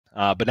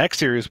But next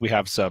series we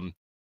have some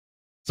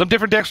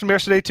different decks from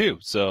yesterday too.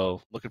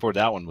 So looking forward to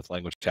that one with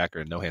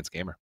lnguagehacker and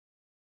NoHandsGamer.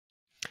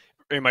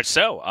 Very much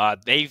so.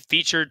 They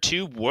featured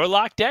 2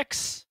 Warlock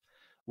decks,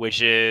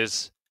 which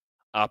is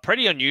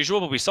pretty unusual,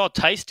 but we saw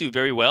Tice do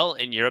very well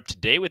in Europe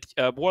today with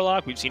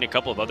Warlock. We've seen a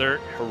couple of other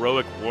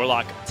heroic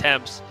Warlock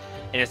attempts,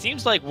 and it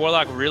seems like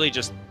Warlock really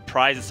just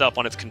prides itself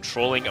on its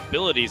controlling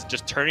abilities,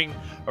 just turning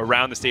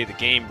around the state of the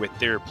game with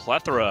their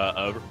plethora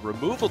of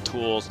removal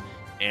tools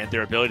and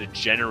their ability to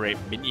generate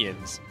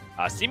minions,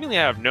 seemingly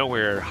out of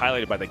nowhere,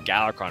 highlighted by the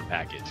Galakrond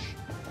package.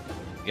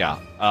 Yeah,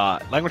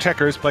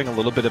 lnguagehacker is playing a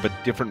little bit of a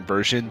different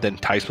version than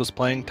Tice was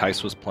playing.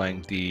 Tice was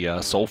playing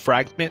the Soul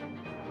Fragment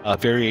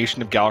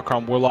variation of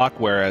Galakrond Warlock,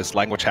 whereas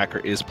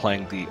lnguagehacker is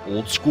playing the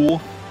old school,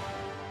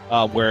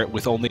 where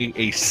with only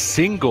a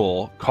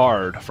single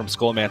card from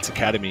Skullman's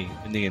Academy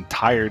in the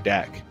entire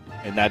deck,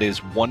 and that is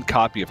 1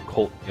 copy of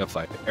Cult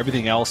Neophyte.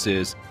 Everything else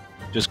is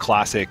just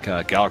classic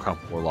Galakrond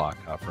Warlock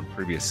from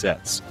previous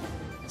sets.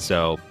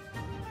 So,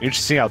 interesting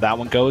to see how that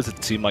one goes.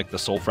 It seemed like the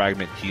Soul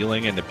Fragment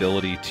healing and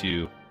ability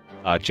to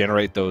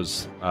generate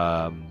those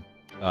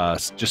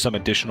just some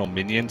additional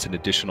minions and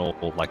additional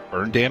like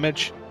burn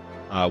damage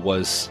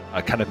was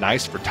kind of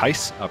nice for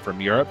Tice from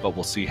Europe, but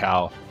we'll see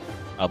how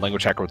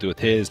lnguagehacker will do with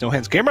his.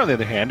 NoHandsGamer, on the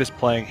other hand, is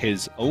playing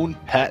his own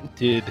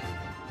patented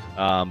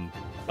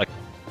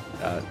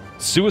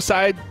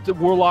Suicide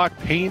Warlock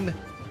Pain.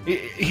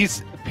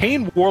 He's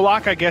Pain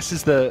Warlock, I guess,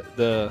 is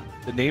the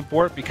name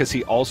for it, because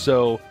he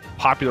also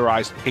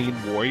popularized Pain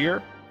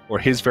Warrior, or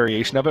his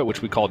variation of it,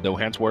 which we called No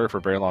Hands Warrior for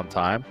a very long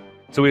time.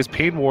 So he has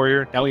Pain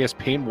Warrior, now he has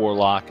Pain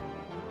Warlock.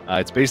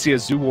 It's basically a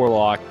Zoo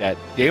Warlock that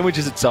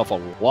damages itself a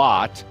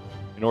lot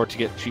in order to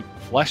get cheap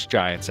Flesh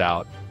Giants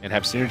out and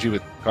have synergy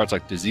with cards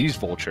like Disease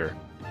Vulture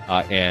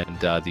and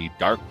the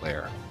Dark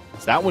Lair.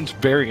 So that one's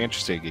very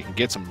interesting. It can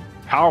get some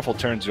powerful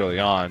turns early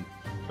on,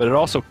 but it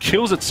also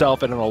kills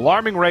itself at an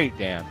alarming rate,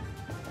 Dan.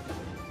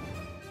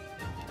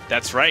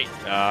 That's right.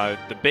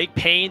 The big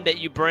pain that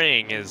you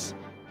bring is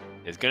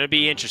going to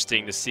be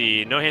interesting to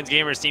see.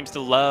 NoHandsGamer seems to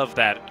love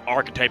that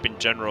archetype in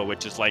general,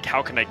 which is like,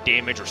 how can I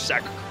damage or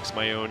sacrifice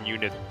my own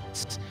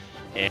units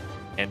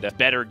and a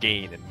better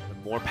gain and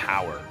more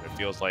power. It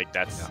feels like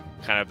that's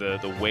kind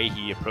of the way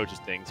he approaches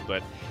things.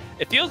 But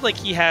it feels like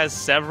he has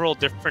several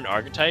different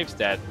archetypes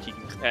that he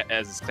can,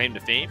 as his claim to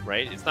fame,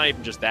 right? It's not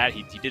even just that.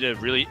 He did a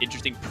really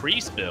interesting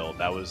priest build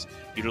that was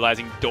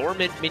utilizing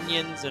dormant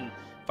minions and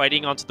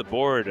fighting onto the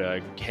board,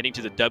 heading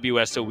to the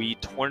WSOE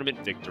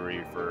tournament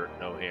victory for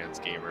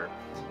NoHandsGamer.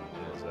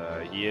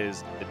 He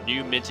is the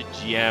new minted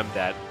GM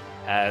that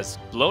has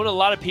blown a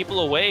lot of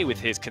people away with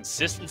his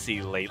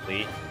consistency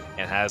lately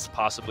and has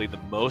possibly the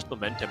most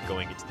momentum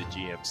going into the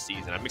GM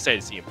season. I'm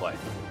excited to see him play.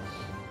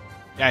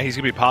 Yeah, he's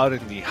going to be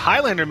piloting the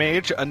Highlander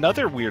Mage,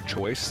 another weird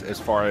choice as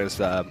far as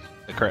the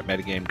current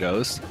metagame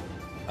goes.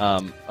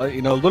 A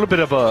little bit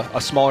of a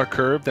smaller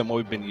curve than what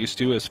we've been used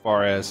to as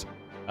far as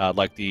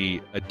like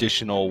the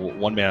additional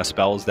 1-mana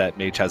spells that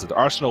Mage has at the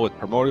arsenal, with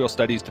Primordial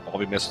Studies,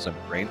 Devolving Missiles, and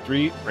Brain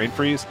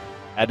Freeze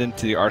added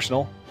into the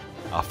arsenal.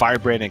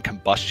 Firebrand and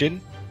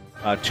Combustion,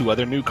 2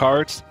 other new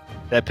cards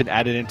that have been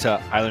added into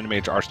Highlander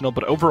Mage arsenal.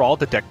 But overall,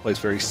 the deck plays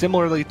very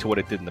similarly to what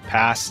it did in the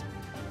past.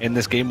 In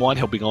this game 1,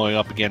 he'll be going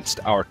up against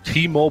our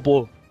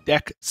T-Mobile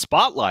deck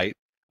spotlight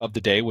of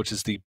the day, which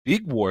is the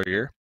Big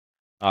Warrior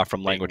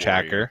from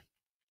lnguagehacker.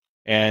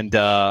 And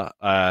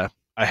I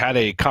had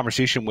a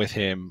conversation with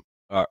him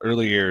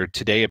earlier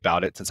today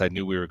about it, since I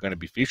knew we were going to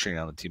be featuring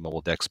on the T-Mobile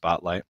deck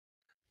spotlight.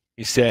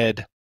 He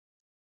said,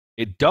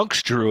 it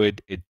dunks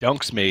Druid, it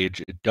dunks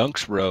Mage, it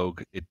dunks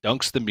Rogue, it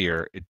dunks the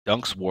Mirror, it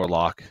dunks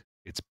Warlock.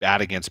 It's bad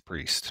against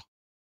Priest.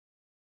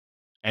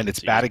 And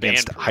it's bad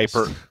against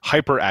hyper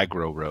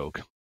aggro Rogue.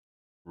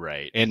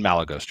 Right. And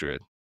Malagos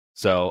Druid.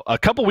 So a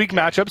couple weak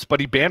matchups,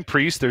 but he banned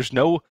Priest. There's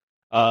no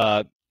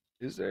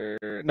is there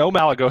no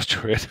Malagos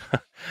Druid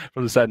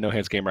from the side of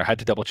NoHandsGamer. I had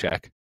to double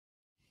check.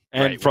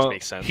 And right, which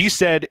makes sense. He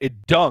said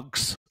it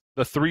dunks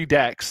the 3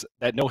 decks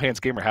that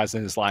NoHandsGamer has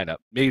in his lineup: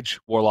 Mage,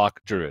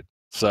 Warlock, Druid.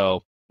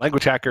 So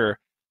lnguagehacker,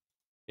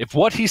 if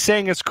what he's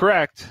saying is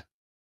correct,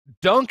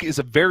 dunk is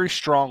a very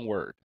strong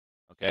word.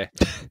 Okay.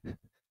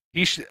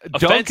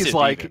 Dunk is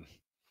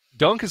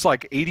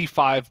like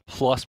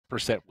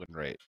 85+% win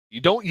rate.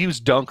 You don't use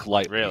dunk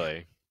lightly.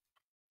 Really?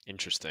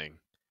 Interesting.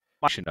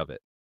 Of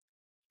it.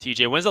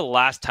 TJ, when's the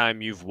last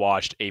time you've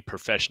watched a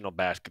professional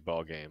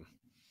basketball game?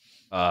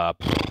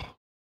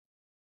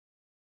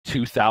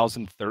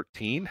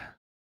 2013.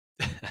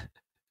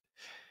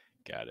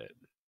 Got it.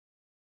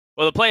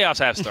 Well, the playoffs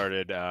have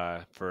started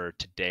for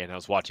today, and I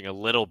was watching a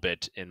little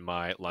bit in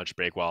my lunch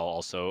break while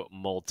also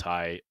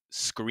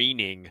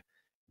multi-screening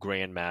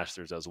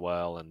Grandmasters as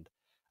well. And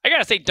I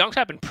gotta say, dunks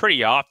happen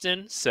pretty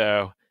often,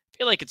 so I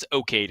feel like it's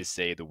okay to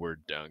say the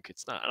word dunk.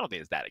 It's not. I don't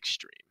think it's that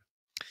extreme.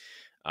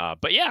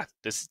 But yeah,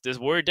 this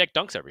Warrior deck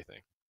dunks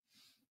everything.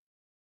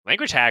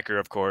 lnguagehacker,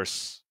 of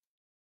course,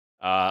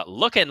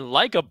 looking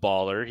like a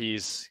baller.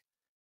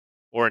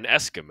 Or an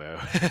Eskimo.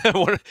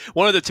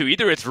 one of the two.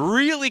 Either it's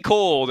really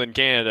cold in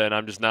Canada and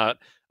I'm just not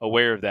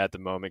aware of that at the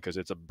moment because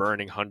it's a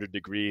burning 100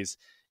 degrees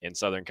in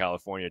Southern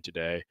California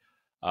today.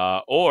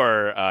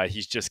 Or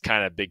he's just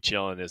kind of big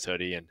chilling in his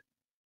hoodie and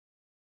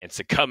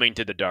succumbing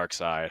to the dark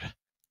side.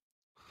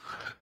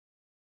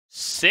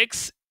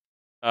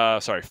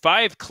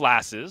 5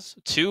 classes,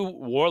 2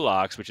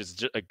 warlocks, which is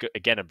just,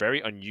 again a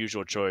very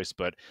unusual choice,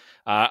 but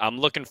I'm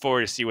looking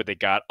forward to see what they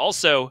got.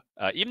 Also,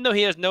 even though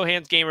he has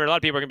NoHandsGamer, a lot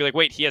of people are gonna be like,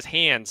 wait, he has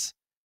hands.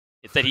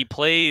 It's that he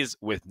plays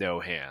with no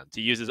hands.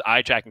 He uses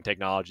eye tracking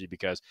technology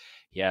because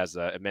he has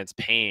immense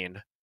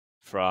pain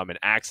from an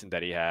accident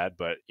that he had,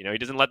 but he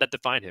doesn't let that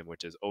define him,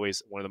 which is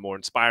always one of the more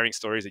inspiring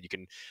stories that you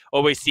can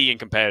always see in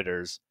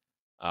competitors.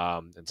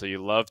 And so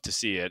you love to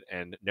see it.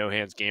 And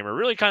NoHandsGamer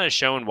really kind of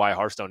shown why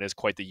Hearthstone is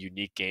quite the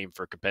unique game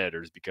for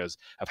competitors because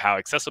of how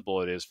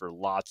accessible it is for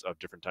lots of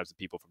different types of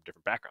people from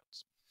different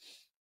backgrounds.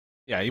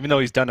 Yeah, even though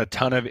he's done a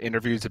ton of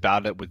interviews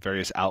about it with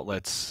various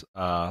outlets,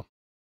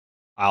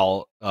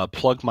 I'll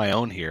plug my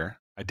own here.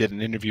 I did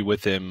an interview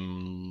with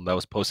him that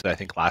was posted, I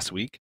think, last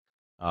week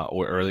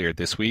or earlier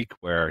this week,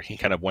 where he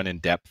kind of went in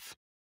depth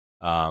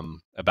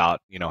about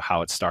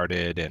how it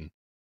started and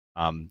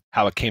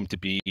how it came to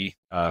be,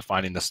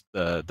 finding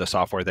the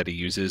software that he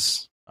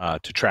uses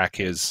to track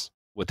the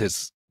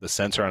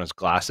sensor on his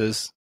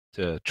glasses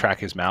to track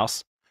his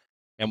mouse.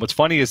 And what's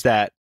funny is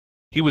that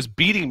he was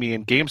beating me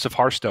in games of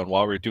Hearthstone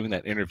while we were doing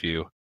that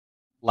interview,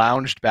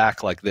 lounged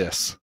back like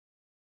this,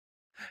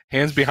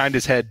 hands behind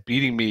his head,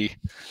 beating me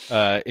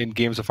in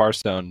games of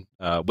Hearthstone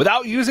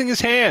without using his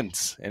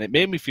hands. And it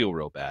made me feel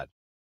real bad.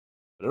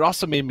 But it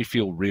also made me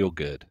feel real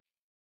good.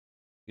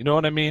 You know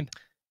what I mean?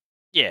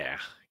 Yeah.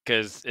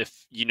 Because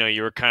if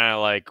you were kind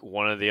of like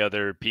one of the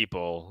other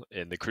people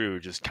in the crew,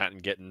 just kind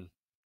of getting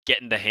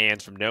the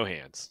hands from no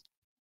hands.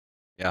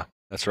 Yeah,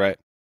 that's right.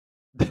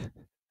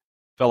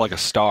 Felt like a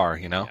star,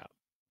 Yeah.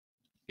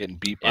 Getting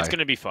beat by. It's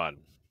gonna be fun.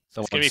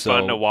 It's gonna be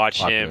fun to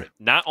watch him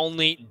not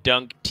only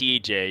dunk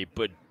TJ,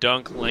 but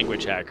dunk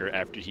lnguagehacker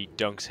after he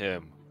dunks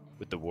him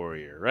with the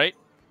warrior, right?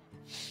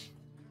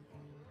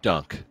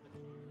 Dunk.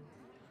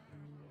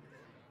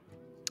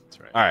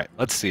 That's right. All right,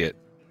 let's see it.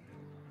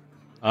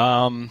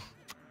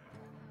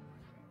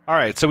 All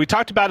right, so we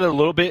talked about it a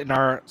little bit in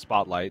our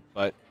spotlight,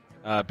 but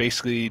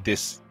basically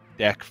this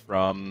deck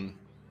from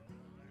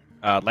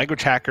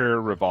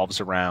lnguagehacker revolves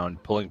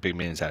around pulling big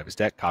minions out of his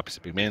deck, copies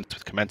of big minions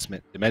with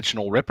commencement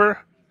Dimensional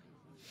Ripper.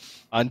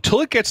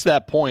 Until it gets to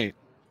that point,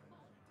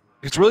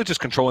 it's really just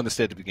controlling the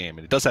state of the game,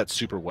 and it does that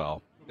super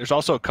well. There's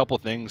also a couple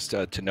things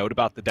to note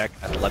about the deck.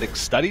 Athletic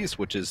Studies,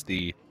 which is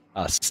the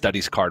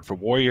studies card for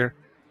Warrior.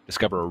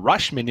 Discover a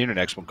rush minion, or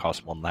next one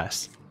costs 1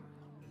 less.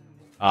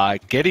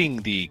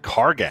 Getting the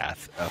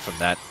Kargath from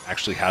that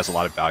actually has a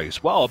lot of value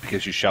as well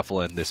because you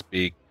shuffle in this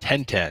big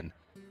 10/10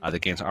 that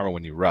gains armor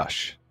when you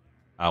rush,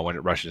 when it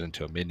rushes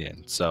into a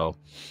minion. So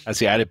that's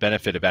the added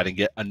benefit of adding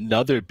yet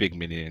another big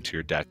minion into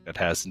your deck that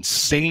has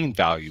insane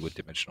value with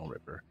Dimensional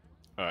Ripper.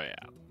 Oh, yeah.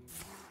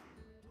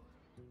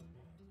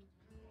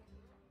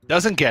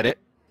 Doesn't get it.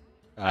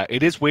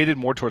 It is weighted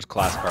more towards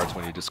class cards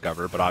when you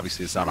discover, but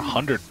obviously it's not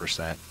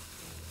 100%.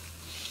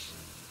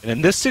 And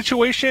in this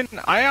situation,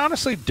 I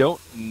honestly don't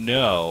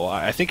know.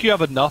 I think you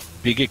have enough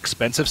big,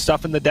 expensive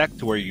stuff in the deck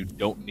to where you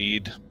don't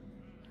need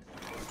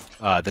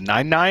the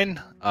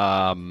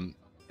 9/9,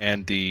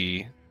 and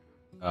the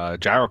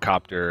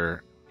Gyrocopter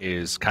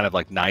is kind of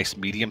like nice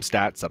medium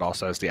stats that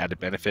also has the added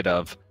benefit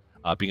of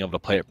being able to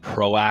play it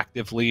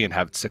proactively and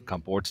have it sit on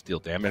board to deal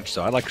damage.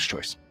 So I like his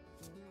choice.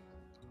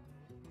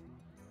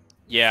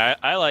 Yeah,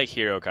 I like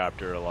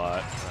Herocopter a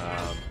lot.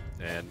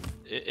 And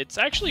it's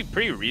actually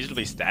pretty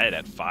reasonably statted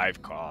at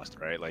 5 cost,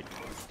 right? Like,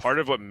 part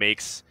of what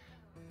makes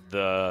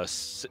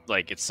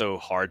it's so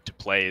hard to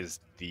play is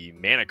the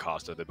mana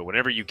cost of it, but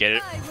whenever you get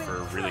it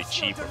for really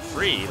cheap or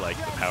free, like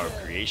the Power of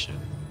Creation,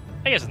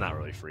 I guess it's not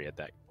really free at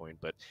that point,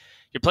 but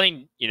you're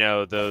playing,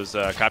 those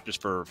copters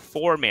for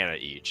 4 mana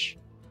each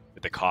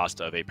with the cost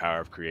of a Power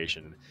of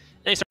Creation. And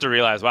then you start to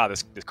realize, wow,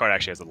 this card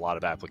actually has a lot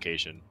of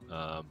application,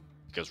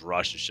 because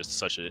Rush is just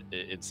such an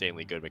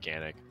insanely good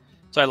mechanic.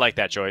 So I like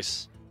that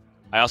choice.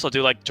 I also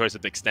do like the choice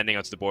of extending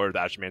onto the board with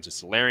Astromancer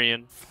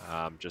Solarian,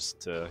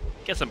 just to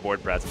get some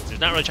board presence. There's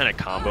not really trying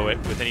to combo it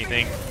with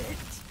anything.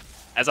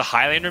 As a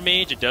Highlander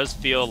mage, it does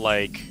feel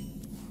like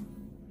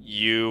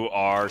you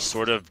are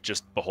sort of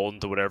just beholden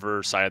to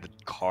whatever side of the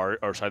card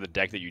or side of the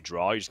deck that you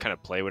draw. You just kind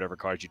of play whatever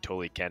cards you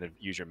totally can and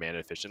use your mana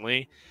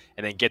efficiently,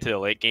 and then get to the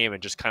late game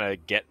and just kind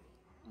of get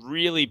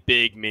really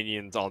big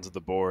minions onto the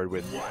board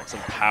with some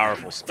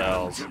powerful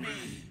spells.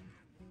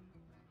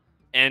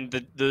 And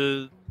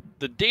the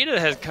data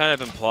has kind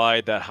of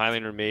implied that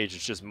Highlander Mage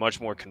is just much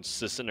more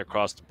consistent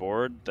across the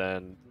board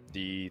than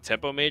the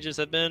Tempo Mages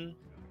have been.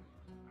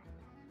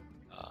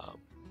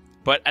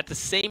 But at the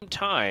same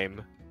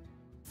time,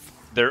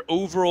 their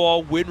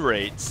overall win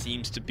rate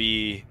seems to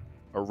be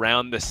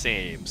around the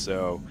same.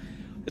 So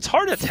it's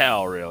hard to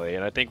tell, really.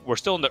 And I think we're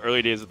still in the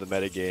early days of the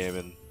metagame,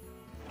 and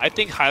I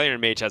think Highlander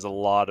Mage has a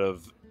lot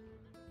of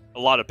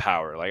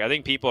power. Like, I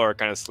think people are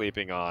kind of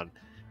sleeping on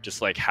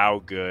just like how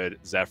good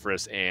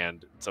Zephyrus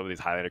and some of these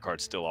Highlander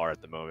cards still are at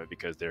the moment,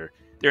 because they're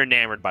they're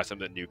enamored by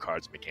some of the new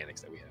cards and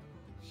mechanics that we have.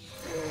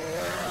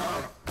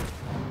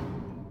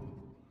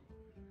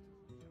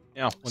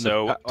 Yeah. When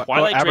so the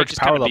Twilight Drake average is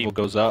power gonna level be...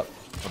 goes up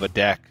of a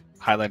deck,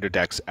 Highlander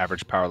deck's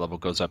average power level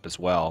goes up as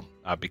well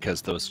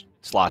because those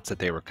slots that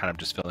they were kind of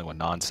just filling with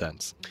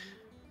nonsense,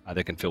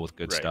 they can fill with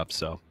good stuff.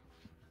 So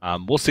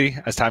we'll see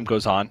as time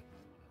goes on.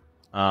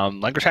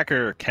 Language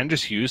Hacker can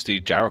just use the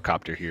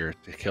Gyrocopter here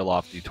to kill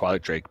off the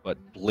Twilight Drake, but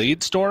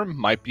Blade Storm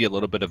might be a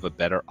little bit of a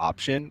better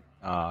option,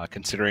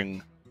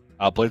 considering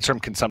Blade Storm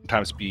can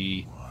sometimes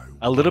be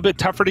a little bit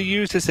tougher to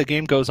use as the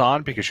game goes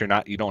on because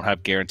you don't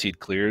have guaranteed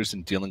clears,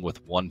 and dealing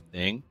with one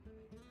thing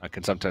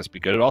can sometimes be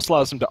good. It also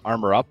allows him to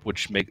armor up,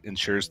 which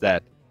ensures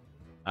that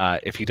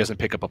if he doesn't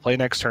pick up a play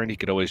next turn, he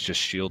could always just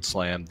shield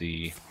slam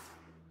the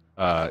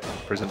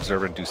Prison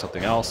Observer and do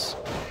something else.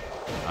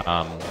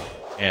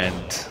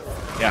 And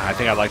yeah, I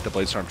think I like the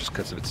Blade Storm just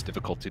because of its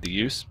difficulty to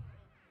use.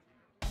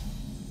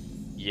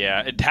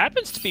 Yeah, it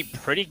happens to be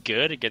pretty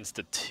good against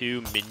the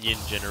 2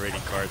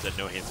 minion-generating cards that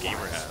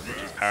NoHandsGamer has, which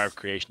is Power of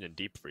Creation and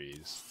Deep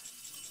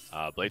Freeze.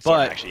 Blade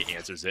Storm actually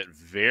answers it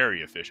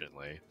very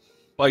efficiently.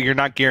 But you're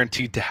not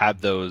guaranteed to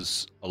have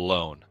those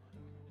alone.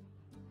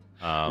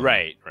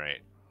 Right.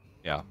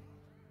 Yeah.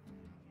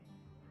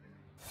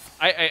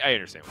 I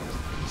understand what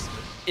you're saying.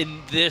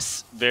 In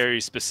this very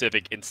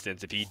specific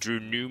instance, if he drew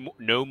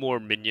no more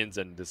minions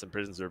and this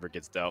Imprisoned Observer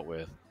gets dealt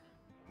with,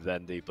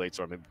 then the Blade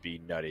Storm would be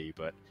nutty,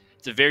 but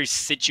it's a very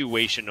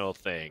situational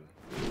thing.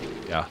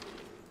 Yeah.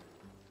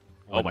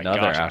 Oh my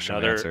gosh,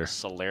 another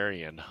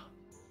Solarian.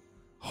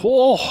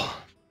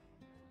 Oh!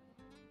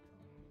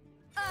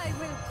 I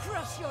will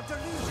crush your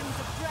delusions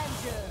of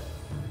grandeur.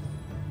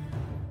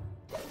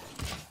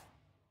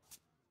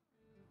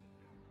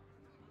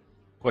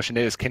 Question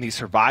is, can he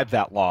survive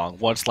that long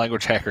once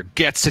Language Hacker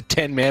gets to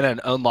 10 mana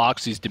and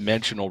unlocks these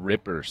Dimensional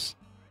Rippers?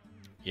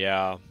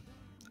 Yeah.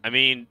 I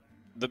mean,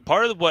 the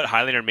part of what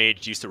Highlander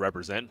Mage used to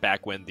represent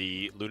back when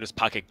the Luna's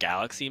Pocket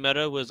Galaxy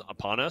meta was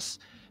upon us,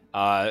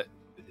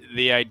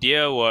 the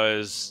idea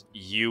was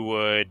you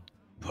would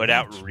put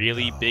out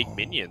really big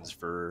minions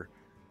and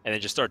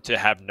then just start to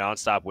have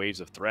nonstop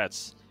waves of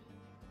threats.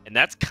 And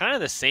that's kind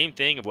of the same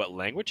thing of what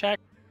Language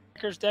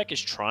Hacker's deck is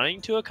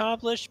trying to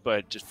accomplish,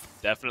 but just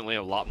definitely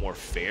a lot more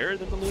fair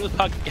than the Luna's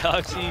Pocket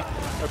Galaxy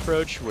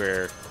approach,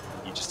 where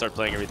you just start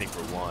playing everything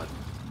for one.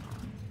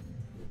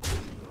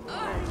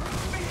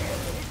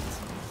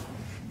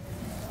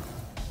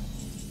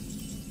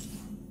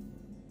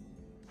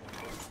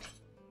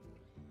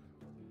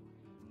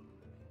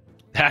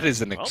 That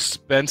is an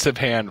expensive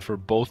hand for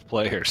both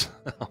players.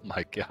 Oh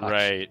my gosh.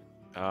 Right.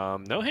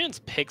 No Hands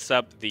picks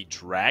up the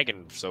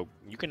Dragon, so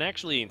you can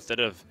actually, instead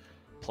of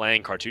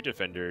playing Cartoon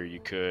Defender, you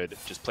could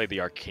just play the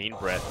Arcane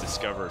Breath,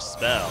 discover a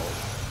spell.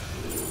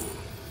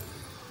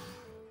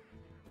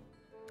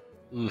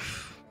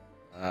 Oof.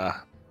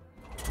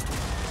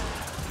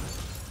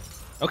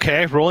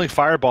 Okay, rolling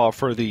Fireball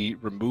for the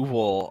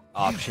removal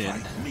option.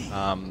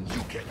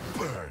 You get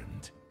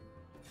burned.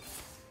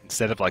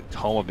 Instead of like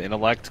Tome of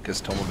Intellect,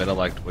 because Tome of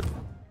Intellect would be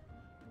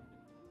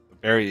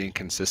very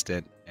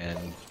inconsistent, and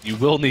you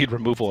will need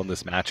removal in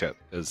this matchup,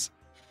 because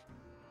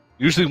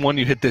usually when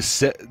you hit this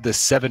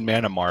 7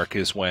 mana mark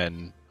is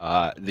when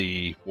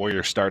the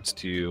warrior starts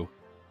to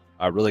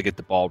really get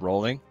the ball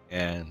rolling,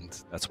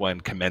 and that's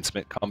when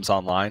Commencement comes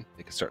online.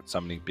 They can start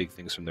summoning big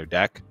things from their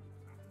deck.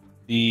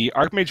 The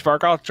Archmage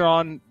Vargoth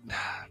drawn,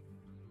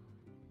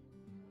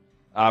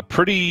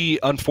 pretty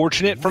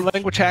unfortunate for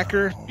Language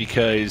Hacker,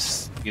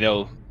 because, you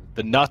know,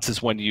 the nuts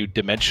is when you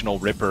Dimensional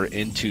Ripper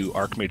into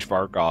Archmage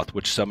Vargoth,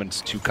 which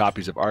summons 2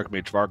 copies of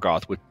Archmage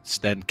Vargoth, which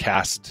then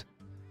cast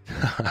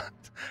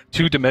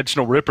 2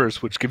 Dimensional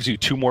Rippers, which gives you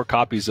 2 more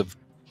copies of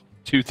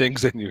 2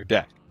 things in your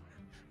deck.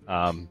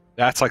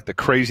 That's like the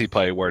crazy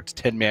play where it's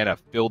 10 mana,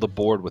 fill the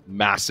board with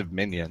massive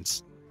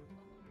minions.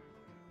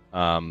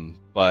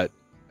 But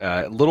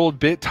a little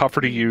bit tougher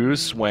to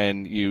use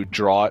when you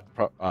draw it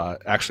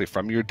actually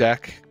from your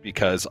deck,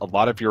 because a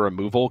lot of your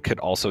removal can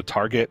also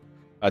target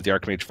the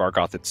Archmage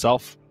Vargoth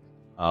itself,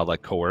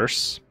 like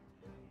Coerce.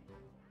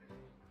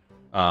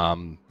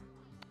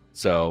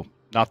 So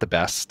not the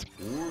best.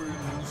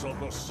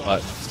 But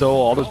still,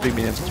 all those big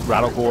minions.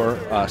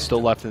 Rattlegore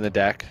still left in the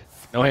deck.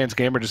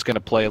 NoHandsGamer just going to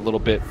play a little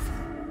bit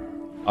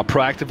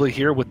proactively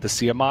here with the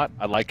Tiamat.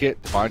 I like it.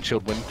 Divine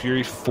Shield, Wind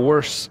Fury,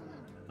 force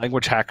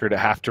Language Hacker to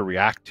have to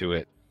react to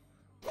it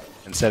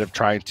instead of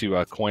trying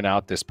to coin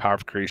out this Power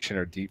of Creation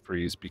or Deep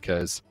Freeze,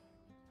 because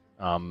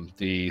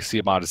the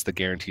Tiamat is the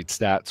guaranteed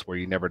stats where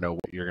you never know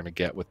what you're going to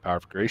get with Power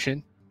of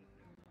Creation.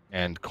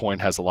 And Coin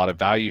has a lot of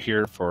value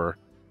here for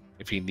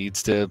if he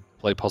needs to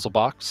play Puzzle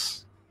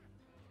Box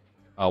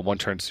 1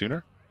 turn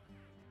sooner.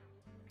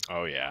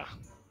 Oh, yeah.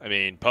 I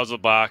mean, Puzzle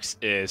Box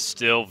is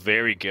still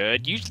very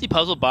good. Usually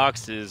Puzzle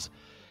Box is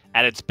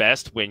at its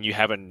best when you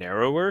have a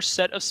narrower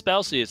set of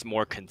spells, so it's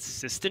more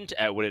consistent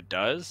at what it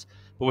does.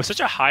 But with such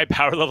a high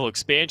power level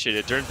expansion,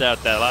 it turns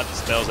out that a lot of the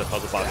spells that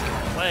Puzzle Box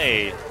can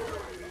play are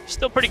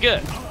still pretty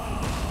good.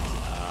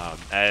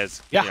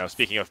 You know,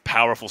 speaking of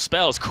powerful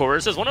spells,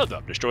 Chorus is one of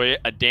them. Destroy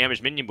a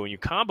damaged minion, but when you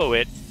combo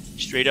it,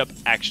 straight up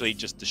actually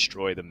just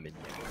destroy the minion.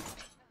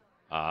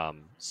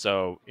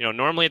 So, you know,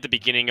 normally at the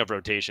beginning of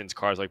rotations,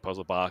 cards like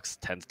Puzzle Box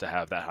tends to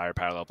have that higher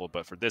power level,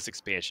 but for this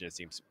expansion, it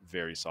seems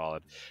very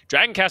solid.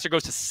 Dragoncaster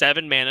goes to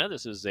 7 mana.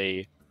 This is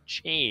a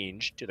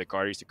change to the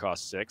card used to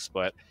cost 6,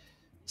 but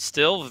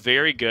still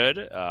very good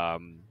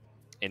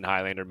in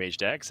Highlander Mage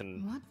decks,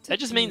 and that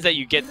just means that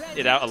you get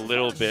it out a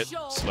little bit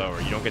slower.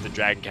 You don't get the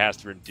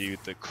Dragoncaster and do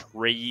the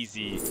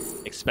crazy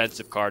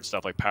expensive card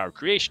stuff like Power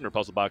Creation or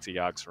Puzzle Box of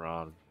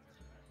Yaxaron.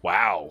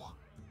 Wow.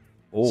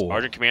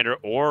 Sergeant Commander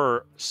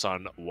or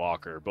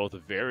Sunwalker, both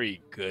very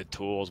good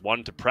tools.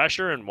 One to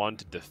pressure and one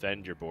to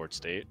defend your board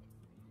state.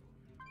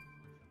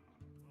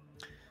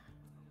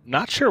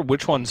 Not sure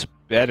which one's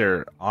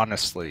better,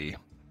 honestly,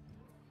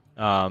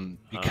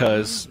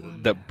 because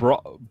the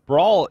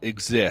Brawl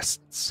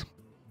exists.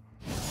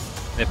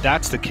 If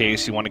that's the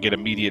case, you want to get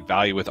immediate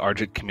value with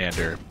Argent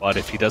Commander, but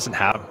if he doesn't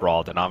have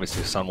Brawl, then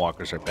obviously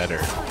Sunwalkers are better.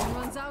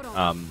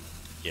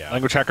 Yeah.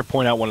 Language Hacker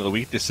point out one of the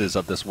weaknesses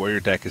of this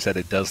Warrior deck is that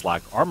it does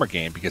lack armor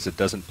game because it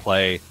doesn't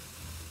play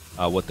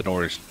what the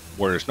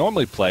Warriors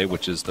normally play,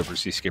 which is the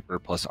Versi Skipper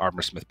plus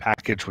Armor Smith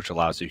package, which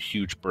allows you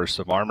huge bursts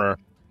of armor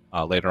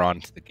later on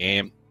into the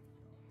game.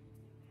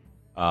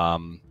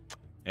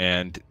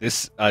 And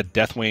this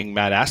Deathwing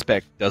Mad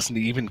Aspect doesn't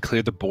even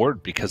clear the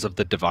board because of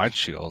the Divine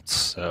Shields.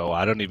 So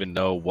I don't even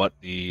know what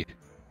the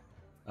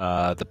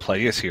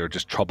play is here.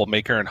 Just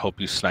Troublemaker and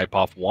hope you snipe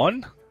off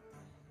one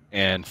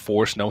and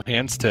force No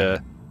Hands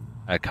to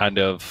kind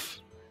of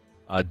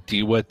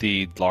deal with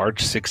the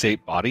large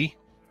 6/8 body.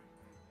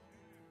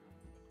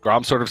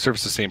 Grom sort of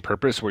serves the same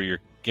purpose where you're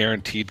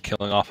guaranteed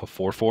killing off a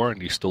 4/4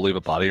 and you still leave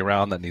a body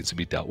around that needs to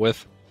be dealt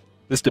with.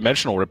 This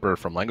Dimensional Ripper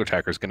from Language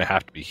Hacker is going to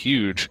have to be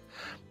huge.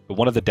 But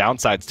one of the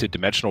downsides to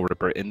Dimensional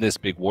Ripper in this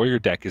big Warrior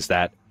deck is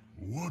that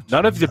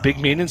none of the big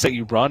minions that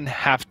you run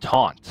have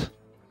Taunt.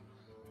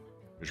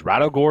 There's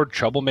Rattlegore,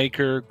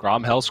 Troublemaker,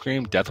 Grom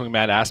Hellscream, Deathwing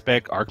Mad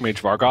Aspect,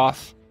 Archmage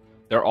Vargoth.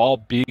 They're all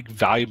big,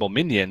 valuable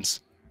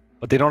minions,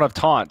 but they don't have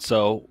Taunt.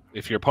 So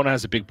if your opponent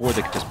has a big board,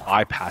 they can just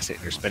bypass it,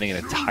 and you're spending an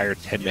entire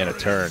 10-mana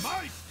turn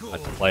to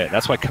play it.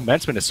 That's why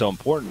Commencement is so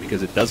important,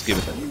 because it does give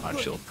it the Divine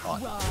Shield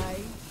Taunt.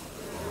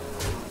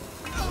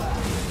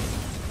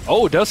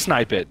 Oh, it does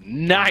snipe it.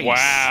 Nice.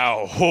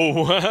 Wow.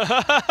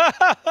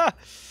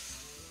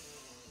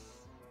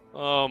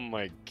 Oh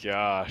my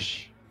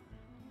gosh.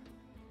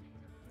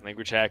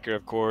 Language Hacker,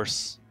 of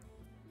course,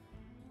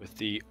 with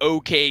the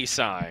OK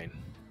sign.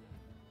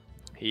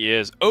 He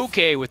is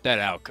okay with that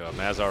outcome,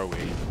 as are we.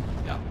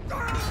 Yeah.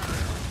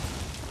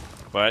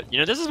 But, you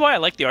know, this is why I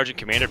like the Argent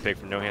Commander pick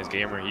from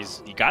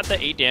NoHandsGamer. He got the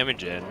 8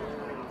 damage in,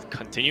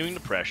 continuing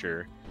the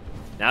pressure.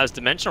 Now this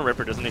Dimensional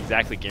Ripper doesn't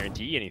exactly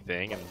guarantee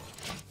anything, and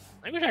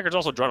Language Hacker's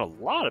also drawn a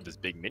lot of his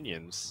big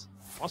minions.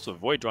 Wants to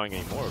avoid drawing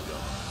any more of them.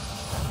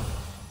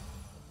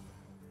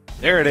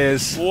 There it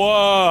is.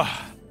 Whoa!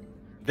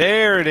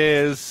 There it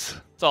is.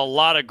 It's a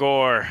lot of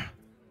gore.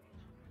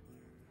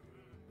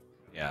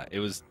 Yeah, it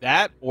was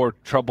that or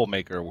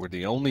Troublemaker were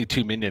the only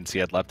 2 minions he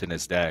had left in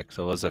his deck.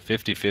 So it was a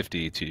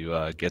 50-50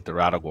 to get the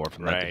Rattlegore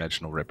from that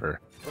Dimensional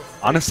Ripper.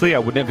 Honestly, I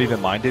wouldn't have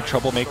even minded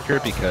Troublemaker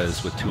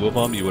because with 2 of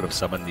them, you would have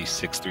summoned these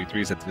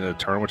 6/3/3s at the end of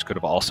the turn, which could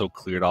have also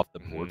cleared off the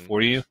board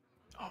for you.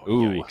 Oh,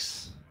 ooh.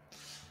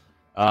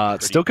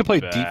 Still could play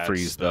Deep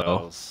Freeze,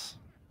 though.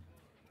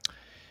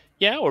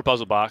 Yeah, or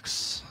Puzzle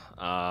Box.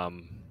 I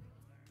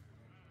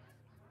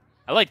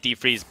like Deep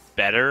Freeze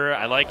better.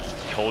 I like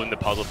holding the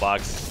Puzzle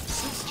Box.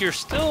 Since you're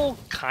still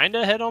kind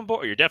of head on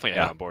board, or you're definitely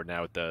head on board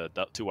now with the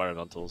 2 Water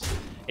Elementals,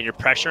 and you're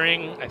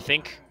pressuring, I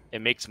think it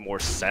makes more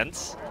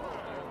sense.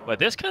 But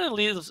this kind of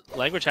leaves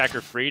Language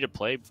Hacker free to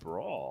play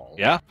Brawl.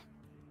 Yeah.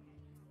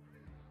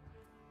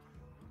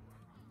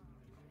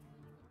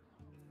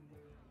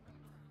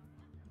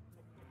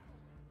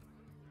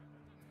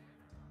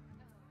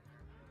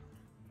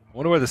 I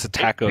wonder where this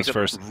attack goes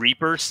first.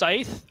 Reaper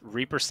Scythe.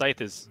 Reaper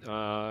Scythe is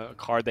a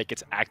card that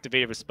gets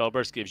activated with Spell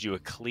Burst, gives you a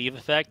cleave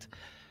effect.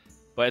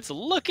 But it's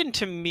looking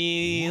to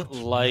me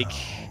like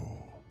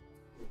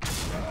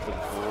the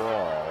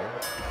Brawl.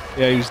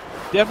 Yeah, he's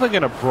definitely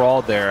going to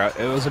Brawl there.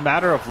 It was a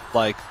matter of,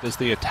 like, does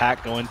the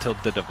attack go into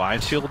the Divine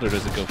Shield or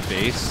does it go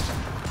face?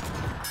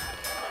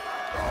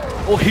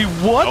 Oh, he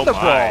won the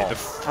Brawl! The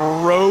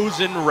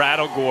frozen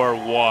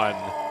Rattlegore won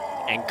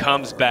and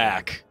comes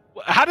back.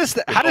 How does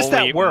that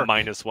work?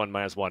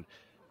 -1/-1.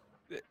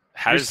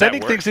 How You're does that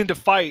sending work? things into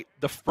fight.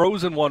 The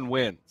frozen one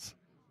wins.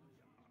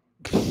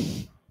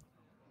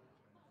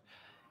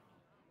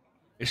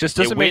 It just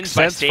doesn't make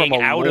sense from a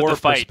out of lore the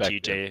fight,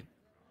 perspective. TJ.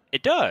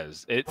 It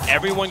does.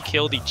 Everyone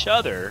killed each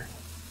other,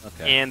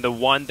 and the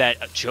one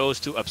that chose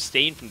to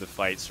abstain from the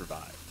fight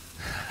survived.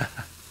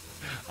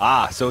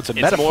 So it's a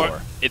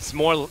metaphor. It's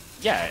more,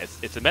 yeah.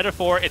 It's a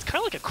metaphor. It's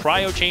kind of like a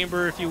cryo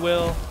chamber, if you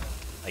will.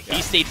 Like,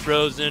 he stayed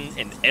frozen,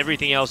 and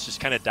everything else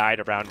just kind of died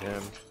around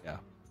him. Yeah.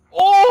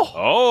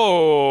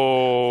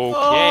 Oh!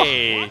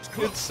 Okay.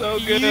 It's so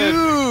good.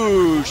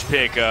 Huge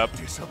pickup.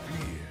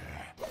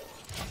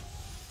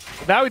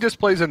 Now he just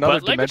plays another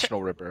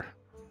Dimensional Ripper.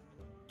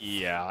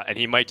 Yeah, and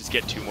he might just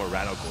get 2 more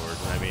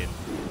Rattlegores. I mean,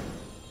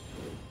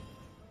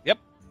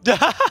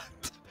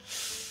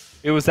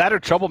 It was that or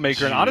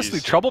Troublemaker, and Jeez. honestly,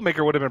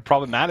 Troublemaker would have been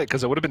problematic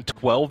because it would have been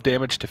 12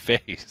 damage to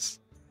face.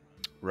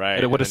 Right.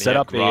 And it would have then set he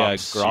up had a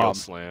Grom's Grom. Shield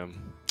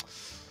Slam.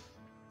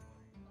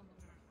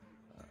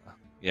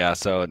 Yeah,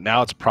 so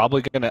now it's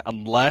probably going to,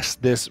 unless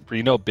this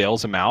Reno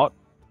bails him out,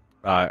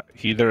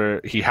 either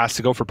he has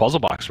to go for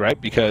Puzzle Box,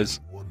 right? Because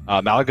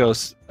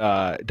Malagos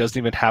doesn't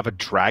even have a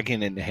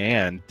dragon in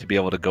hand to be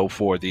able to go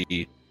for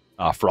the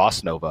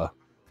Frost Nova.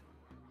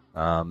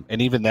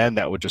 And even then,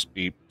 that would just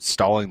be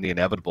stalling the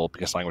inevitable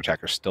because Language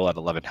Hacker's still at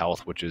 11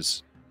 health, which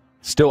is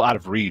still out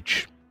of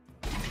reach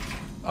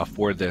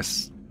for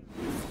this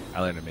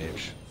Highlander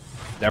Mage.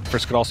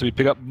 Zephyrus could also be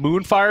pick up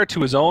Moonfire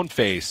to his own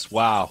face.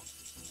 Wow.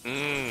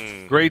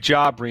 Great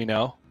job,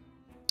 Reno.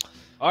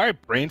 All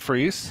right, Brain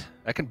Freeze.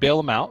 That can bail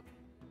him out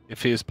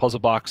if his puzzle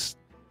box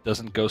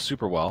doesn't go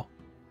super well.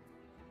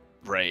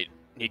 Right.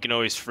 He can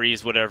always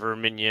freeze whatever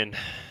minion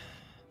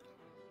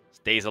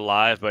stays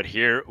alive, but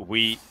here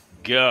we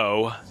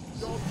go.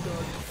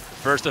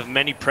 First of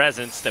many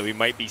presents that we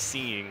might be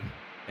seeing.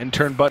 And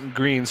turn button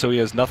green, so he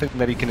has nothing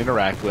that he can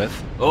interact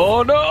with.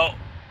 Oh, no!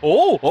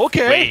 Oh,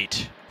 okay.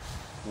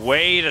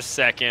 Wait a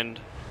second.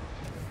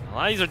 A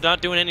lot of these are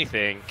not doing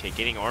anything. Okay,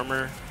 getting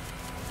armor.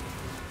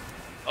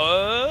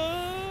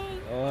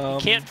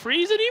 Can't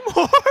freeze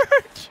anymore.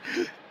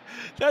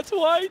 That's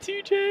why,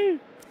 TJ.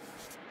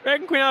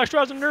 Dragon Queen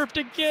Alexstrasza nerfed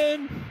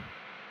again.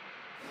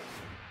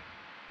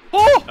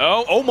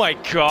 Oh my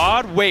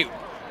God! Wait.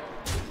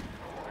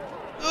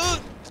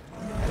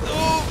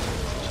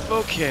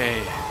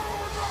 Okay.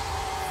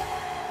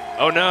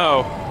 Oh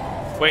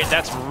no. Wait,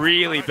 that's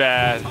really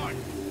bad.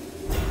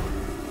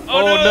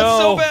 Oh no, that's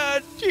so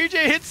bad.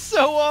 TJ hits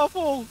so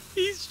awful.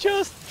 He's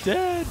just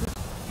dead.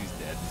 He's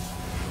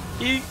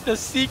dead. The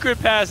secret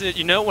passage.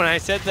 You know, when I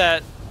said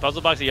that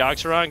Puzzle Box of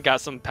Yoxeron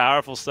got some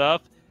powerful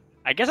stuff,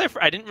 I guess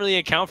I didn't really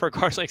account for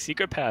cards like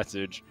Secret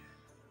Passage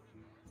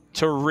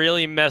to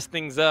really mess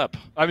things up.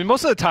 I mean,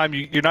 most of the time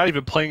you're not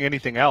even playing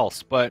anything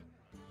else, but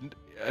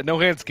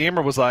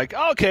NoHandsGamer was like,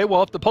 oh, okay,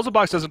 well, if the puzzle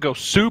box doesn't go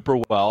super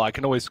well, I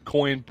can always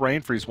coin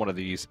Brain Freeze one of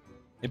these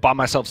and buy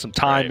myself some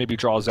time, maybe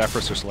draw a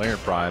Zephyrus or Solarian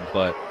Prime,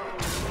 but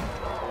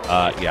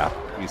yeah,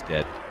 he's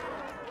dead.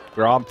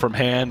 Grom from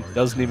hand,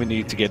 doesn't even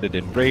need to get it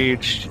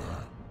enraged,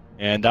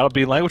 and that'll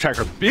be Language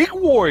Hacker. Big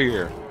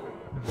Warrior!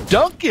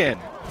 Duncan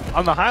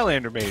on the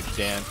Highlander Mage,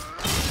 Dan.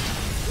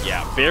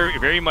 Yeah, very,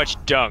 very much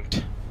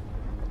dunked.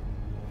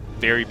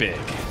 Very big.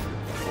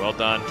 Well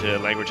done to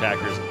Language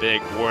Hacker's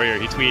Big Warrior.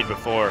 He tweeted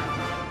before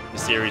the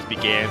series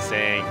began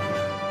saying,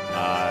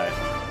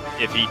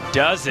 if he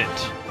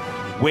doesn't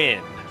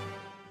win,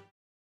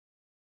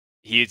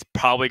 he's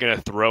probably going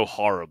to throw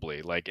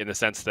horribly. Like, in the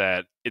sense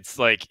that it's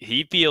like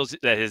he feels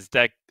that his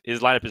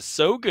lineup is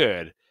so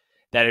good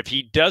that if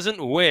he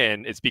doesn't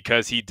win, it's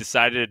because he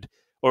decided,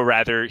 or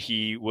rather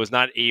he was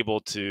not able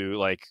to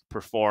like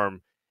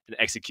perform and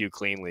execute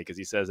cleanly, because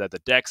he says that the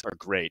decks are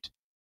great.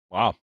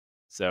 Wow.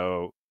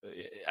 So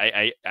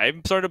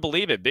I'm starting to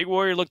believe it. Big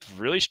Warrior looked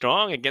really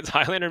strong against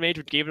Highlander Mage,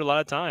 which gave it a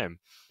lot of time.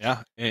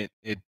 Yeah, it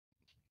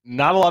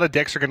not a lot of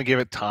decks are going to give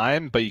it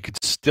time, but you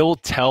could still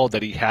tell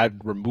that he had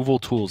removal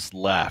tools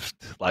left.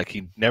 Like,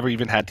 he never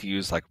even had to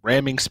use like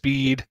ramming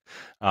speed.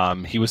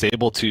 He was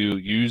able to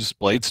use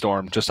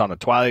Bladestorm just on a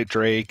Twilight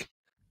Drake.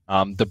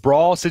 The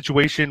Brawl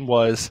situation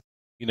was,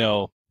 you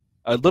know,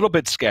 a little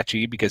bit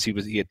sketchy because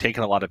he had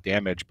taken a lot of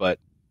damage, but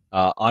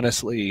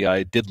honestly,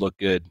 it did look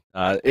good.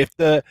 If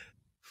the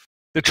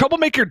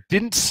Troublemaker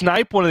didn't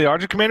snipe one of the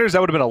Argent Commanders,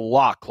 that would have been a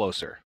lot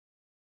closer.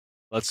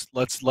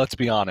 Let's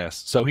be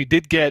honest. So he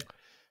did get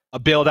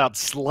bailed out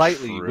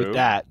slightly with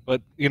that,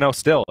 but you know,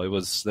 still, it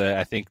was.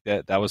 I think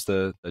that was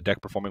the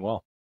deck performing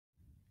well.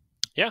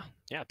 Yeah,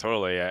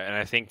 totally. And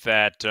I think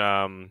that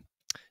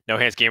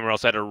NoHandsGamer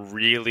also had a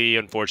really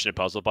unfortunate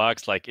puzzle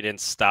box. Like, it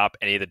didn't stop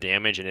any of the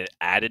damage, and it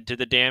added to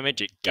the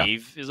damage. It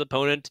gave his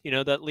opponent, you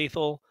know, that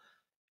lethal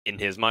in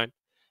his mind.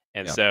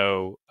 And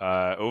so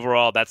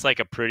overall, that's like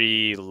a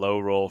pretty low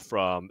roll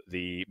from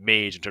the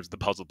mage in terms of the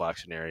puzzle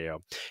box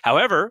scenario.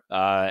 However,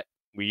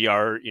 we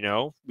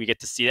get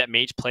to see that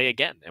mage play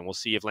again, and we'll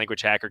see if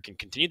Language Hacker can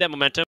continue that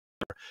momentum,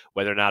 or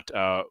whether or not,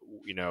 the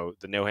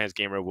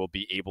NoHandsGamer will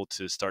be able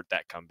to start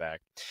that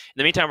comeback. In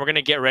the meantime, we're going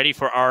to get ready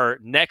for our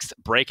next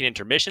break and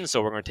intermission,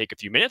 so we're going to take a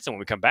few minutes, and when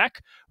we come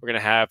back, we're going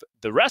to have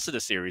the rest of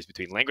the series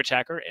between Language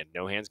Hacker and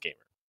NoHandsGamer.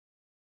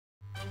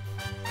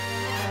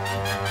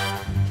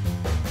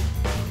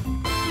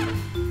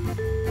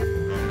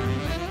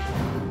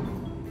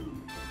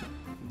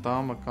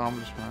 Dumb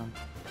accomplishment.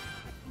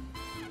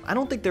 I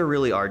don't think there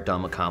really are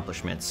dumb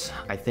accomplishments.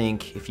 I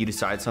think if you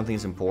decide something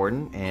is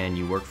important and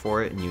you work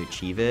for it and you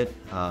achieve it,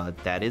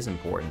 that is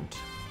important.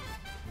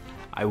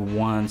 I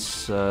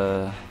once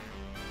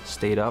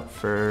stayed up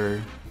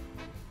for,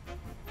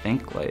 I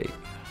think, like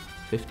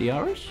 50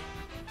 hours?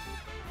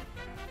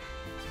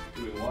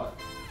 Doing what?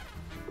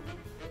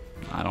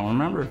 I don't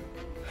remember.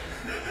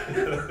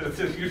 That's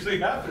what usually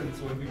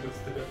happens when we go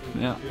stay up for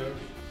 50 hours.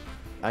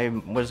 I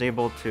was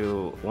able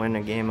to win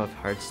a game of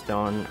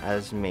Hearthstone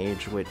as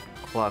mage with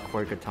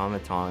Clockwork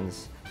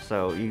Automatons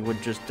So you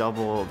would just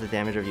double the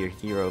damage of your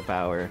hero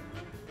power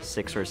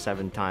 6 or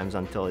 7 times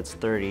until it's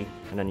 30,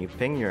 and then you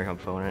ping your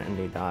opponent and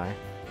they die.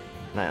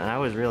 And I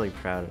was really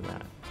proud of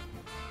that.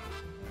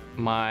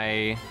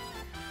 My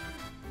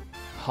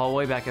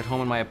hallway back at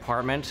home in my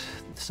apartment,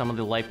 some of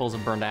the light bulbs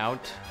have burned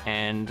out,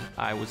 and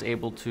I was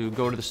able to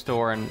go to the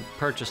store and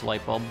purchase a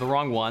light bulb. The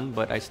wrong one,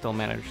 but I still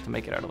managed to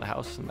make it out of the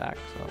house and back,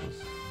 so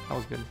that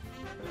was good.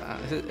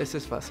 Ese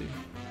es fácil.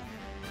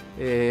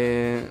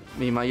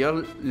 Mi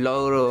mayor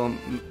logro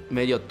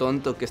medio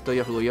tonto que estoy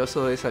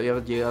orgulloso es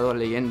haber llegado a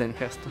leyenda en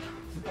Hearthstone.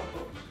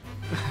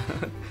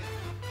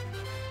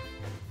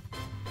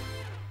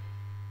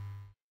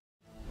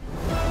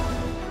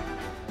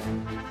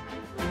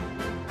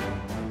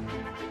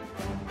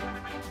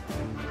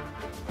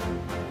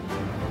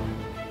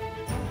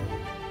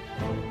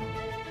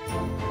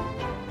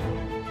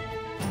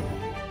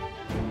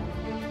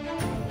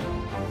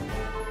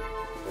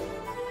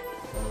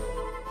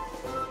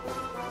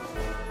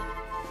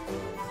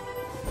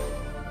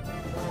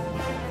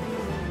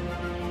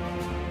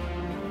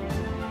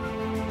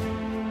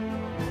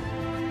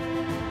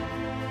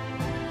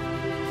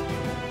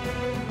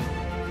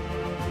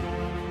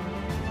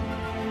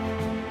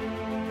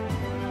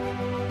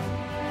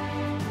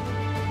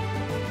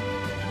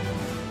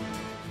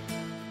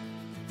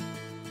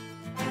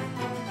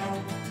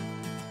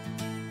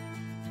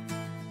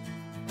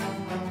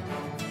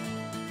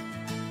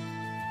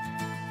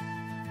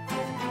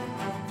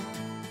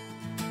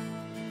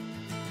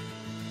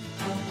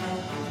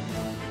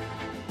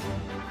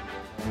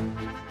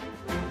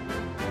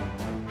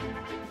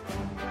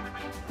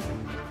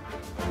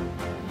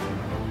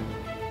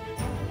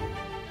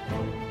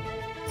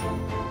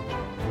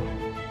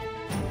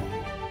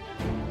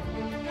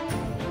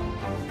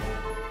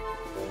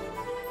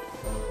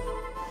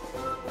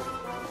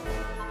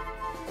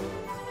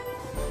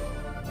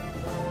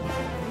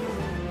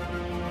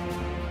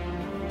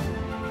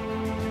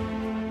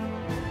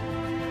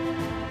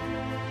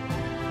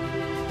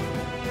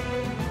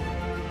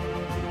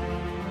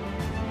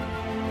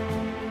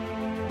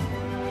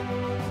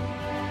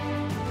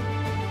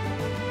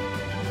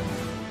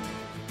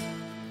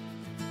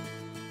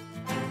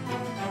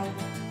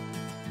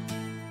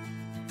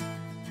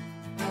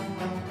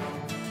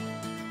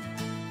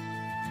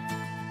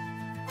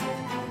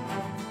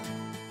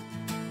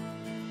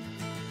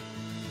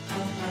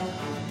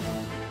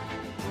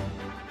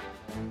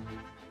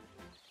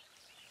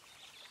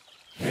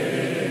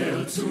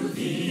 To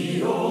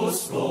thee, O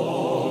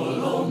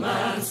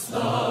Scholomance,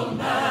 the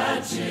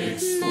magic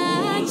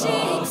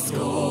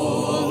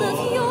school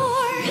of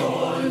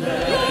your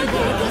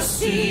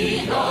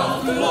legacy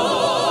of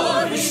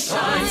glory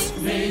shines.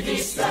 May they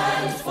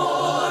stand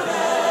forevermore.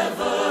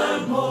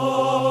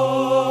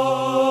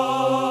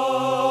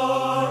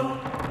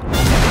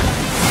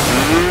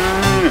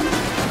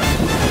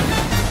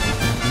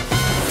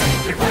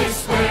 Take your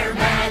place where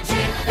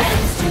magic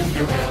bends to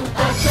your will,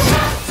 but you'll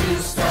have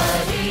to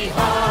study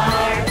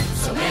hard.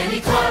 So many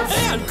clubs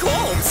and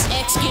colds.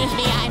 Excuse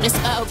me, I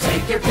misspoke.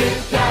 Take your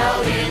pick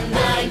out in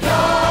the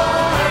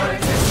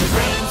yard. Test your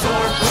brains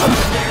or put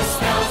their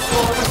spells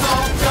for a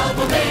salt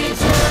double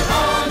major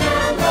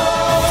honor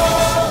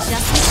roll.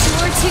 Just be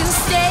sure to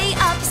stay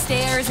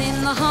upstairs in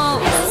the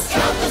hall. Else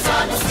Countess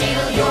on to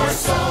steal your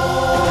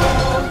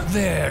soul.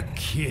 They're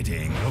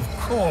kidding, of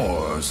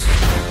course.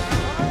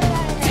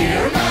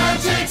 Dear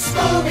Magic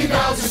School, we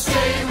vow to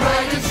stay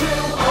right and true.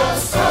 Oh,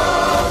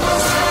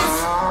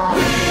 Scholomance,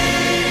 we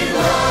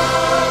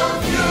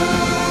love you.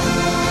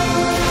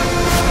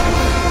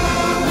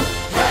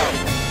 Hey,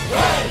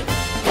 hey,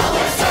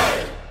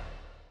 USA!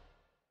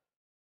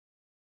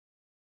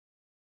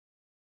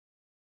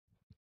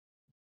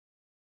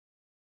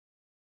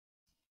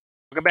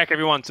 Welcome back,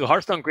 everyone, to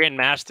Hearthstone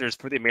Grandmasters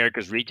for the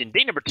Americas region,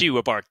 day number 2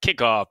 of our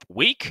kickoff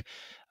week.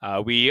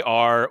 We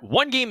are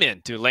one game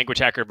into Language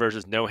Hacker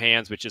versus No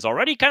Hands, which is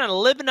already kind of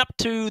living up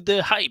to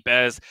the hype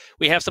as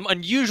we have some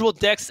unusual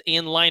decks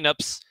and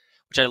lineups,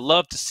 which I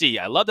love to see.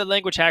 I love that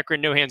Language Hacker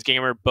and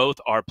NoHandsGamer both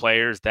are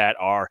players that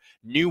are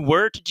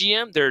newer to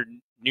GM. They're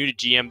new to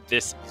GM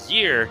this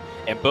year,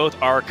 and both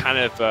are kind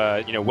of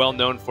well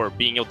known for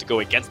being able to go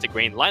against the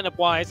grain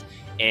lineup-wise,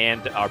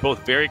 and are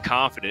both very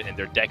confident in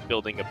their deck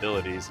building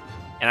abilities.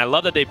 And I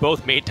love that they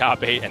both made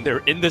top 8 and they're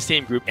in the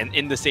same group and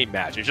in the same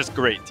match. It's just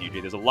great,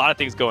 TJ. There's a lot of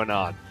things going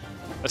on.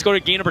 Let's go to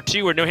game number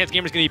 2, where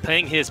NoHandsGamer is going to be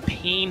playing his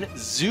Pain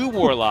Zoo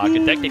Warlock,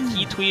 a deck that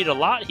he tweeted a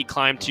lot. He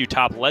climbed to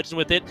top legend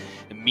with it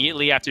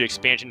immediately after the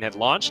expansion had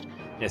launched.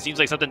 And it seems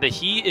like something that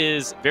he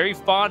is very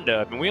fond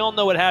of. And we all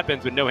know what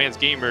happens when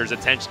NoHandsGamer's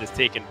attention is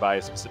taken by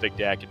a specific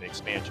deck in the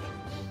expansion.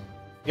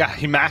 Yeah,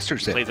 he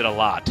masters it. Plays it a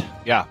lot.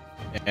 Yeah,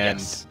 and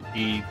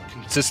he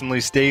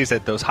consistently stays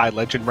at those high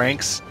legend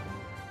ranks.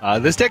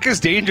 This deck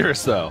is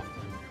dangerous, though.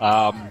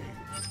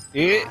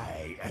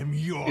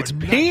 It's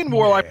Pain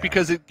Warlock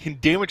because it can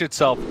damage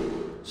itself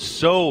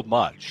so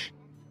much.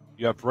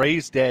 You have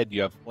Raise Dead,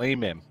 you have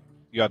Flame Him,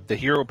 you have the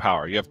hero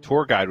power, you have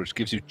Tour Guide, which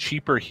gives you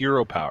cheaper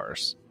hero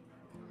powers.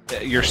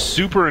 You're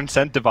super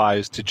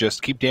incentivized to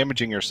just keep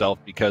damaging yourself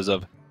because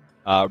of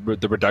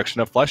the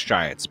reduction of Flesh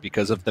Giants,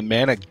 because of the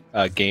mana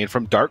gain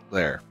from Dark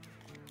Glare,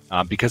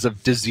 because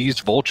of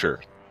Diseased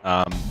Vulture.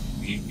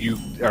 You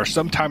are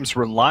sometimes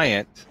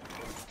reliant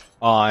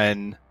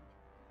on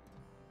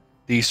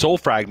the soul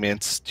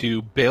fragments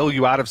to bail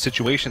you out of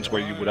situations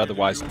where you would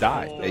otherwise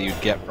die, that you'd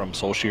get from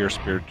Soul Shear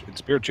and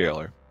Spirit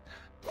Jailer.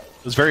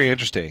 It was very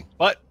interesting.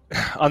 But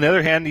on the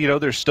other hand,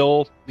 there's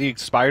still the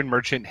Expired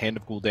Merchant Hand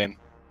of Gul'dan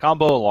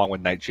combo along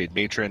with Nightshade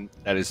Matron.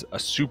 That is a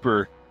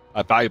super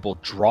valuable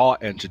draw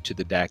engine to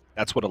the deck.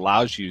 That's what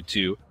allows you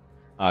to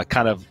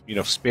kind of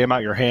spam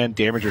out your hand,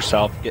 damage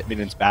yourself, get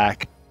minions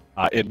back,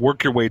 and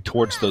work your way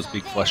towards those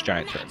big Flesh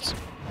Giant turns.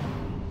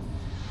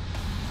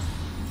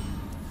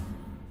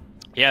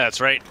 Yeah,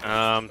 that's right.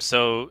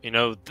 So,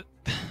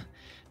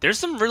 there's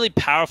some really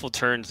powerful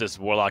turns this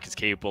Warlock is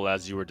capable,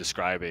 as you were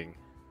describing.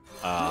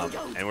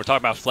 And we're talking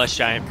about Flesh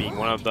Giant being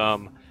one of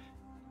them.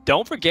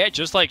 Don't forget,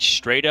 just like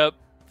straight up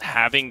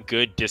having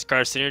good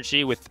discard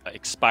synergy with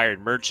Expired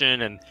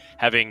Merchant and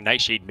having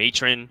Nightshade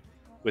Matron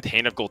with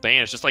Hand of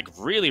Gul'dan is just like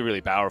really,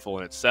 really powerful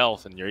in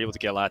itself, and you're able to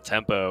get a lot of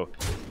tempo.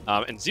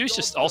 And Zeus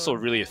just also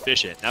really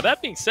efficient. Now,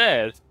 that being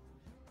said,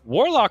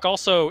 Warlock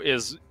also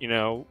is,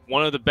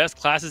 one of the best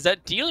classes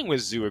at dealing with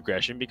Zoo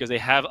aggression because they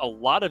have a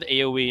lot of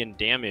AoE and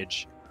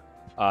damage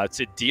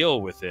to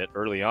deal with it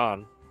early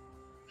on.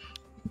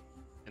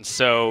 And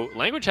so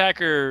Language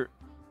Hacker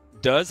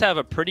does have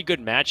a pretty good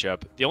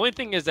matchup. The only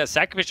thing is that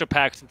Sacrificial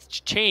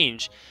Pact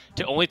change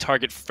to only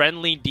target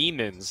friendly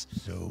demons.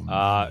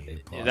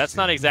 That's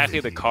not exactly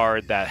the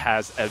card that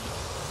has a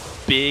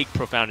big,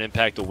 profound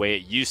impact the way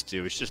it used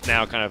to. It's just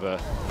now kind of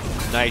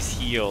a nice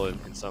heal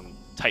in some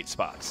tight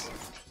spots.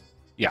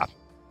 Yeah.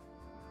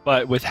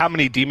 But with how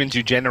many demons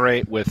you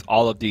generate with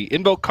all of the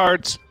invoke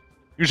cards,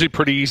 usually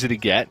pretty easy to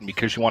get, and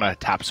because you want to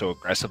tap so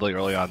aggressively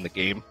early on in the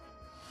game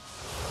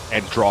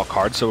and draw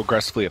cards so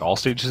aggressively at all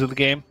stages of the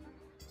game,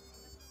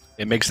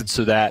 it makes it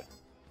so that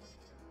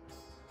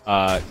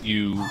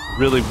you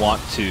really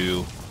want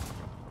to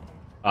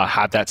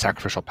have that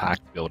Sacrificial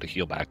Pact to be able to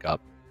heal back up.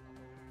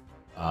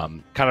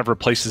 Kind of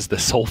replaces the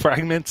Soul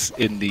Fragments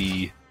in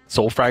the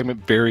Soul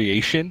Fragment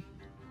variation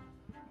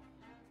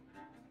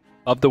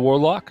of the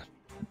Warlock.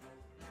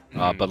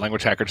 But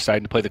Language Hacker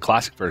decided to play the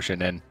classic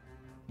version, and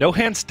No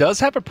Hands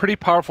does have a pretty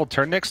powerful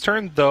turn next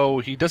turn, though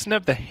he doesn't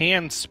have the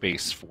hand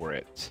space for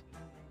it,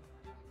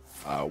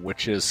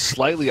 which is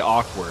slightly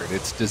awkward.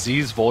 It's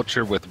Disease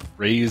Vulture with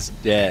Raised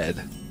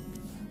Dead,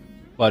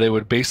 but it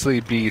would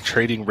basically be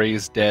trading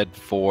Raised Dead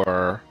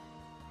for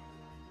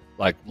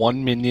like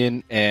 1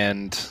 minion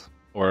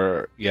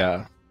or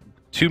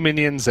 2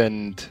 minions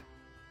and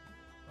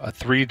a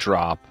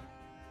 3-drop.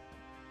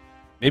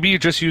 Maybe you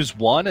just use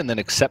 1 and then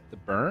accept the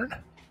burn?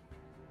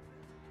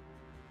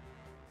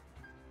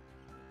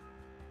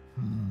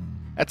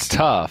 That's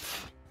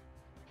tough.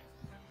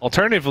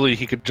 Alternatively,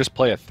 he could just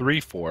play a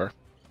 3/4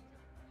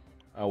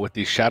 with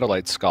the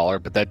Shadowlight Scholar,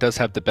 but that does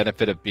have the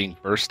benefit of being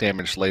burst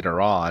damage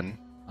later on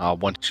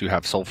once you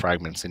have Soul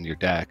Fragments in your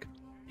deck.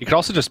 He could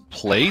also just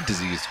play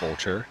Diseased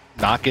Vulture,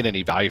 not get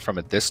any value from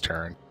it this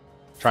turn,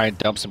 try and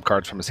dump some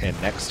cards from his hand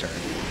next turn.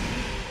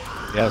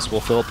 Yes,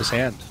 we'll fill up his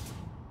hand.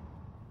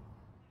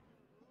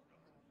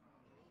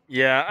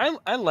 Yeah,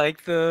 I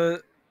like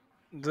the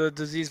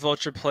Disease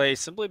Vulture play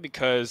simply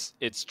because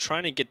it's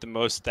trying to get the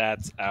most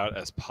stats out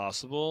as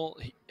possible,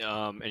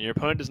 and your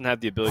opponent doesn't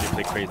have the ability to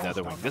play Crazy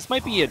Netherwing. This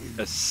might be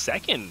a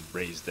second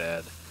Raised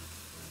Dead,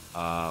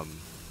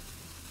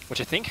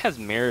 which I think has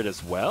merit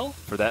as well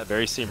for that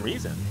very same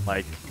reason.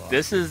 Like,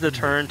 this is the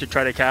turn to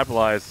try to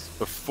capitalize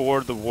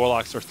before the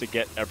Warlock starts to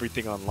get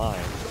everything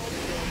online.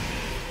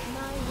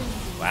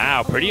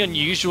 Wow, pretty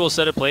unusual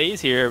set of plays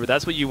here, but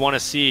that's what you want to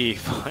see.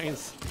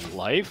 Finds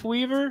Life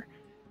Weaver,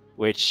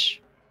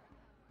 which,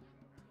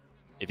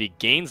 if he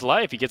gains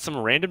life, he gets some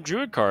random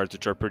Druid cards,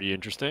 which are pretty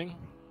interesting.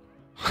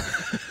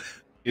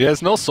 He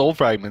has no Soul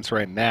Fragments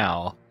right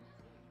now,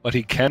 but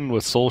he can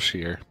with Soul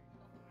Shear.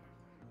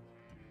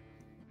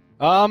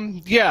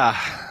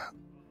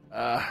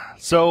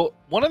 So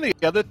one of the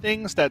other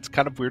things that's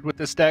kind of weird with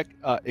this deck,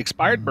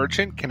 Expired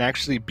Merchant can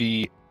actually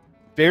be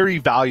very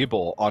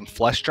valuable on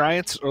Flesh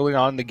Giants early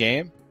on in the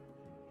game.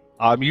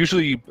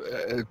 Usually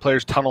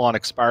players tunnel on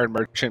Expired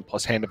Merchant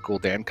plus Hand of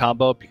Gul'dan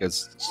combo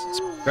because it's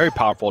very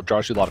powerful, it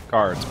draws you a lot of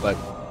cards, but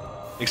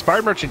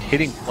Expired Merchant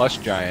hitting Flesh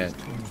Giant,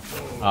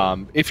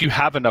 if you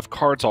have enough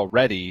cards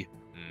already,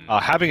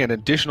 having an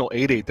additional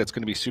 8/8 that's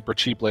going to be super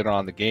cheap later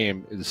on in the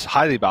game is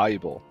highly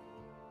valuable.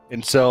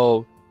 And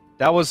so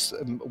that was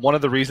one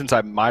of the reasons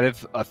I might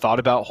have thought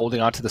about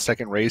holding on to the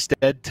second Raised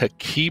Dead to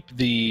keep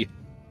the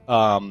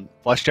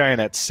Flesh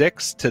Giant at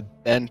 6 to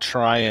then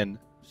try and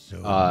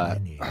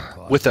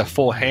with a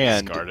full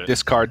hand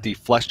discard the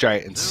Flesh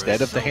Giant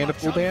instead of the Hand of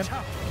Gul'dan.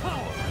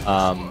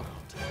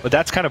 But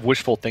that's kind of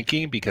wishful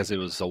thinking because it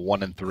was a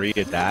 1 and 3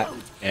 at that,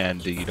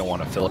 and you don't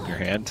want to fill up your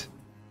hand.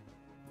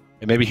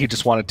 And maybe he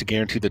just wanted to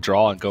guarantee the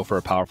draw and go for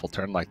a powerful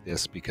turn like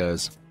this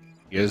because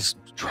he has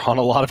drawn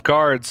a lot of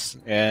cards,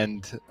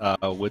 and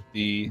with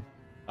the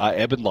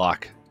Ebon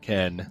Lock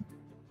can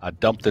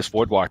dump this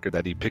Voidwalker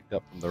that he picked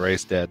up from the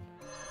Raised Dead.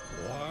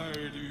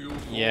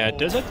 Yeah, it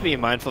does have to be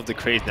mindful of the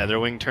crazed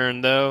Netherwing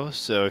turn, though.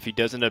 So if he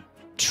does end up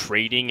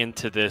trading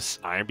into this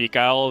Ironbeak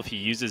Owl, if he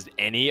uses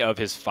any of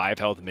his 5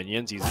 health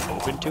minions, he's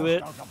open to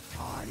it.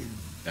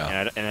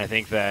 Yeah. And I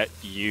think that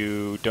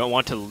you don't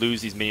want to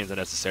lose these minions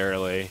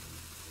unnecessarily.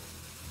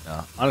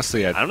 No,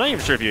 honestly, I'm not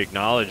even sure if you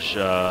acknowledge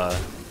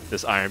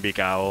this Ironbeak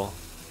Owl.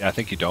 Yeah, I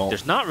think you don't.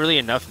 There's not really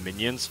enough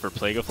minions for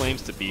Plague of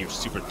Flames to be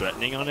super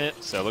threatening on it,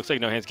 so it looks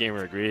like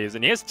NoHandsGamer agrees.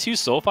 And he has 2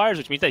 Soulfires,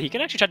 which means that he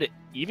can actually try to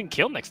even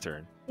kill next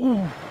turn.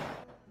 Ooh.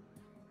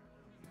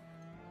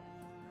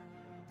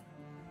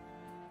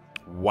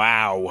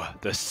 Wow,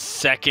 the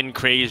second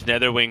Crazed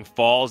Netherwing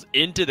falls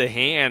into the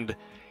hand.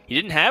 He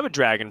didn't have a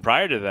dragon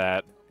prior to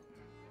that.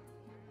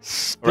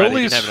 Or he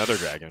didn't have another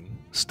dragon.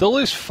 Still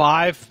is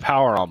 5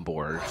 power on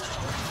board.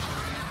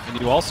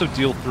 And you also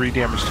deal 3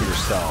 damage to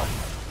yourself.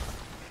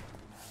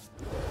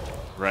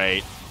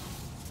 Right.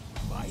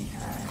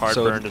 Card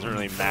burn doesn't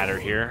really matter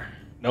here.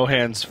 No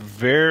Hands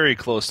very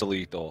close to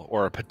lethal,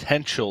 or a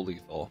potential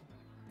lethal.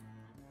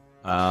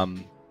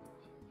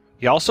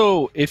 He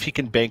also, if he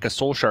can bank a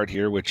Soul Shard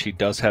here, which he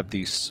does have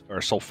these,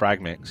 or Soul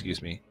Fragment,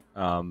 excuse me,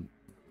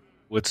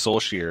 with Soul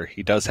Shear,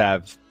 he does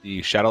have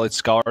the Shadowlight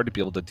Scholar to be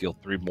able to deal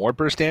 3 more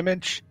burst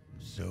damage.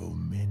 So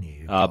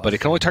many. But it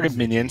can only target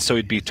minions, so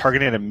he'd be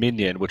targeting a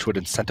minion, which would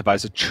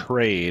incentivize a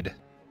trade.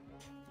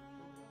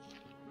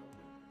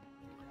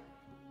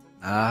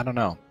 I don't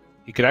know.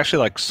 He could actually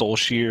like Soul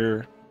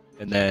Shear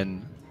and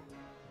then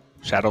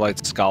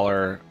Shadowlight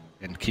Scholar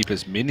and keep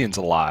his minions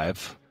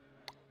alive.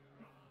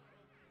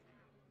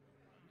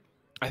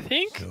 I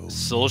think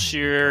Soul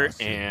Shear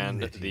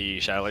and the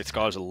Shadowlight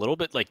Scholar is a little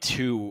bit like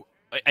too...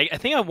 I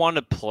think I want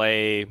to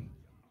play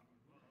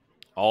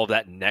all of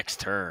that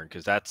next turn,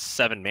 because that's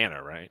 7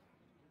 mana, right?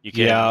 You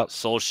can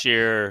Soul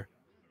Shear,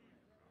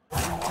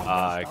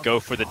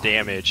 go for the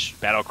damage,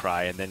 Battle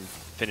Cry, and then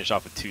finish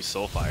off with 2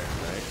 Soulfire,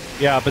 right?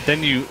 Yeah, but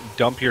then you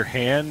dump your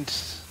hand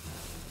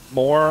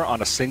more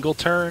on a single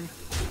turn.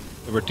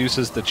 It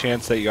reduces the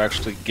chance that you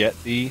actually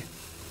get the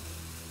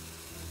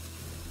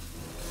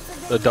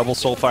double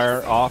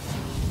Soulfire off.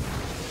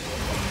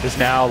 Because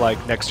now,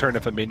 like, next turn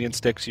if a minion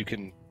sticks, you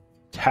can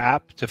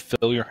tap to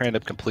fill your hand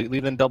up completely,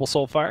 then double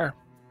Soulfire.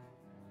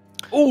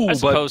 Ooh, I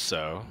suppose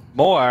so.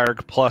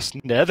 Moarg plus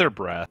Nether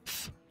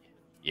Breath.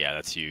 Yeah,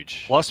 that's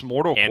huge. Plus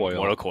Mortal and Coil.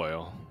 Mortal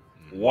Coil.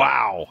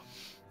 Wow.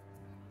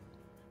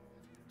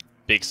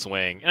 Big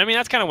swing. And I mean,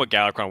 that's kind of what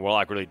Galakrond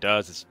Warlock really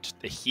does. It's just,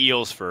 it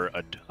heals for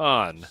a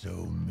ton.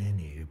 So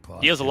many.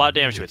 Deals a lot of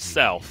damage to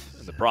itself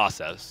in the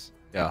process.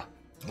 Yeah.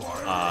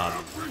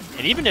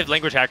 And even if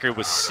Language Hacker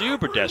was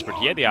super desperate,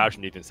 he had the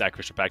option to even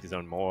Sacrificial Pact his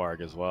own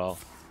Morg as well.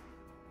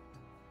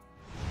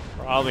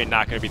 Probably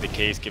not going to be the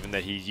case, given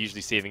that he's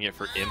usually saving it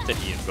for Imp that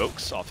he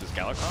invokes off his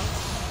Galakrond.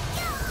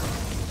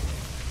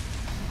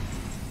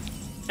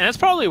 And that's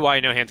probably why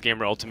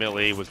NoHandsGamer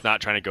ultimately was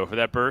not trying to go for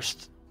that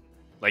burst.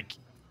 Like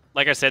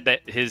I said,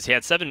 that he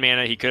had 7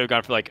 mana, he could have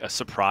gone for like a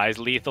surprise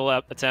lethal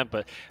attempt,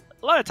 but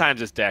a lot of times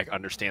this deck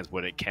understands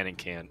what it can and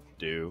can't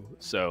do.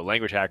 So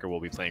Language Hacker will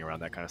be playing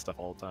around that kind of stuff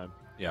all the time.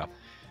 Yeah.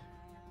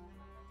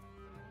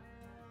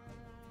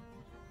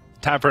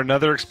 Time for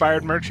another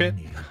expired merchant.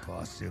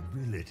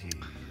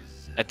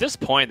 At this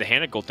point, the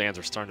Hand of Gul'dans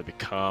are starting to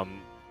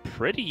become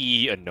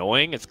pretty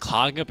annoying. It's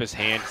clogging up his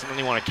hand. He doesn't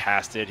really want to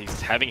cast it.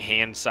 He's having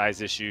hand size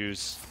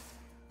issues.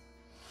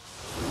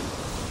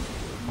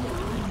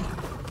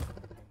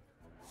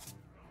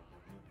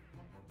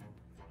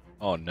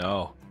 Oh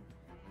no.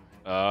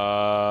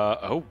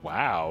 Oh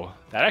wow.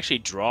 That actually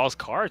draws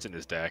cards in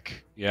this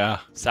deck. Yeah.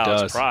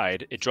 Sal's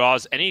Pride. It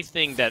draws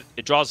anything that...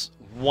 It draws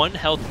 1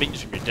 health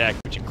minions from your deck,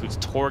 which includes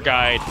Tour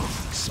Guide,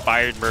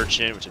 Expired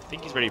Merchant, which I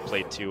think he's already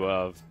played 2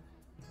 of.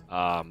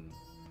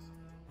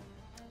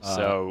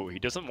 So he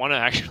doesn't want to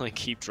actually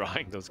keep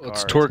drawing those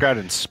cards. It's Tour Guide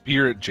and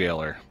Spirit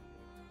Jailer.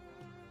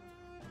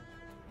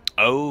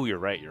 Oh, you're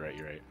right.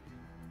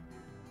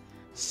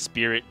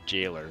 Spirit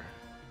Jailer.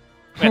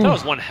 I thought it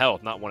was 1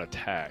 health, not 1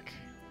 attack.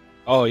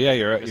 Oh yeah,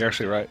 you're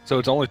actually right. So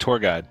it's only Tour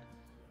Guide.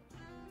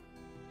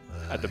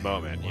 At the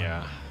moment,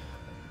 yeah.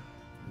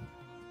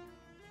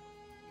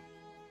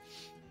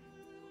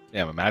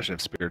 Yeah, imagine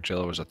if Spirit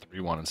Jailer was a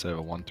 3-1 instead of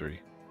a 1-3.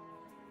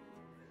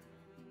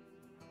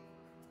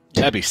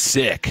 That'd be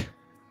sick.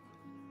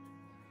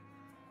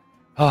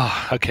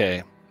 Oh,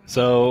 okay.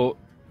 So,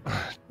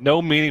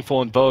 no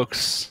meaningful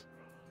invokes.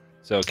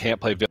 So, can't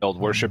play Veiled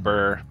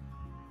Worshipper.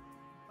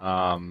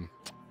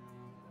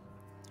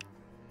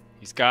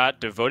 He's got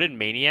Devoted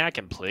Maniac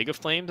and Plague of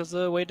Flames as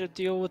a way to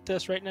deal with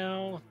this right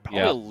now.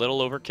 Probably a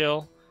little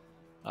overkill.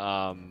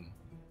 Can't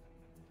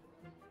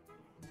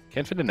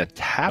fit an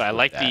attack. But I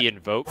like the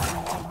Invoke.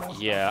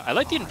 Yeah, I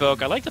like the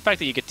Invoke. I like the fact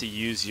that you get to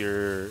use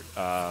your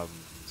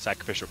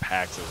Sacrificial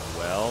Pacts as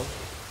well.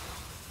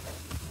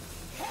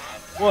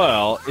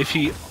 Well, if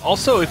he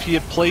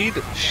had played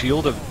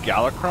Shield of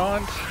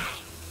Galakrond,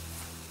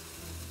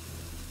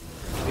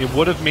 it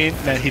would have meant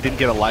that he didn't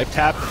get a life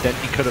tap. Then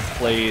he could have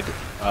played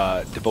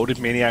Devoted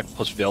Maniac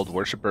plus Veiled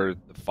Worshipper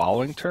the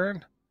following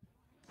turn.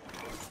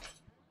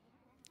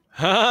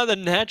 The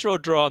natural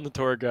draw on the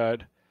Tour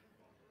Guide.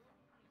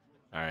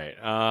 All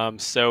right.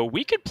 So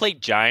we could play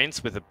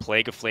Giants with a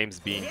Plague of Flames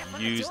being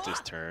used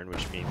this turn,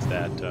 which means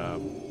that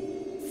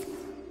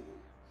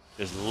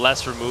there's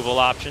less removal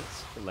options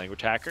for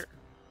Language Hacker.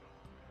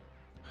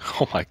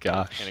 Oh my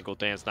gosh. Hand of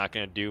Gul'dan's not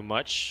going to do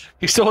much.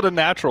 He still had a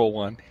natural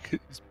one.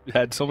 He's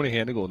had so many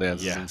Hand of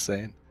Gul'dans. Yeah. It's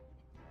insane.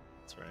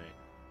 That's right.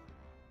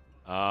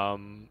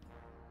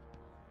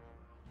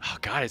 Oh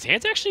god, his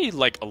hand's actually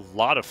like a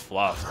lot of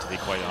fluff, to be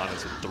quite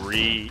honest, with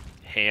 3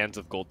 hands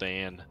of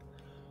Gul'dan.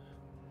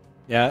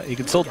 Yeah, he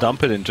can still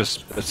dump it and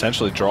just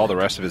essentially draw the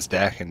rest of his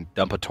deck and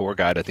dump a tour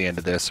guide at the end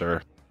of this,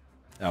 or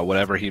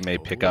whatever he may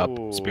pick up.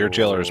 Spirit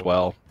Jailer as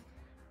well.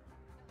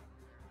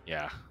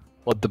 Yeah.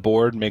 Let the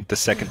board make the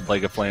second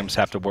Plague of Flames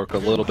have to work a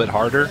little bit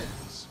harder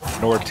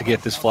in order to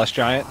get this Flesh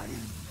Giant.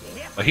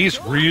 But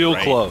he's real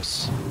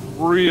close.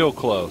 Real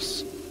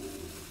close.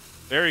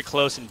 Very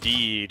close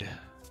indeed.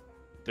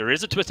 There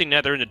is a Twisting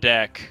Nether in the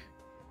deck.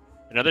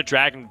 Another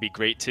Dragon would be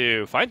great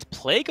too. Finds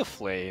Plague of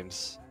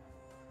Flames.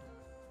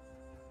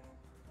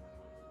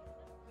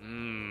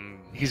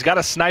 He's got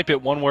to snipe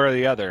it one way or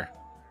the other.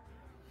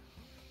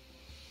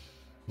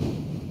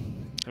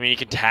 I mean, he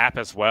can tap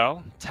as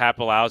well. Tap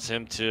allows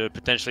him to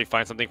potentially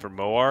find something for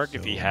Moarg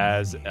if he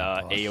has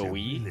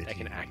AoE that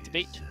can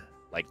activate,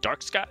 like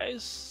Dark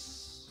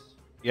Skies.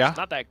 Yeah. It's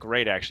not that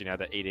great, actually, now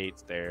that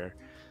 8/8's there.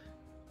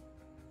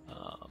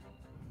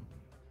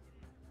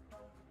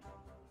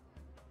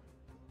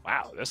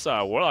 Wow, this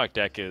Warlock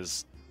deck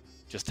is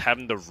just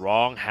having the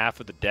wrong half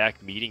of the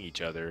deck meeting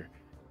each other.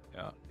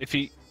 Yeah. If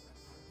he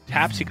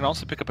taps, he can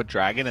also pick up a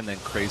dragon and then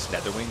Crazed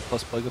Netherwing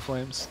plus Plague of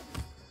Flames.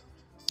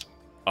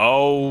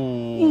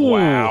 Oh,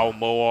 wow.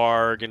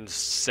 Moarg and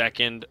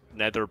second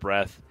Nether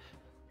Breath.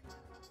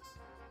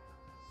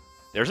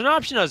 There's an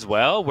option as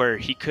well where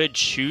he could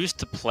choose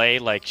to play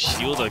like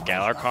Shield of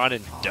Galarkon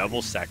and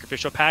double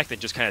Sacrificial Pact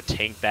and just kind of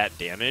tank that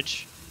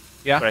damage.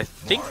 Yeah. But I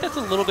think that's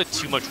a little bit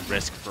too much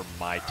risk for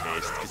my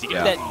taste, because he can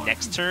do that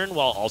next turn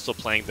while also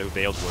playing the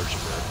Veiled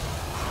Worshipper.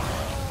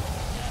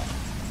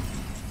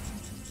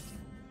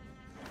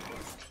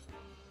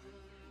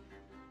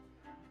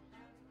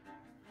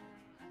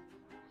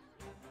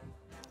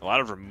 A lot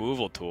of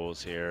removal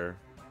tools here.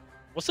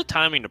 What's the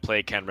timing to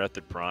play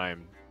Canrethid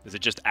Prime? Is it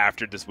just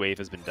after this wave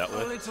has been dealt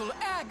with? A little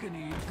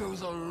agony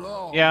goes a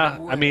long Yeah,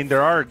 way. I mean,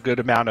 there are a good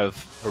amount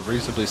of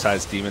reasonably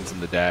sized demons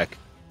in the deck.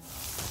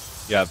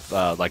 You have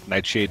like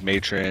Nightshade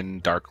Matron,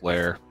 Dark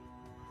Lair,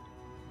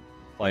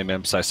 Flame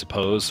Imps, I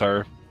suppose,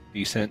 are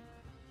decent.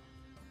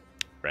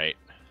 Right.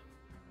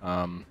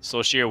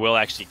 Soulshear will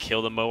actually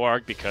kill the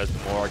Moarg because the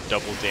Moarg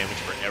doubles damage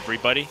for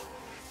everybody.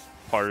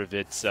 Part of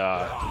its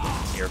air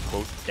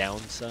quote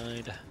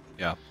downside.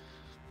 Yeah.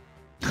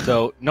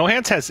 So No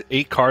Hands has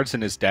 8 cards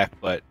in his deck,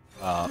 but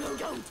Well, now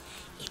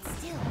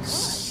he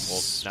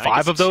 5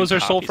 gets of those 2 are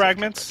Soul copies of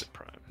Fragments. Canrethid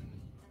Prime.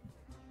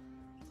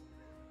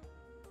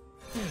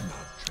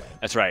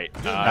 That's right.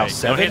 Now No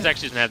 7? Hands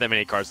actually doesn't have that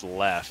many cards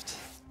left,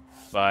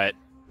 but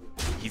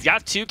he's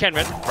got 2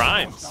 Canrethid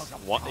Primes,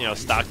 one,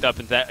 stocked up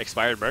into that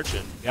Expired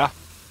Merchant. Yeah.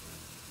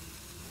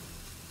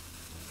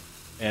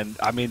 And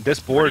I mean, this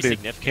board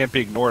can't be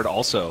ignored.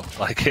 Also,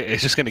 like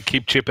it's just going to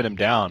keep chipping him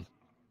down.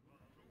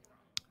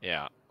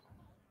 Yeah.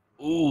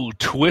 Ooh,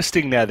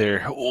 Twisting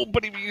Nether. Oh,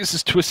 but if he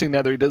uses Twisting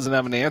Nether, he doesn't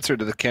have an answer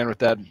to the can with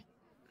that.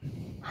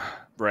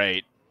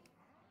 Right.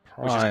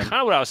 Prime. Which is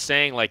kind of what I was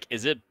saying. Like,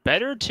 is it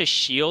better to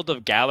Shield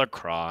of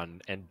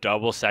Galarkron and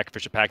double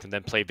Sacrificial Pact and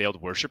then play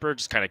Veiled Worshipper?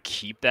 Just kind of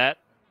keep that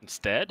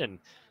instead and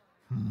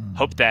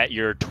hope that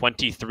your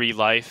 23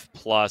 life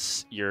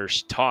plus your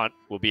taunt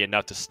will be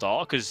enough to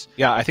stall. Because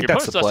yeah, I think your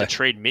that's the opponent still play. has to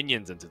trade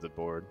minions into the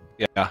board.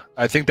 Yeah,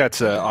 I think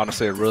that's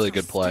honestly a really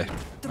good play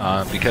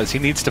because he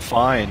needs to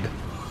find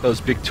those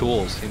big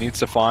tools. He needs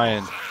to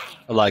find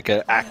like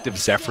an active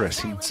Zephyrus.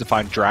 He needs to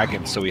find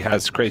dragons, so he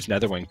has Crazed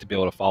Netherwing to be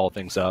able to follow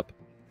things up.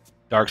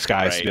 Dark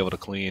Skies to be able to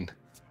clean.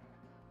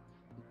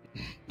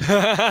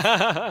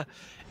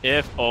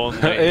 If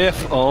only.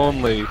 If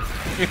only.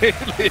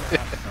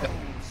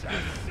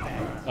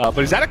 But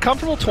he's at a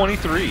comfortable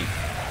 23.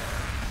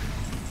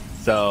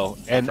 So,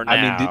 and For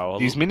I now. mean,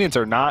 these minions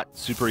are not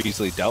super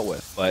easily dealt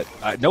with. But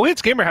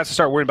NoHandsGamer has to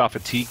start worrying about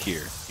fatigue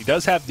here. He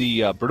does have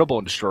the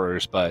Brittlebone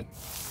Destroyers, but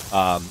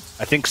I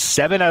think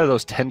 7 out of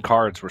those 10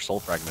 cards were Soul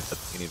Fragments at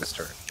the beginning of his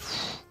turn.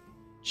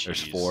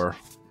 There's 4.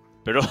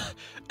 Brittle.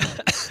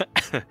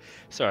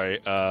 Sorry,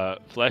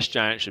 Flesh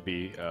Giant should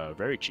be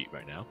very cheap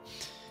right now.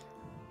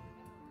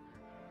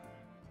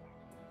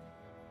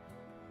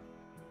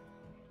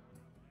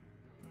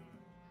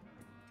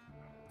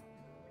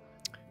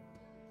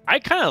 I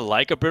kind of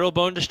like a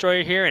Brittlebone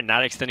Destroyer here and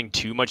not extending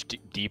too much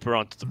deeper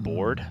onto the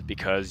board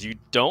because you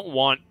don't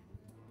want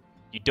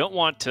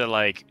to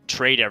like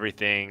trade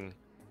everything,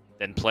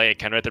 then play a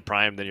Canrethid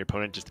Prime, then your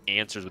opponent just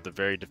answers with a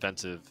very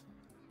defensive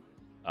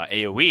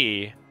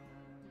AoE.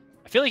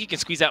 I feel like you can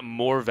squeeze out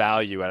more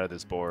value out of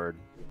this board.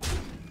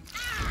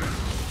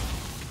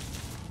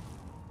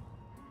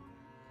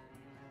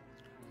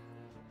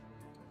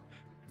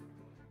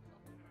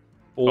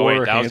 Oh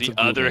wait, that was the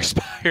other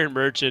Expired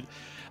Merchant.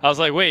 I was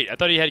like, wait, I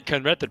thought he had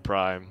Canrethid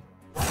Prime.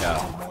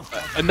 Yeah.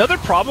 Another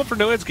problem for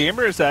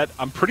NoHandsGamer is that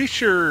I'm pretty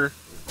sure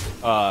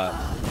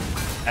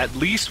at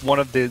least one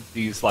of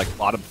these like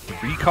bottom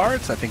 3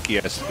 cards, I think he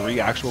has 3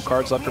 actual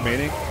cards left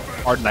remaining,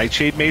 are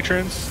Nightshade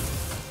Matrons,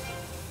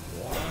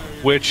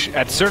 which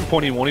at a certain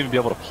point he won't even be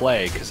able to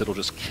play because it'll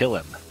just kill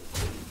him.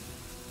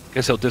 I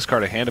guess he'll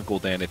discard a Hand of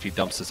Gul'dan if he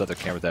dumps this other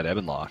Camera that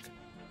Ebonlock.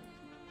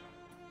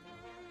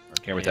 Or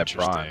Camera that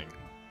Prime.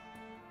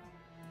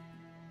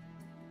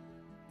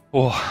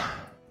 Oh.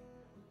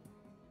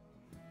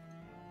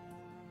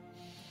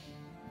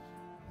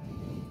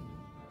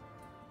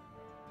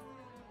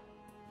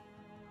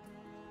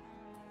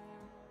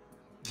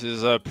 This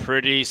is a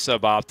pretty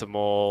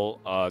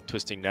suboptimal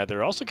Twisting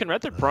Nether. Also, can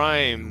Red Dead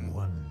Prime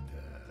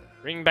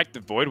bringing back the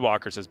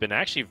Voidwalkers has been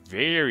actually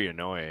very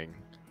annoying.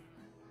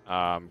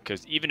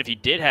 Because even if he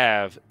did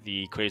have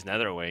the Crazed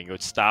Netherwing, it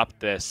would stop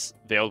this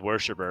Veiled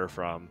Worshipper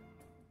from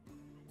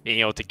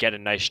being able to get a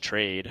nice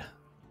trade.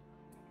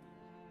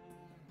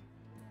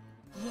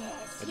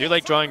 I do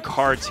like drawing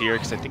cards here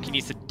because I think he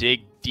needs to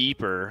dig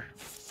deeper.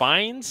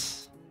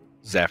 Finds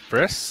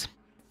Zephyrus.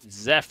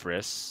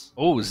 Zephyrus.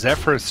 Oh,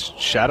 Zephyrus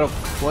Shadow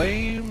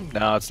Flame?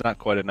 No, it's not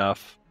quite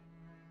enough.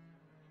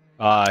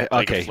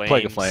 Okay,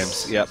 Plague of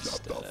Flames. Yep.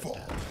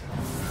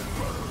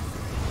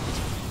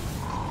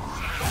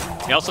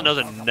 He also knows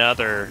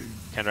another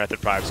Red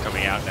Dead Prime is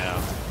coming out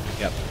now.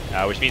 Yep.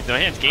 Which means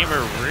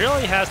NoHandsGamer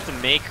really has to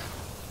make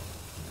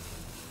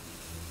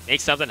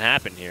something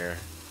happen here.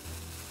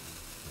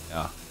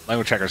 Yeah.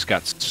 LnguageHacker's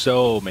got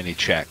so many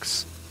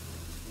checks.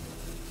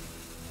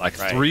 Like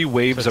 3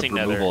 waves Twisting of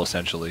removal, Nether.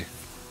 essentially.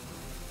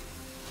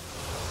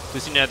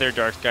 Twisting Nether,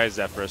 Dark Sky,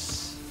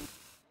 Zephyrus,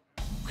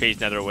 Crazed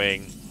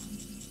Netherwing,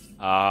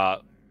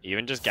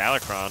 even just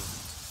Galakron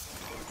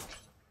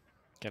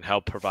can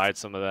help provide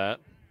some of that.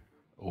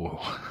 Ooh.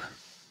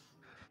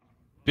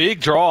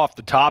 Big draw off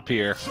the top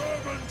here.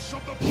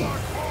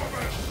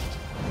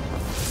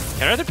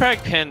 Can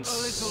can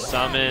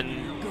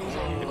summon...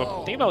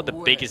 Think about what the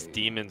biggest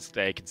demons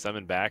they can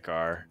summon back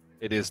are.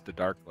 It is the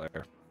Dark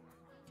Glare.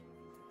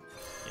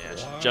 Yeah,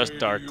 it's just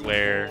Dark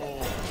Glare.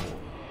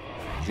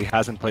 He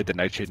hasn't played the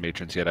Nightshade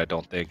Matrons yet, I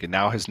don't think. And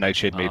now his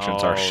Nightshade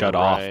Matrons are shut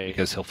off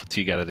because he'll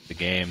fatigue out of the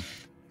game.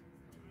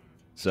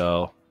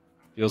 So,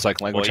 feels like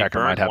LnguageHacker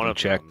might have him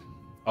checked.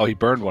 Oh, he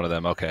burned one of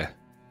them, okay.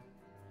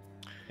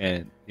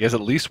 And he has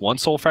at least 1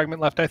 soul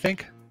fragment left, I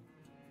think.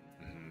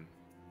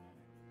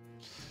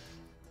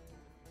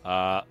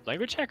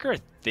 LnguageHacker, I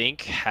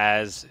think,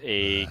 has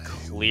a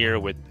clear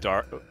with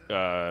Dark...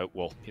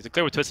 well, he's a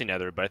clear with Twisting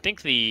Nether, but I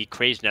think the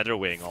Crazed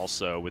Netherwing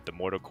also with the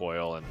Mortal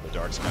Coil and the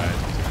Dark Skies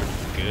is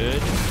pretty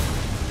good.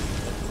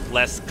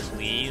 Less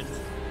clean.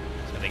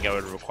 So I think I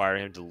would require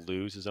him to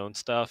lose his own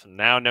stuff. And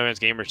now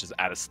NoHandsGamer is just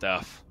out of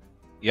stuff.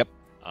 Yep.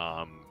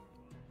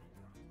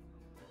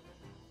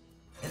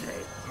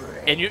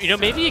 And you know,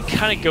 maybe it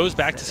kind of goes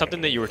back to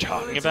something that you were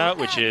talking about,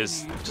 which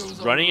is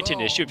just running into an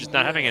issue of just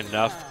not having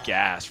enough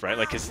gas, right?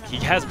 Like, because he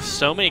has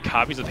so many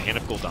copies of Hand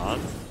of Gul'dan.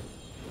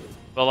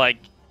 But, like,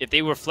 if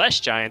they were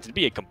Flesh Giants, it'd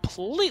be a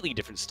completely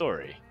different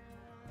story.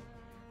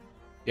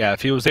 Yeah,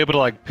 if he was able to,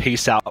 like,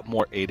 pace out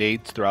more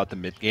 8/8s throughout the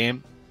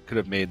mid-game, could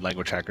have made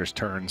LnguageHacker's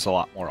turns a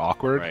lot more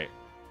awkward. Right.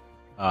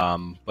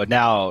 But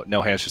now,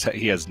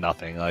 he has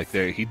nothing. Like,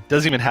 he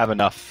doesn't even have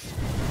enough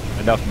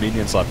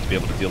minions left to be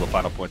able to deal the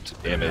final points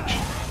of damage.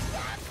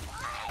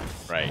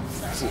 Right.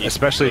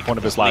 Especially if one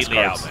of his last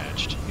cards.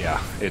 Outmatched.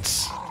 Yeah,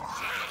 it's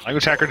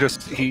LnguageHacker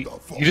just he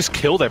just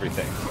killed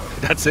everything.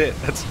 That's it.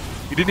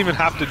 He didn't even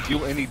have to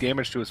deal any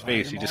damage to his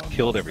face. He just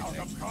killed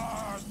everything.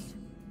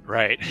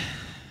 Right.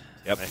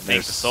 Yep. I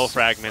think the soul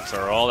fragments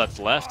are all that's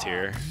left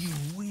here.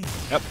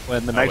 Yep.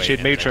 And the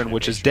Nightshade Matron,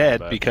 which is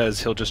dead because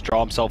he'll just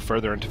draw himself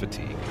further into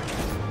fatigue.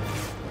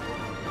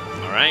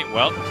 All right.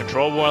 Well,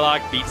 Control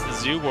Warlock beats the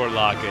Zoo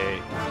Warlock,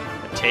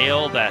 a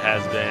tale that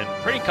has been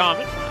pretty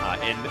common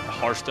in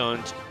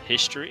Hearthstone's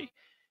history.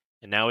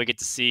 And now we get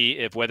to see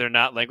if whether or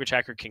not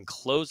LnguageHacker can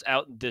close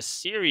out this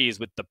series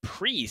with the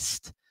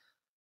Priest.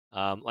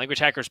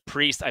 LnguageHacker's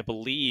Priest, I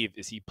believe,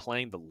 is he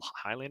playing the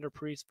Highlander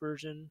Priest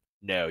version?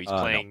 No, he's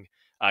playing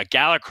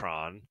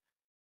Galakron,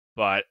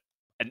 but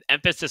an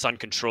emphasis on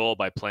control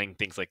by playing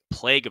things like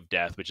Plague of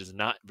Death, which is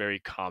not very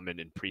common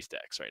in Priest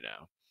decks right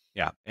now.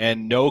 Yeah,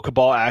 and no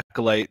Cabal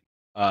Acolyte,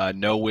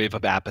 no Wave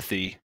of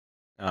Apathy.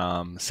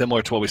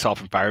 Similar to what we saw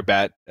from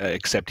Firebat,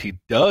 except he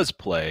does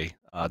play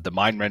the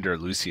Mind Render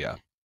Lucia,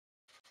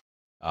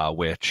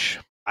 which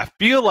I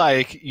feel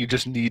like you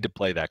just need to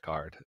play that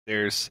card.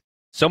 There's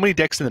so many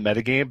decks in the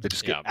metagame that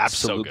just get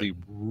absolutely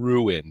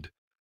ruined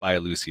by a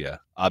Lucia.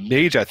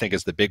 Mage, I think,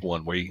 is the big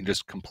one where you can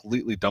just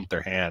completely dump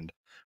their hand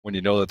when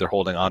you know that they're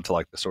holding on to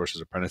like the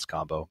Sorcerer's Apprentice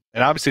combo.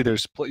 And obviously,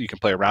 you can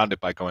play around it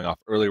by going off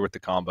earlier with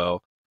the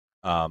combo.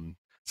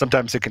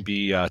 Sometimes it can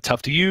be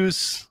tough to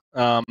use.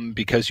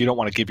 Because you don't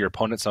want to give your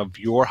opponent some of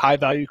your high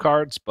value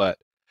cards, but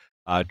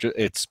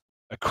it's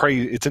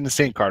it's an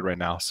insane card right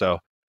now. So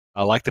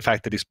I like the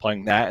fact that he's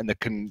playing that, and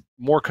the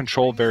more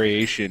control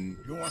variation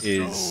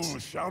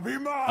is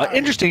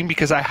interesting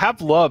because I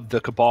have loved the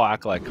Cabal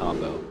Acolyte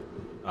combo.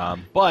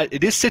 But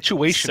it is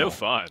situational. So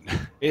fun.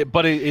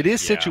 It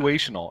is Yeah.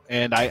 situational,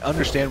 and I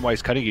understand why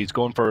he's cutting it. He's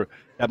going for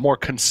that more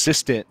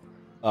consistent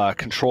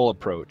control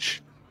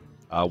approach,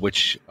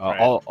 which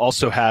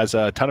also has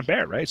a ton of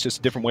merit, right? It's just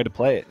a different way to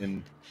play it,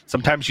 and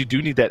sometimes you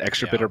do need that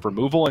extra bit of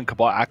removal, and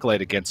Cabal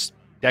Acolyte against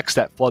decks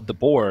that flood the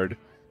board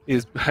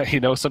is,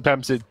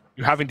 sometimes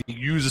you're having to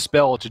use a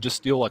spell to just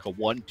steal like a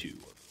 1/2,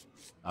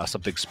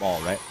 something small,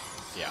 right?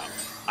 Yeah,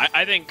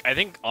 I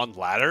think on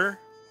ladder,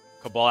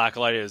 Cabal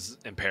Acolyte is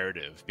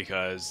imperative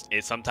because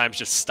it sometimes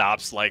just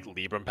stops like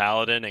Libram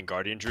Paladin and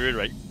Guardian Druid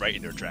right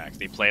in their tracks.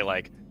 They play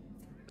like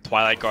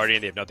Twilight Guardian,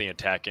 they have nothing to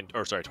attack in,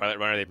 or sorry, Twilight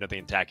Runner, they have nothing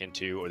to attack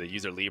into, or they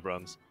use their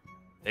Librams.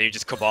 Then you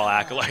just Cabal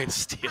Acolyte and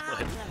steal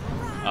it,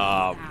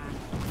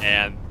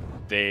 and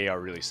they are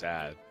really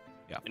sad.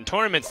 Yeah. In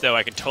tournaments, though,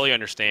 I can totally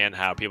understand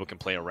how people can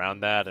play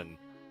around that and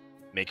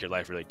make your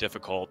life really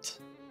difficult,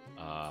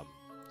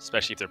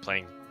 especially if they're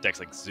playing decks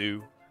like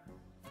Zoo.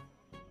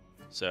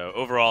 So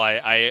overall,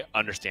 I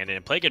understand it.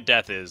 And Plague of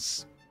Death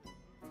it's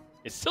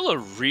still a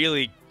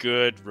really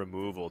good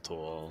removal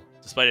tool,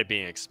 despite it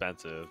being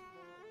expensive.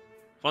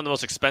 It's one of the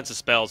most expensive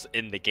spells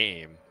in the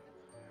game,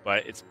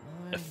 but its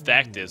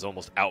effect is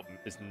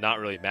not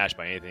really matched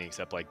by anything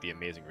except like the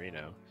Amazing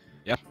Reno.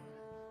 Yeah.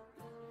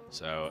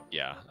 So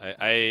yeah,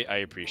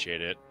 I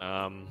appreciate it.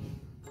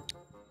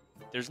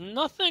 There's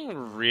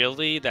nothing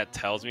really that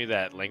tells me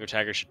that Language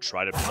Hacker should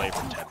try to play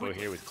for tempo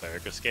here with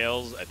Cleric of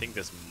Scales. I think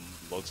this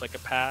looks like a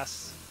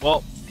pass.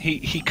 Well,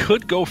 he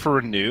could go for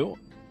Renew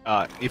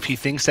if he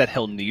thinks that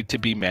he'll need to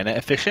be mana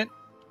efficient.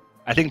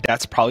 I think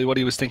that's probably what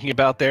he was thinking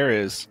about there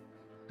is,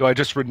 do I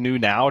just Renew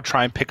now,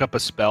 try and pick up a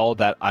spell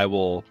that I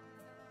will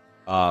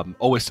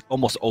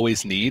almost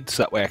always need,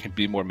 so that way I can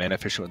be more mana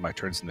efficient with my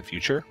turns in the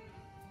future?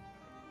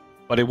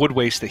 But it would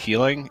waste the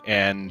healing,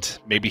 and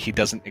maybe he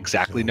doesn't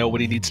exactly know what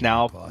he needs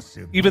now.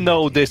 Even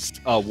though this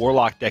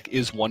Warlock deck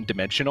is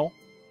one-dimensional,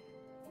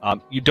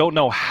 you don't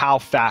know how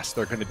fast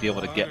they're going to be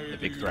able to get the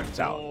big threats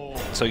out.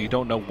 So you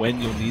don't know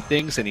when you'll need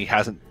things, and he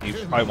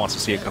probably wants to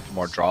see a couple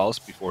more draws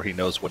before he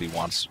knows what he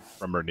wants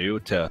from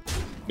Renew to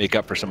make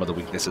up for some of the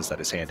weaknesses that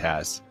his hand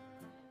has.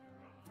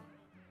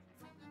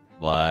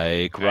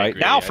 Like right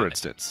now, for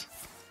instance.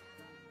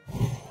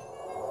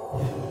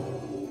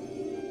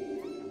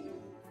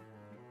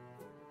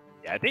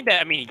 Yeah, I think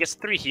that, he gets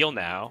 3 heal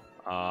now.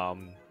 I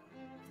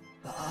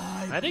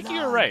think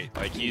you're right.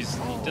 Like, he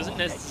doesn't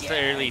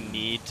necessarily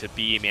need to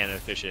be mana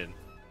efficient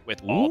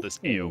with all this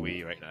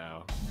AoE right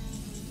now.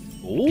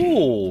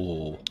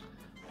 Ooh.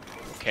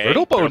 Okay.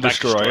 Brittlebone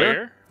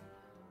Destroyer.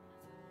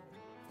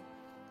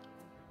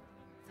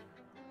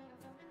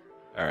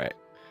 Alright.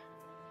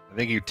 I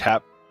think you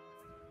tap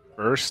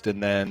first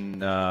and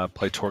then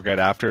play Tour Guide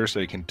after, so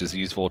you can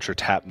Disease Vulture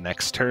tap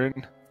next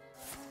turn.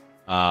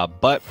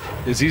 But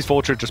Disease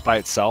Vulture just by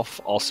itself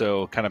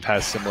also kind of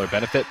has similar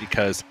benefit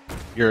because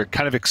you're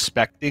kind of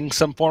expecting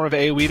some form of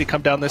AoE to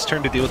come down this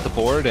turn to deal with the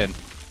board, and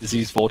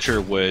Disease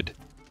Vulture would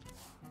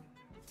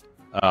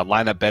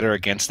line up better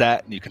against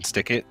that, and you can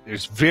stick it.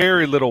 There's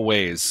very little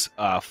ways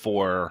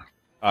for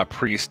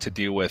Priest to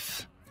deal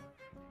with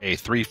a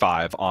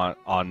 3/5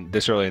 on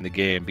this early in the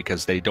game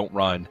because they don't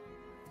run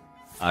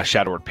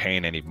Shadow Word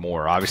Pain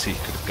anymore. Obviously, you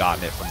could have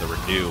gotten it from the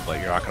Renew, but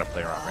you're not going to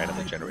play around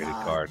randomly generated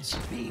cards.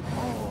 Be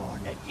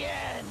born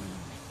again.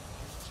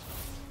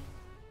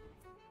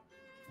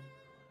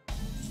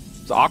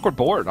 It's an awkward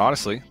board,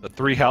 honestly. The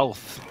 3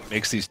 health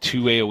makes these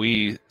 2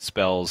 AoE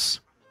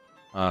spells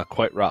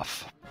quite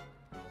rough.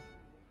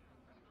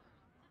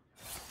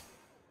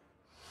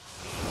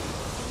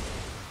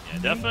 Yeah,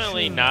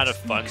 definitely not a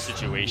fun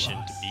situation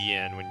to be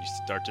in when you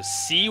start to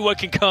see what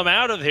can come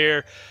out of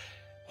here.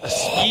 A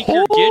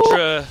Speaker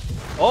Gidra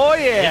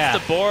hits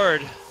the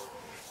board.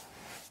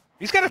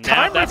 He's got to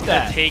time rip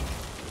that.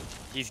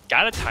 He's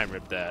got to time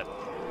rip that.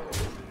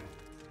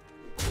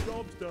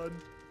 Job's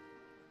done.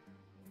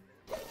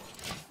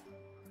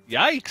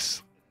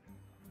 Yikes.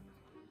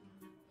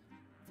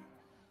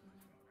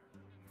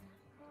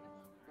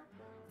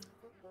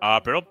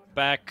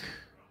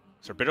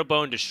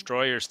 Brittlebone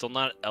Destroyer is still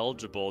not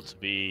eligible to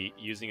be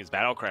using his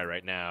battle cry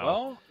right now.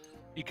 Well,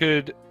 he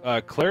could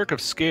Cleric of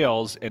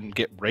Scales and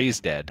get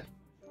Raised Dead.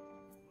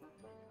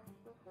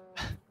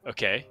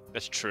 Okay,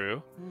 that's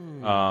true.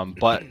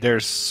 But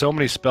there's so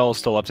many spells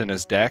still left in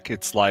his deck,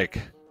 it's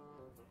like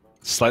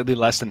slightly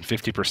less than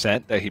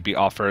 50% that he'd be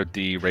offered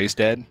the Raised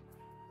Dead.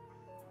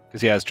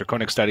 Because he has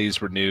Draconic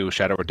Studies, Renew,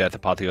 Shadow Word Death,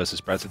 Apotheosis,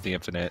 Breath of the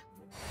Infinite,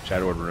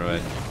 Shadow Word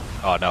Ruin.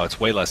 Oh no, it's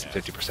way less than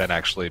 50%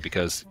 actually,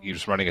 because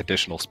he's running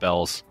additional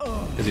spells.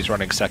 Because he's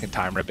running Second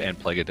Time Rip and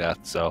Plague of Death,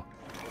 so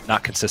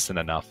not consistent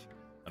enough,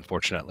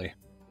 unfortunately.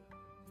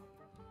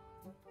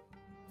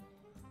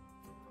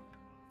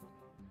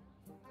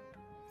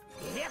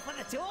 Here for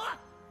the tour?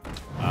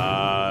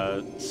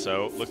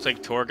 So looks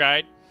like Tour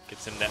Guide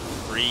gets him that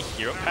free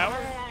hero power.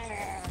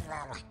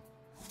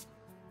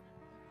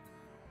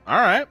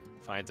 Alright.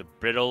 Finds a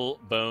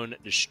Brittlebone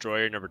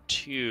Destroyer number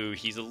 2.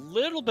 He's a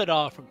little bit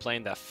off from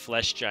playing that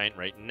Flesh Giant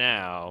right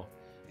now.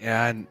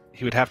 Yeah, and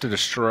he would have to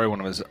destroy one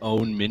of his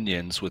own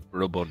minions with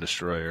Brittlebone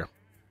Destroyer.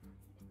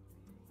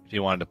 if he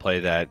wanted to play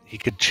that. He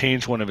could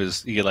change one of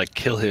his. He could like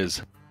kill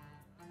his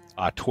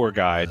tour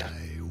guide,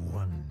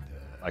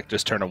 like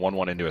just turn a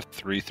 1/1 into a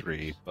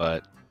 3/3.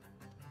 But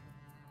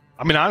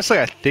I mean, honestly,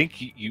 I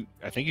think you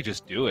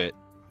just do it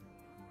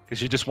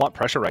because you just want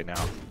pressure right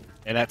now.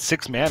 And at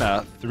 6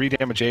 mana, 3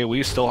 damage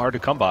AoE is still hard to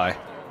come by.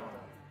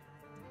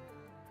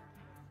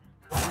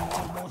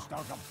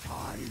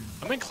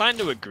 I'm inclined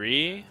to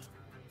agree.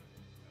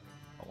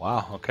 Oh,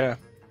 wow. Okay.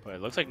 But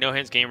it looks like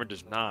NoHandsGamer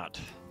does not.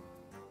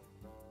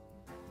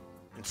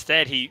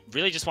 Instead, he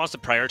really just wants to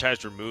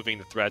prioritize removing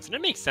the threats. And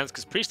it makes sense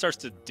because Priest starts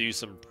to do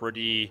some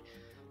pretty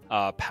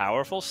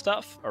powerful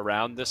stuff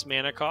around this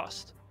mana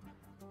cost.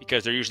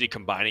 Because they're usually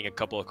combining a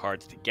couple of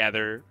cards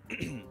together.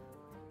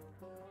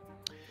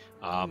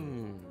 I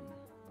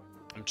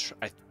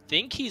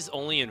think he's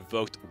only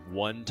invoked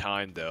 1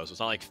 time, though. So it's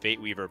not like Fate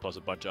Weaver plus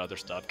a bunch of other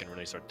stuff can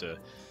really start to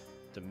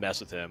mess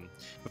with him.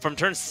 But from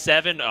turn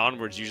 7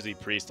 onwards, usually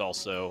Priest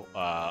also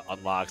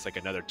unlocks like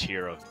another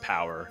tier of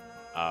power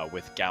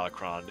with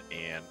Galakron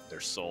and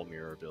their Soul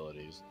Mirror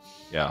abilities.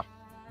 Yeah.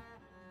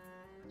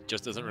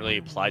 Just doesn't really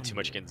apply too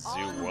much against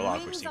Zoo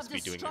Warlock, which seems to be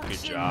doing a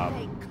good job.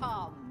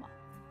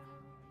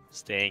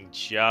 Staying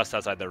just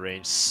outside the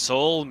range.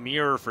 Soul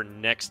Mirror for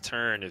next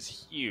turn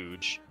is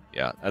huge.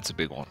 Yeah, that's a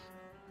big one.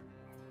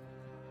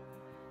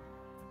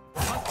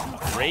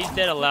 Raised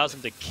Dead allows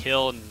him to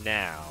kill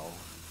now.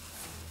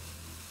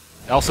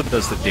 It also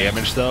does the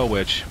damage, though,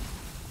 which...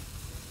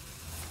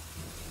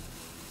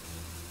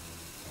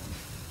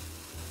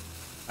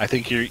 I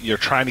think you're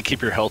trying to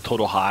keep your health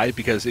total high,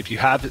 because if you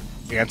have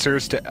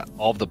answers to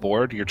all of the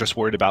board, you're just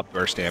worried about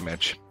burst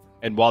damage.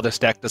 And while this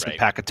deck doesn't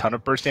pack a ton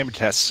of burst damage, it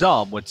has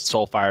some with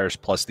Soulfires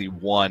plus the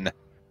 1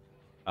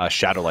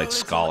 Shadowlight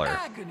Scholar.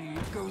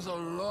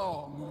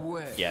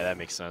 Yeah, that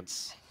makes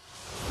sense.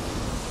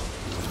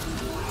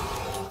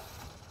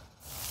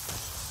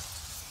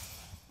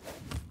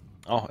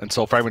 Oh, and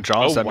Soul Fragment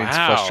draws, that means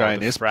Flesh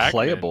Giant is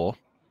playable.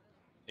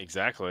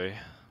 Exactly.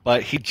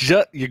 But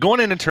you're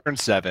going into turn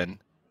 7.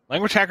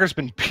 Language Hacker's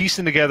been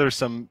piecing together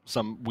some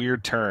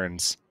weird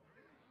turns,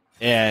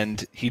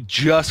 and he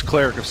just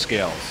Cleric of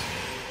Scales.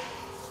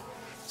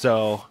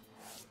 So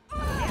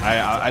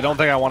I don't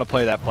think I want to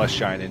play that Flesh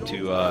Giant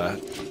into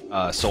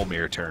Soul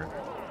Mirror turn.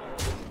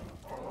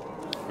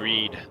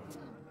 Agreed.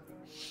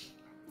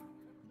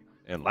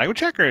 And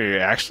Language Hacker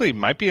actually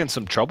might be in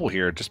some trouble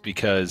here, just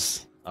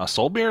because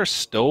Soul Mirror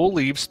still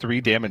leaves 3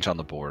 damage on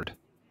the board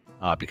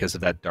because of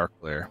that Dark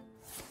Glare.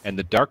 And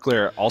the Dark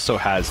Glare also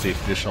has the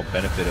additional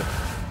benefit of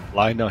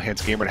allowing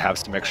NoHandsGamer to have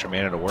some extra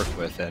mana to work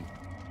with. And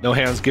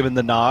NoHands given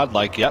the nod,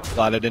 like, yep,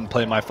 glad I didn't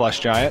play my Flesh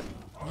Giant.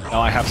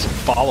 Now I have some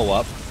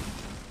follow-up.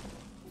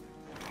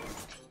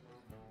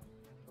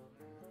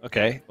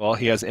 Okay, well,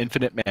 he has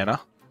infinite mana.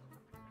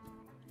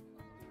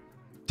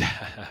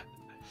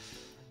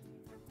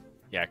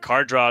 Yeah,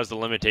 card draw is the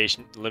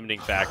limiting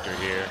factor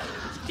here.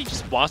 He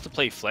just wants to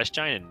play Flesh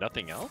Giant and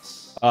nothing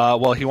else?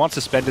 Well, he wants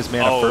to spend his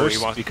mana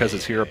first because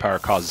his hero power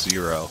costs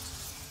 0.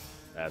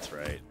 That's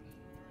right.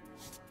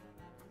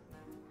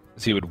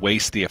 So he would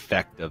waste the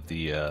effect of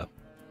the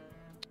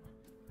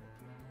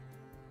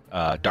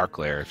Dark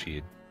Glare if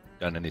he'd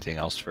done anything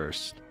else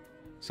first.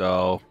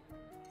 So,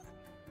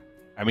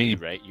 I mean...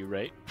 You're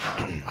right.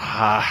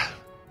 If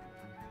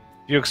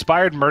you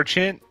expired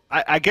Merchant...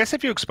 I guess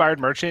if you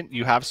expired Merchant,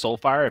 you have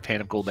Soulfire if Hand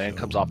of Gul'dan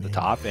comes off the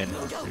top, and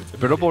the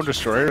Brittlebone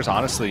Destroyers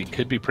honestly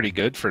could be pretty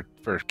good for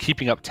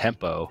keeping up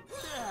tempo.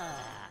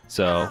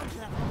 So,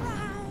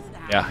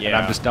 yeah, and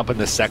I'm just dumping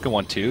the second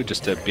one too,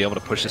 just to be able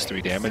to push this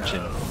 3 damage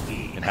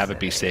and have it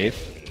be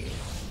safe.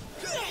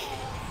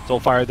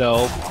 Soulfire,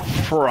 though,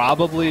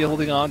 probably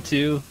holding on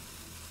to,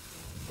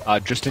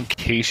 just in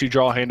case you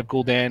draw Hand of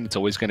Gul'dan, it's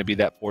always going to be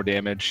that 4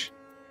 damage.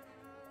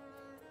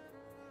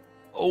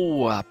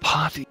 Oh,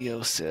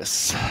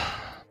 Apotheosis.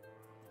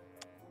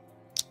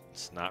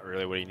 It's not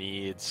really what he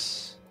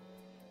needs.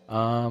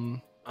 You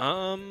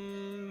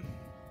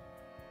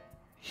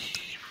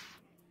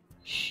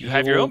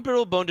have your own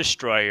Brittlebone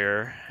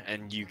Destroyer,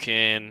 and you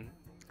can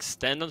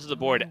extend onto the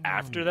board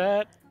after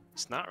that.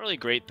 It's not really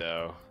great,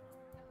 though.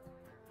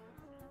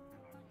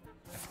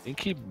 I think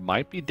he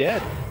might be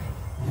dead.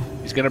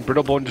 He's going to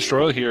Brittlebone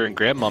Destroyer here in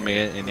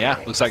Grandmummy, and yeah,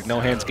 looks like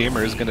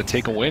NoHandsGamer is going to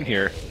take a win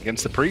here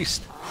against the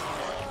Priest.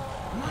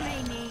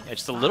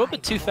 It's just a little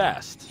bit too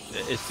fast.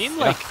 It seemed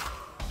like,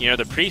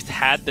 the Priest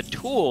had the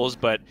tools,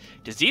 but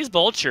Disease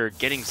Vulture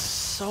getting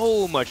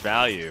so much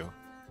value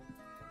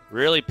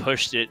really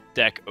pushed it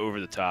deck over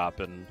the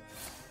top, and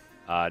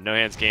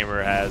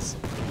NoHandsGamer has a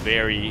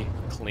very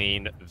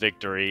clean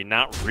victory,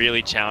 not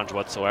really challenged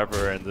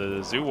whatsoever, and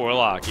the Zoo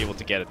Warlock able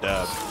to get a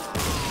dub.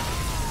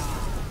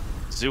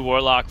 Zoo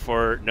Warlock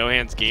for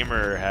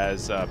NoHandsGamer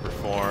has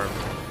performed.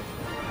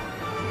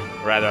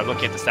 Rather, I'm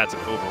looking at the stats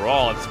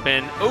overall. It's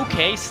been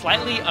okay,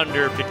 slightly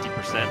under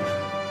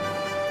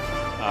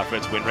 50% for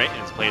its win rate,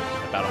 and it's played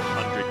about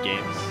 100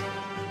 games.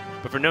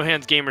 But for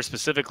NoHandsGamer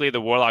specifically, the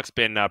Warlock's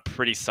been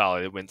pretty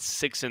solid. It went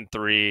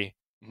 6-3,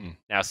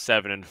 now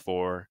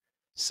 7-4.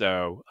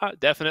 So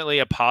definitely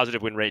a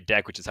positive win rate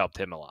deck, which has helped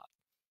him a lot.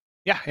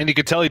 Yeah, and you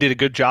could tell he did a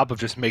good job of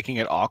just making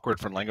it awkward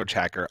for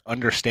lnguagehacker,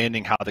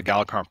 understanding how the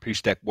Galakrond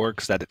Priest deck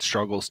works, that it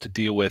struggles to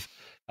deal with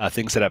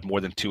things that have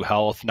more than 2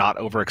 health, not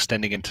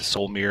overextending into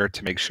Soul Mirror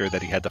to make sure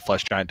that he had the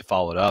Flesh Giant to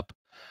follow it up.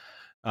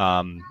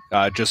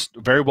 Just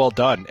very well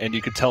done, and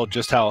you could tell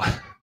just how... I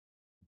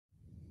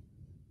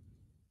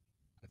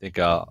think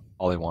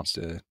Ollie wants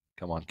to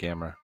come on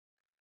camera.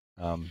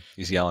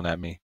 He's yelling at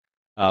me.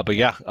 But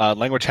yeah,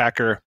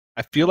 lnguagehacker,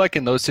 I feel like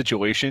in those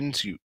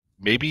situations,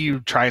 maybe you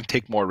try and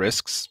take more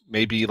risks.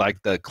 Maybe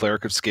like the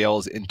Cleric of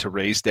Scales into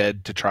Raised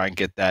Dead to try and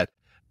get that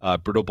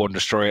Brutal Bone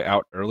Destroyer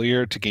out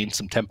earlier to gain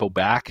some tempo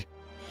back.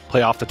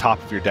 Play off the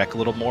top of your deck a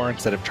little more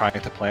instead of trying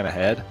to plan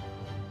ahead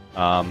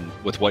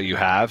with what you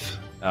have.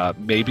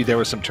 Maybe there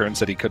were some turns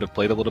that he could have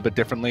played a little bit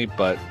differently,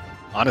 but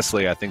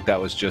honestly, I think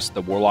that was just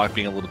the Warlock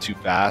being a little too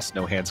fast,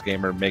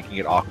 NoHandsGamer making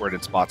it awkward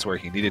in spots where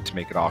he needed to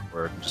make it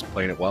awkward, and just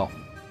playing it well.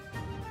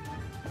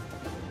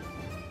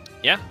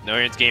 Yeah,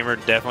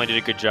 NoHandsGamer definitely did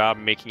a good job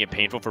making it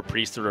painful for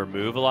Priest to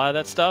remove a lot of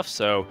that stuff,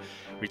 so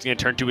we're just going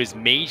to turn to his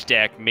Mage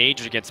deck.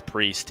 Mage against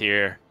Priest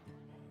here.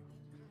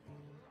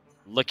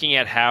 Looking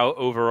at how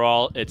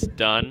overall it's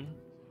done,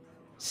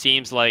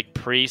 seems like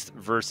Priest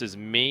versus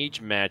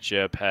Mage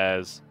matchup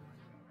has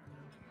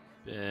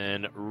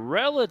been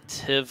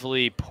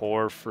relatively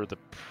poor for the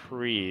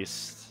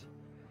Priest.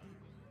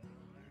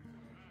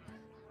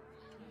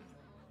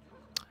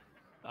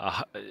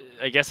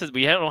 I guess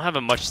we don't have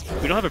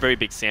a very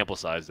big sample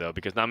size though,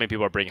 because not many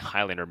people are bringing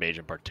Highlander Mage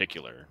in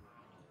particular.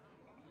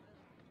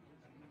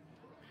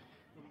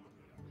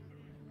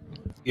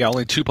 Yeah,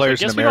 only 2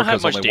 players in America,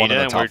 is only 1 in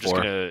the top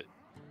 4.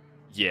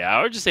 Yeah,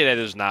 I would just say that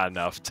there's not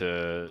enough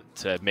to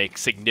make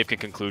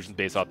significant conclusions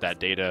based off that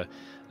data.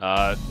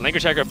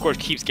 lnguagehacker, of course,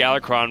 keeps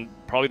Galakrond,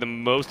 probably the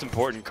most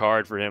important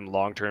card for him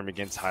long-term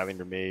against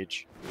Highlander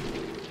Mage.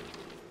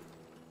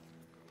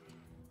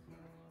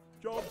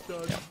 Job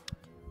done. Yeah.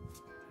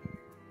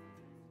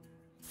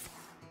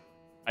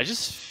 I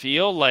just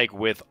feel like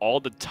with all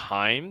the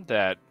time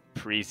that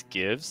Priest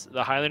gives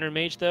the Highlander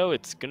Mage, though,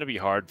 it's going to be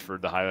hard for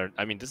the Highlander.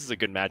 I mean, this is a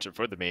good matchup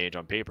for the Mage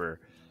on paper.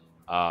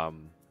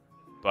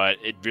 But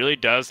it really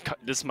does...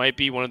 This might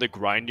be one of the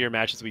grindier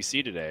matches we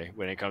see today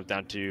when it comes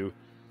down to,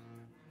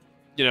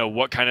 you know,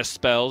 what kind of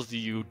spells do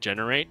you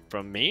generate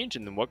from Mage,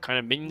 and then what kind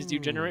of minions do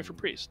you generate for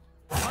Priest.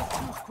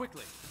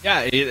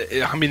 Yeah,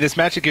 I mean, this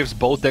matchup gives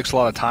both decks a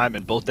lot of time,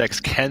 and both decks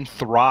can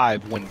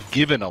thrive when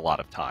given a lot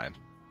of time.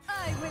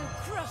 I will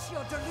crush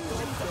your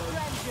delusions of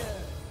grandeur.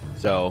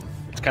 So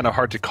it's kind of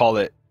hard to call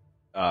it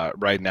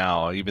right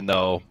now, even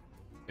though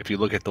if you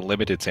look at the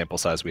limited sample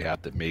size we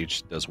have, that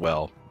Mage does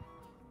well.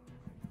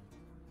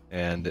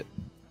 And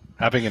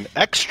having an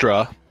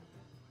extra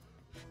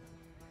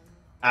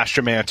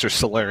Astromancer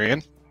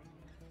Solarian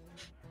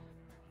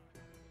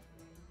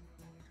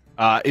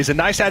is a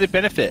nice added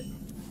benefit.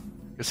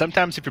 Because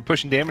sometimes if you're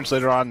pushing damage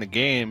later on in the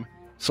game,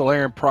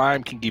 Solarian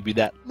Prime can give you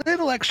that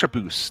little extra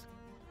boost.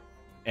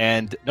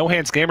 And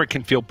NoHandsGamer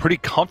can feel pretty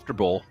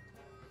comfortable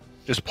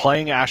just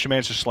playing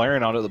Astromancer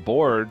Solarian onto the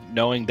board,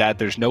 knowing that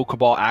there's no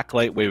Cabal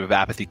Acolyte Wave of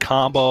Apathy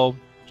combo,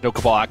 there's no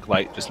Cabal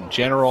Acolyte just in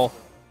general.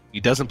 He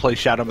doesn't play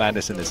Shadow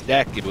Madness in his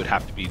deck. It would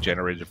have to be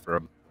generated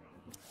from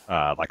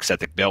like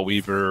Sethek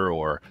Veilweaver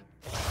or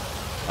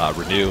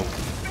Renew.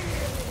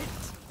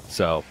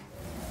 So,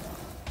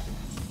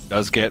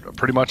 does get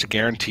pretty much a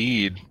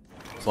guaranteed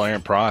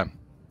Solarian Prime.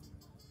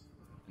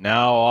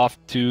 Now off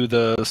to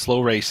the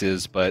slow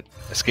races, but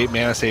Escape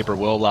Mana Saber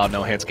will allow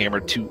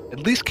NoHandsGamer to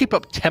at least keep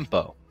up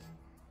tempo.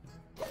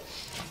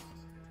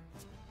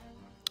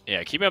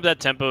 Yeah, keeping up that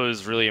tempo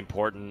is really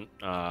important.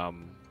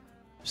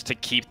 Just to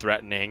keep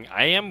threatening.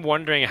 I am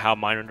wondering how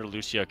Mindrunner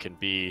Lucia can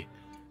be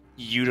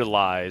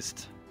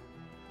utilized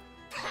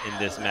in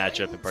this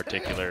matchup in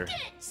particular.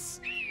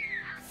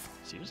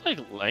 Seems like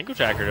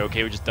lnguagehacker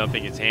okay with just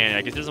dumping his hand.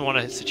 I guess he doesn't want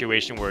a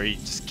situation where he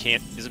just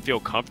doesn't feel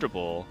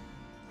comfortable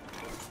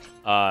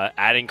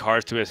adding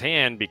cards to his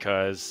hand,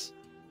 because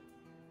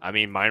I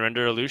mean,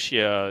 Mindrunner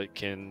Lucia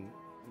can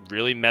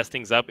really mess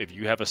things up if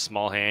you have a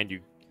small hand. You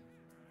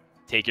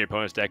take your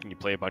opponent's deck and you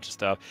play a bunch of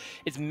stuff.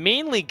 It's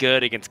mainly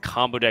good against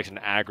combo decks and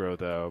aggro,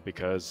 though,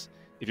 because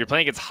if you're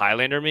playing against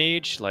Highlander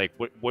Mage, like,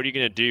 what are you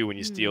going to do when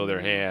you steal their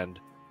hand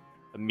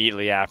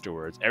immediately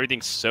afterwards?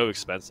 Everything's so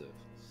expensive.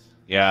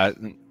 Yeah,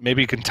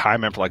 maybe you can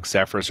time it for like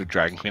Zephyrs or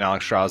Dragon Queen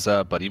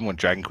Alexstrasza, but even with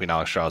Dragon Queen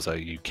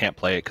Alexstrasza, you can't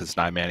play it because it's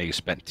 9 mana, you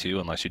spent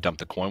 2 unless you dump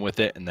the coin with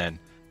it, and then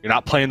you're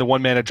not playing the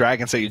 1 mana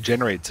dragons that you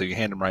generate, so you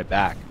hand them right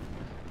back.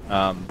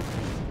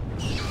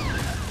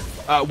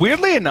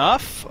 Weirdly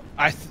enough,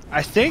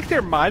 I think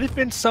there might have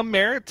been some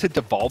merit to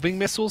devolving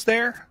missiles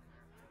there.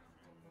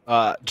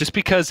 Just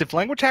because if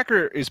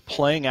lnguagehacker is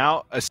playing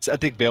out a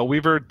Sethek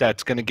Veilweaver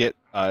that's going to get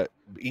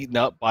eaten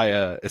up by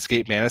a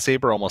Escape Mana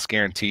Saber almost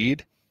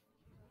guaranteed,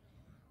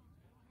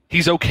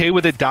 he's okay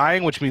with it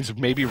dying, which means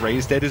maybe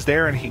Raised Dead is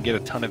there and he can get a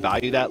ton of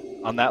value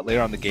on that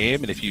later on in the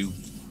game. And if you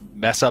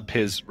mess up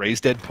his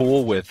Raised Dead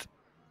pool with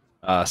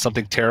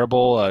something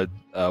terrible,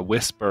 a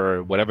Wisp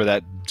or whatever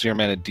that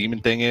 0-mana demon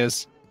thing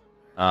is,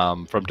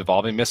 from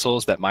devolving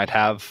missiles, that might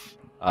have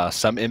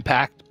some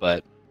impact,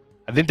 but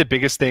I think the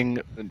biggest thing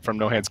from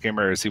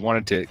NoHandsGamer is he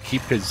wanted to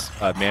keep his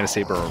Mana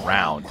Saber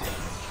around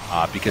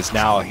because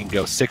now he can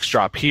go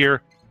 6-drop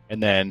here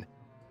and then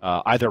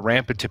either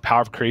ramp it to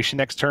Power of Creation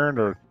next turn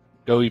or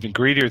go even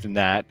greedier than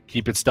that,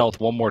 keep it stealth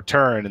one more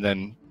turn, and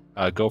then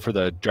go for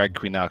the Dragon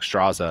Queen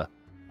Alexstrasza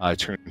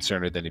turn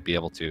sooner than he'd be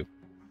able to.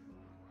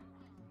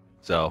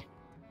 So.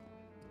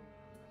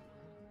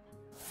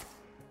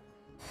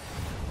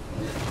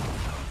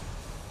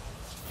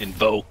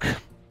 Invoke.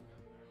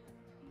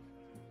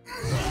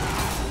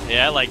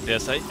 Yeah, I like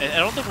this. I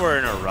don't think we're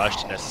in a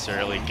rush to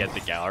necessarily get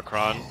the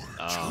Galakrond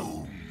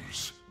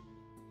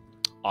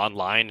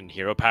online and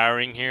hero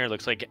powering here. It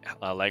looks like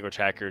Language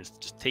Hacker is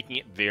just taking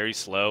it very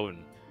slow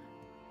and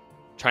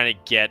trying to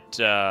get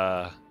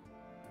the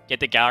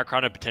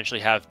Galakrond to potentially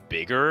have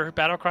bigger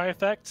Battlecry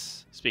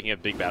effects. Speaking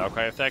of big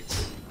Battlecry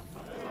effects,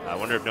 I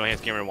wonder if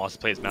NoHandsGamer wants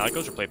to play as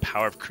Malygos or play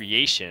Power of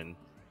Creation.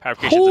 Power of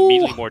Creation is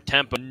immediately more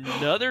tempo.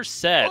 Another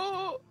set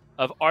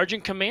of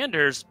Argent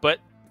Commanders, but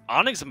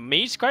Onyx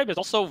Mage Scribe is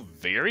also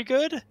very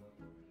good.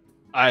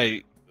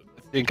 I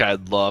think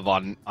I'd love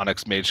on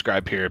Onyx Mage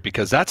Scribe here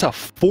because that's a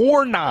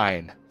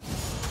 4/9.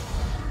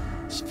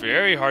 It's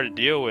very hard to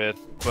deal with,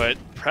 but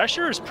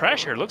pressure is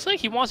pressure. Looks like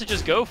he wants to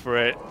just go for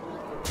it.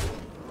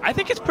 I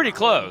think it's pretty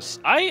close.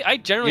 I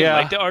generally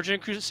like the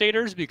Argent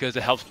Crusaders because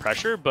it helps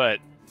pressure, but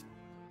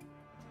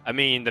I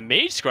mean, the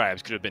Mage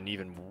Scribes could have been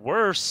even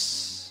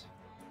worse.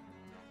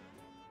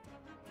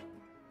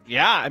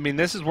 Yeah, I mean,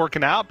 this is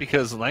working out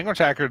because Language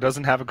Hacker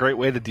doesn't have a great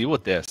way to deal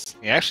with this.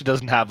 He actually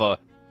doesn't have a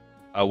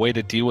way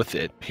to deal with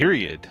it,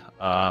 period.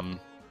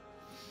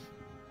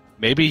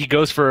 Maybe he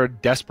goes for a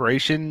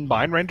Desperation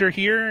Mind Render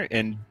here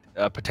and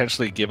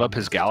potentially give up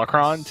his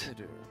Galakrond.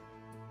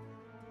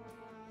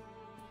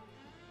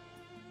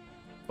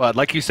 But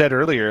like you said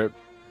earlier,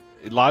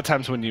 a lot of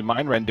times when you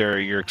Mind Render,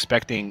 you're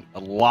expecting a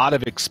lot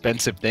of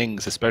expensive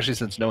things, especially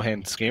since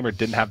NoHandsGamer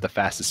didn't have the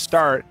fastest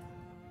start.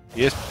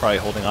 He is probably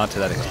holding on to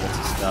that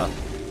expensive stuff.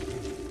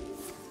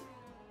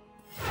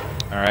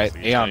 Alright,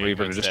 Aeon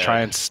Reaver to just try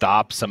and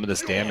stop some of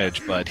this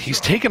damage, but he's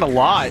taken a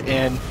lot,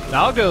 and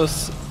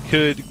Malygos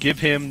could give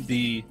him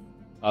the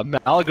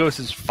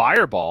Malygos'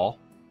 Fireball,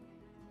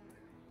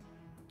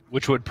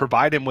 which would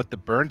provide him with the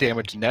burn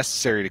damage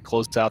necessary to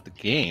close out the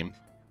game.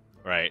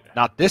 Right.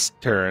 Not this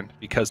turn,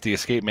 because the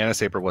Escape Mana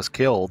Saber was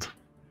killed.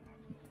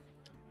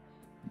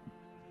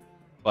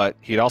 But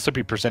he'd also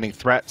be presenting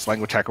threats.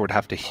 Language Hacker would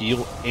have to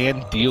heal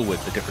and deal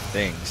with the different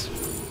things.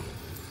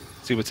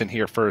 See what's in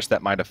here first.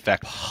 That might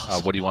affect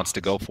what he wants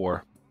to go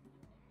for.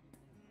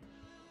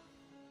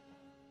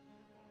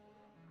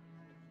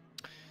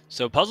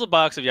 So Puzzle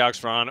Box of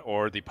Yaxron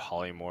or the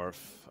Polymorph.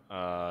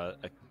 I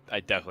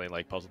definitely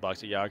like Puzzle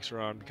Box of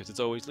Yaxron because it's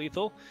always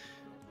lethal.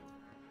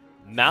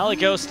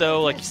 Malygos,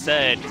 though, like you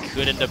said,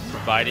 could end up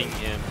providing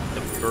him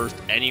the burst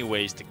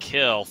anyways to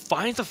kill.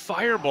 Finds a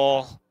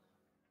Fireball.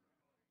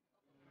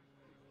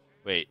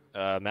 Wait,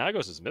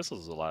 Malygos'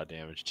 missiles is a lot of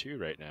damage too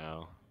right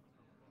now.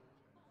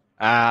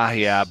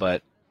 Yeah,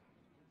 but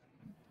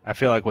I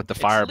feel like with the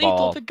Fireball...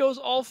 lethal if it goes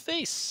all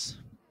face.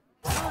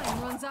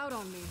 Time runs out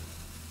on me.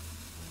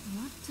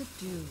 What to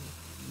do?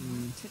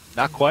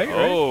 Not quite,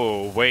 right?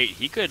 Oh, wait,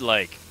 he could,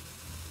 like...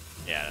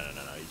 Yeah,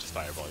 no, he just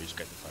Fireball. He just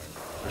got the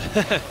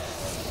Fireball.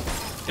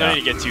 Don't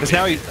need to get too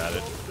now about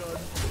it.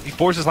 He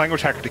forces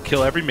Language Hacker to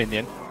kill every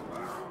minion.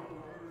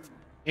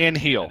 And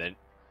heal. And then,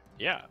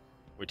 yeah,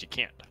 which he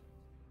can't.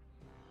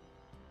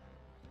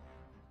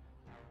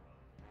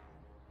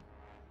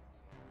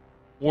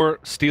 Or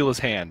steal his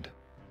hand.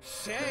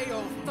 Share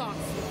your thoughts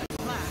with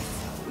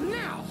class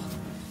now.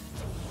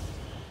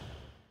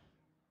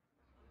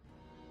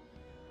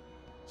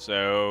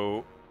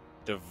 So,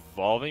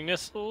 devolving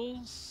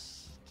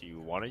missiles. Do you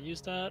want to use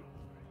that?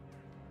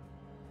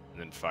 And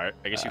then fire.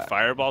 I guess you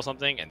fireball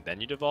something and then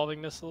you devolving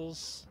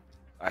missiles.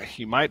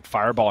 He might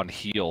fireball and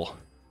heal.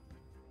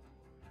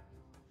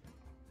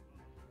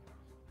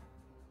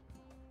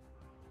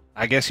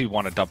 I guess you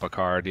want to dump a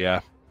card, yeah.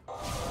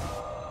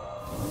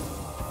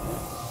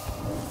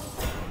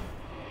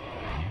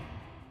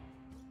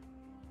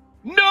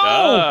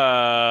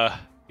 No!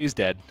 He's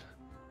dead.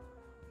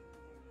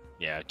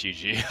 Yeah,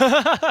 GG.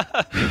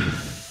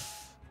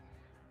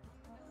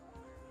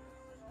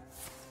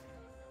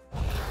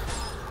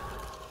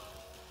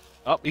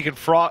 Oh, he can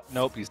fraud.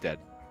 Nope, he's dead.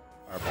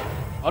 Fireball.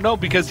 Oh no,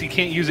 because he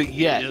can't use it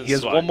yet. He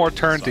has one more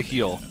turn to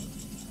heal.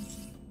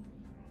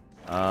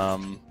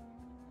 So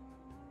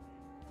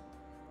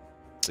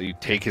you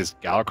take his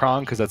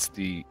Galakrond because that's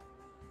the.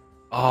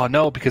 Oh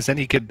no, because then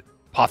he could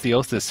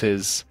Apotheosis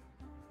his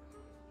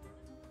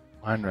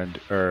Mind Render,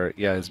 or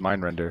yeah, his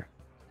Mind Render.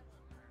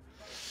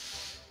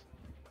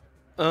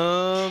 What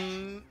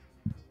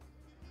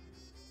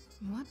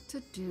to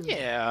do?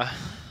 Yeah.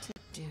 What to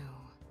do?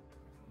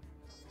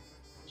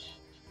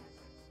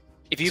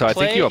 If you so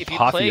play, I think you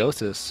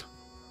Apotheosis.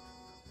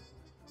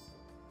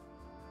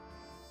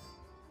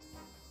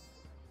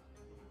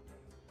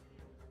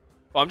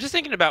 Well, I'm just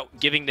thinking about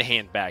giving the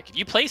hand back. If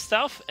you play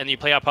stuff and you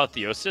play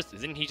Apotheosis,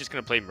 isn't he just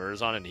going to play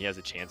Murzon and he has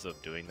a chance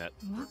of doing that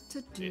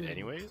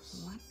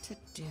anyways? What to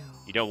do?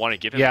 You don't want to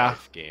give him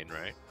life gain,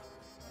 right?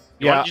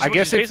 I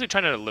guess he's basically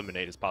trying to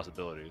eliminate his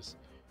possibilities.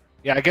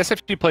 Yeah, I guess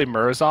if you play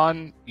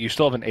Murzon, you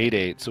still have an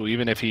 8/8. So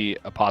even if he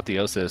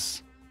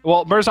Apotheosis,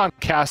 well, Murzon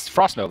casts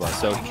Frost Nova,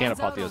 so he can't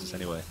Apotheosis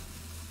anyway.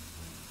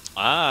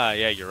 Ah,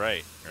 yeah, you're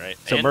right. You're right.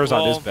 So and,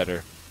 Murzon is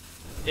better.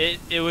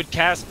 It would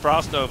cast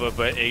Frost Nova,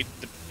 but it's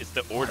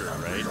the order,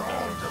 right?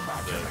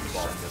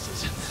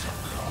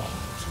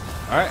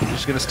 All right, I'm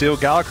just gonna steal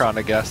Galakron,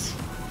 I guess.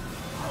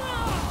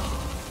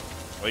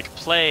 Well, you can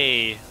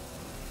play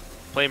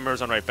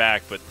Murzon right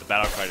back, but the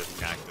battle cry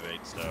doesn't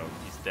activate, so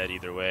he's dead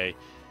either way.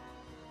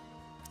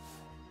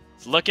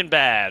 It's looking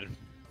bad.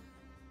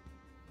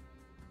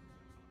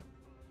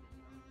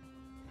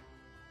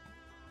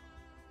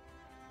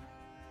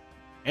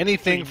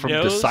 Anything from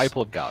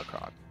Disciple of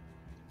Galakron.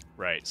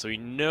 Right, so he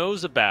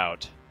knows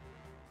about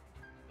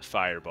the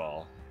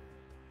Fireball.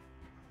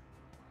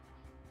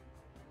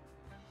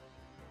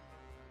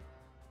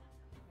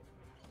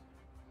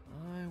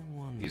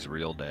 He's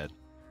real dead.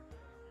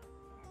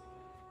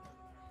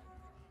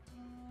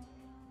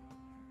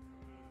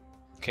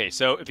 Okay,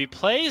 so if he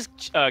plays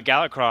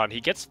Galakron,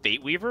 he gets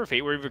Fate Weaver.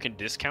 Fate Weaver can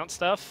discount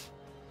stuff.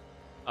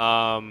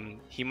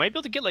 He might be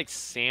able to get like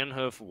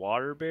Sandhoof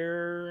Water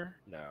Bearer.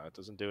 No, it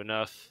doesn't do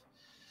enough.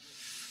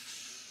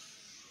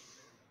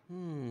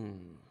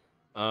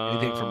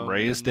 Anything from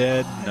Ray's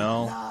dead?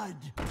 No.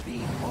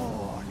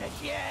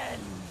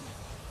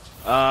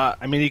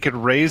 I mean, he could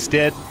Ray's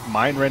dead,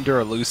 Mind Render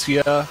or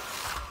Lucia.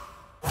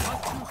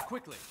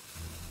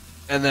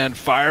 And then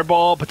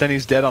Fireball, but then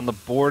he's dead on the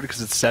board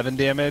because it's 7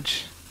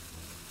 damage.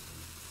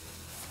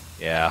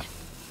 Yeah.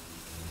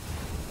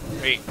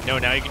 Wait, no,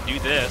 now you can do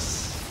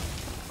this.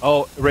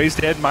 Oh, Ray's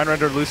dead, Mind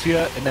Render,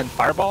 Lucia, and then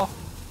Fireball?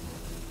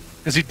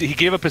 Because he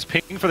gave up his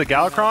ping for the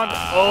Galakron?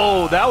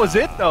 Oh, that was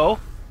it, though.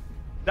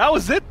 That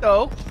was it,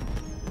 though.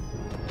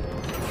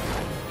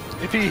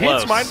 If he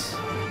hits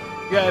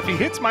if he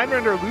hits Mind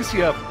Render or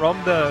Lucia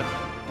from the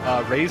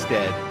Ray's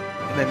dead,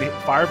 and then he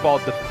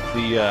fireballed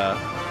the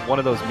one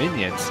of those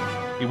minions,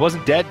 he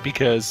wasn't dead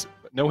because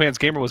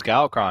NoHandsGamer was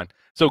Galakron.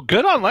 So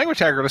good on Language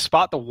Hacker to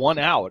spot the one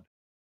out.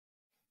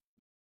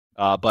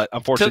 But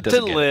unfortunately,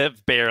 to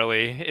live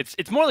barely.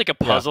 It's more like a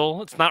puzzle.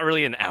 Yeah. It's not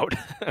really an out.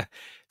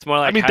 It's more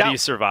like how do you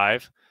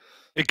survive?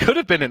 It could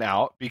have been an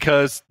out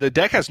because the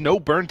deck has no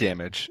burn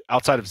damage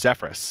outside of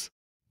Zephyrus.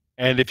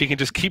 And if he can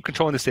just keep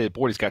controlling the state of the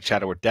board, he's got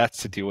Shadow or Deaths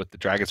to deal with the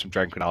dragons from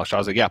Dragon Queen Alisha. I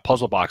was like, yeah,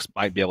 Puzzle Box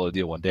might be able to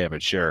deal 1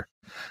 damage, sure.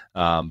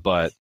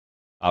 But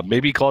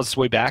maybe he claws his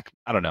way back.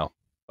 I don't know.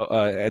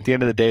 At the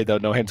end of the day, though,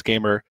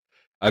 NoHandsGamer,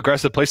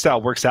 aggressive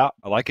playstyle works out.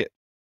 I like it.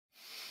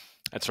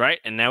 That's right.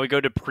 And now we go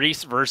to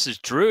Priest versus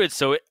Druid.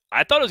 So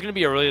I thought it was going to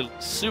be a really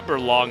super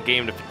long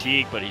game to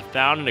fatigue, but he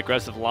found an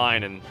aggressive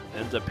line and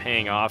ends up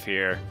paying off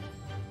here.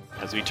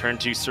 As we turn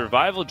to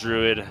Survival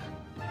Druid,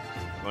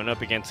 going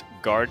up against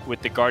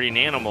with the Guardian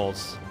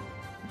Animals.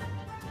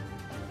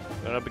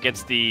 Going up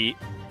against the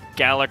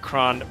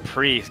Galakron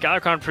Priest.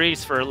 Galakron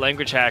Priest for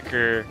Language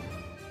Hacker.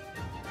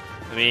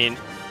 I mean,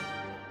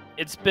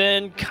 it's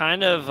been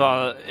kind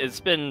of, it's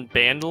been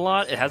banned a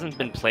lot. It hasn't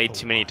been played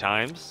too many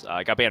times.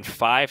 It got banned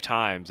 5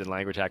 times in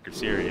Language Hacker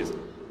series.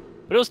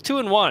 But it was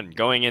 2-1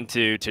 going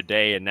into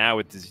today, and now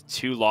with these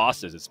 2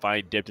 losses, it's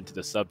finally dipped into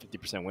the sub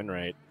 50% win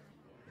rate.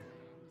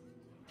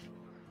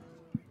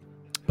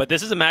 But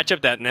this is a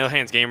matchup that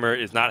NoHandsGamer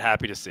is not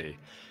happy to see.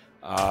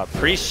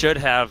 Priest should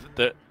have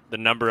the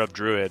number of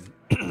Druid,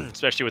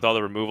 especially with all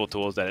the removal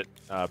tools that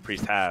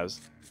Priest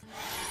has.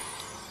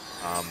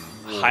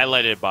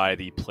 Highlighted by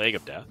the Plague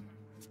of Death.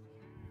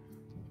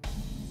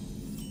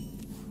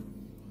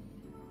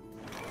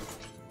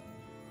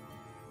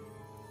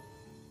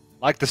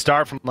 Like the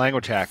start from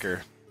Language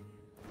Hacker.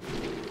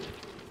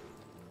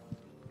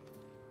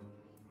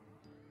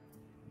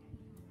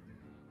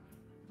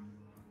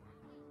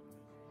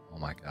 Oh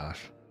my gosh.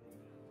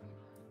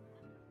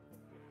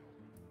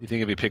 You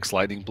think if he picks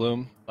Lightning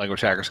Bloom, Language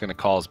Hacker's going to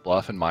call his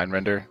bluff and Mind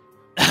Render?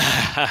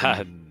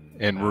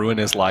 And ruin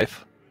his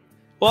life?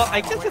 Well,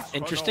 I guess it's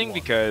interesting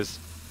because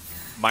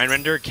Mind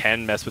Render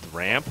can mess with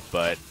ramp,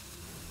 but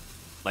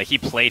like he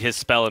played his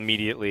spell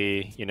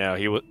immediately. You know,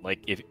 he would like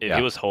if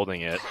he was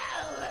holding it.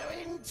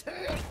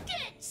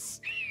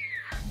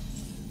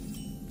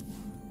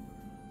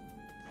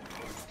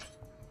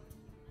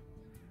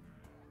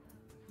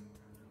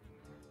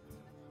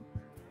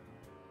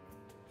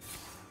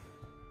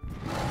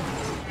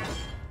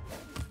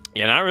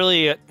 Yeah, not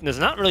really. There's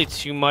not really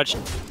too much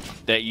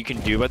that you can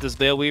do about this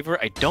Veil Weaver.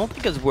 I don't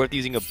think it's worth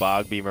using a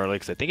Bog Beam early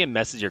because I think it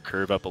messes your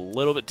curve up a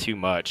little bit too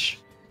much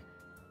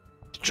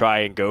to try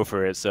and go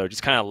for it. So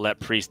just kind of let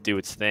Priest do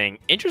its thing.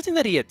 Interesting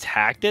that he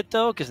attacked it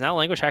though, because now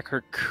Language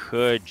Hacker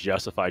could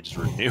justify just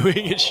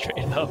renewing it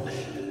straight up.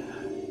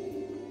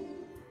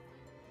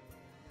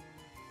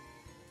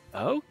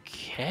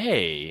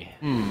 Okay.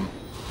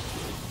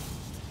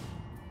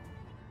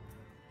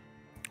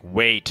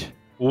 Wait.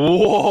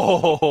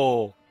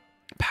 Whoa.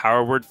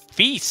 Power Word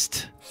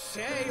Feast.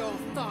 Share your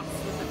thoughts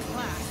with the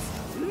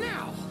class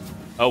now.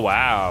 Oh,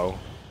 wow.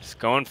 Just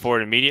going for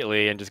it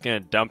immediately and just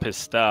going to dump his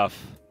stuff.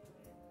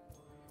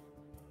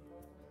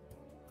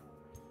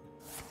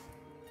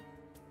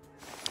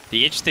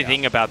 The interesting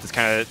thing about this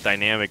kind of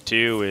dynamic,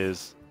 too,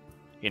 is,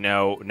 you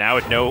know, now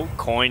with no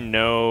coin,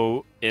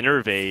 no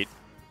innervate,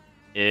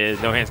 is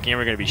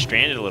NoHandsGamer going to be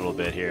stranded a little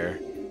bit here.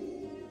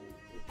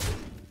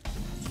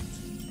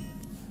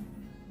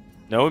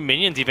 No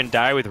minions even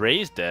die with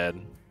Raised Dead.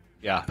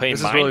 Yeah, Playing this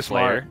is Mind really Flayer.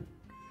 smart.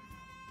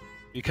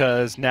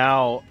 Because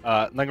now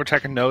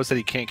lnguagehacker knows that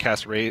he can't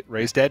cast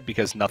Raised Dead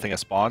because nothing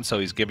has spawned, so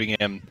he's giving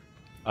him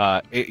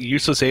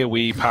useless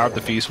AoE, Power of the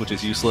Feast, which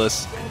is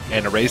useless,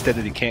 and a Raised Dead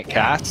that he can't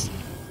cast.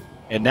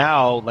 And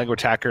now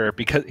lnguagehacker,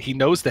 because he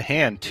knows the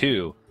hand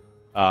too,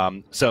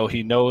 so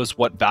he knows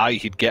what value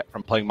he'd get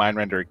from playing Mind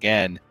Render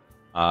again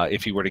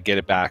if he were to get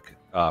it back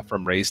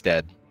from Raised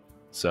Dead.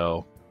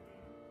 So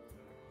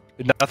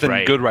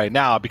nothing good right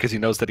now because he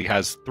knows that he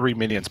has 3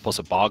 minions plus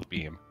a Bog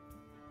Beam.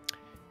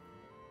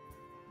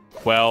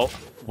 Well,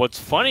 what's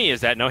funny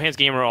is that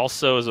NoHandsGamer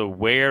also is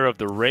aware of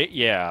the rate.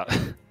 Yeah.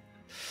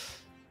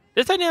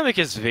 This dynamic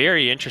is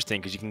very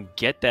interesting because you can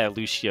get that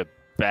Lucia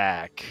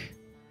back.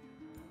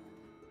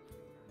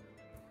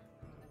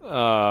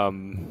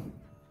 Or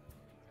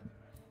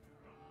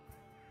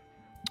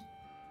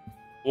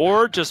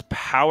just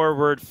Power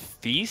Word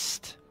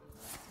Feast.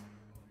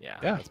 Yeah,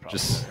 that's probably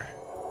just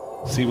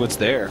see what's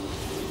there.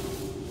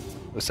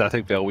 The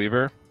Sethic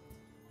Veilweaver.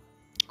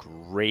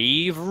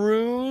 Grave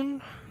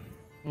Rune.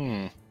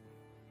 Hmm.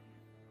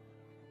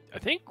 I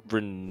think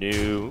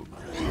Renew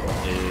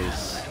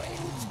is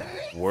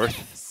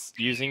worth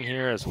using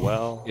here as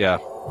well. Yeah.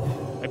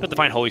 I put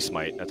Divine Holy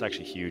Smite. That's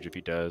actually huge if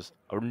he does.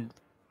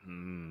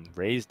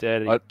 Raised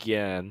Dead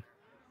again.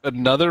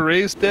 Another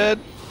Raised Dead?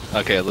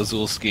 Okay,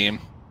 Lazul Scheme.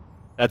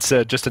 That's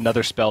just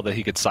another spell that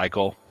he could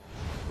cycle.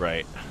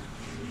 Right.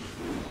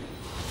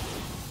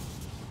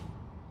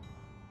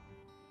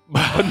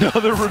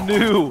 Another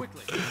Renew!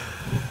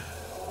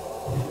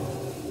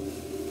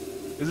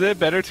 Isn't it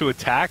better to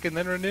attack and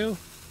then renew?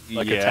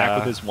 Like attack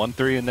with his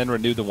 1/3 and then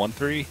renew the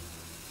 1/3?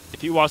 If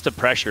he wants to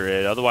pressure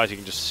it, otherwise you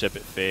can just ship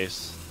it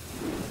face.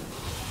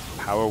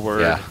 Power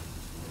Word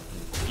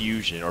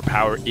Fusion or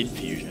Power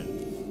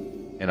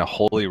Infusion. And a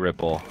Holy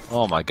Ripple.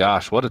 Oh my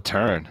gosh, what a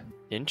turn.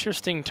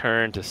 Interesting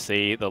turn to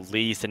say the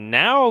least. And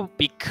now,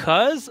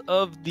 because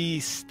of the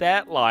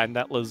stat line,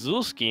 that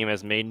Lazul Scheme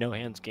has made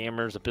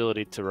NoHandsGamer's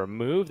ability to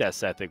remove that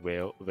Sethic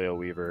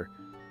Veilweaver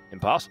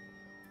impossible.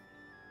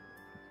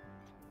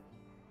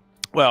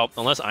 Well,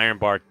 unless Iron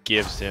Bar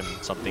gives him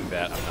something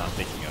that I'm not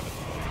thinking of at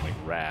the moment, like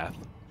Wrath.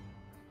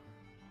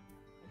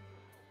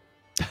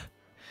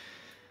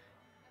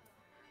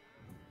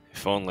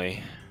 If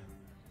only.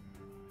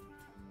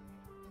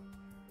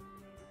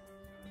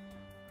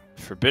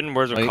 Forbidden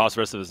Words would cost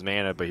the rest of his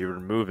mana, but he would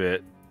remove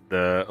it.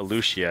 The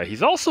Elucia.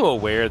 He's also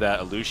aware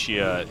that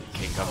Elucia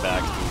can come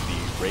back to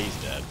the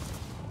Raised Dead.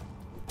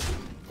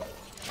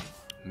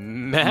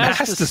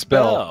 Mass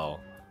Dispel.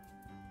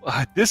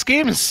 This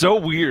game is so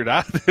weird.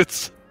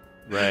 It's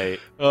right.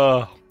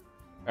 All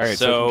right,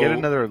 so we can get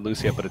another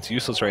Lucia, but it's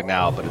useless right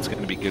now, but it's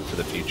going to be good for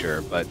the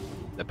future. But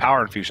the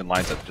Power Infusion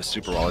lines up just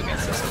super well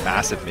against this. A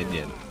massive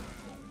minion.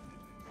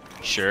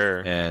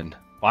 Sure. And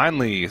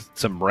finally,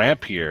 some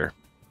ramp here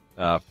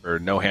for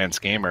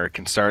NoHandsGamer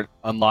can start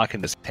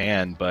unlocking this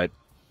hand, but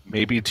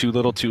maybe too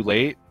little too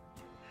late.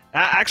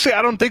 Actually,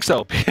 I don't think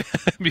so,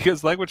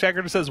 because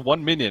lnguagehacker just says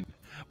 1 minion.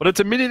 But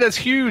it's a minion that's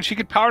huge. He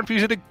could Power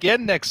Infuse it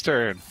again next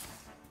turn.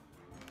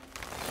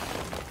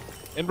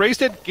 And Raised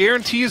Dead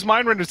guarantees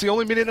Mind Render. It's the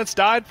only minion that's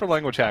died for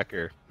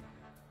lnguagehacker.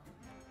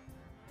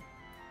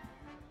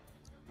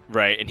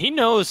 Right, and he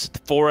knows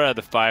 4 out of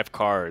the 5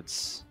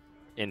 cards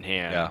in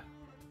hand.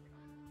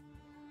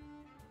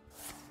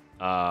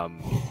 Yeah.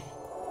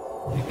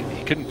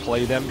 He couldn't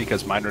play them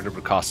because Mind Render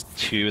would cost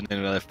 2 and then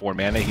another 4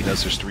 mana. He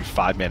knows there's 3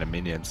 5-mana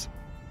minions.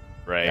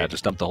 Right. Yeah,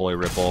 just dump the Holy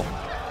Ripple.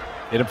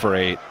 Hit him for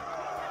 8.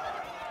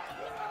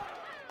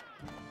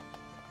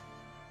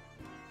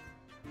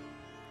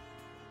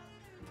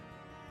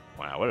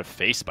 Wow, what a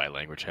face by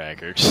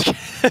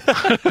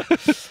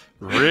lnguagehacker.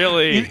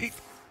 Really?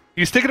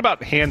 He's thinking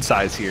about hand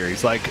size here.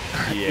 He's like,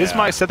 is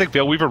my Sethic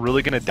Veilweaver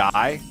really going to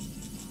die?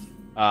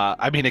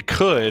 I mean, it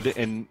could,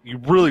 and you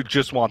really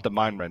just want the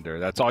Mind Render.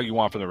 That's all you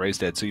want from the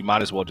Raised Dead, so you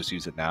might as well just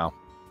use it now.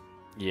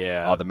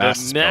 Yeah. Oh, the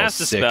Mass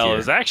Dispel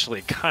is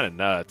actually kind of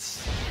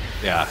nuts.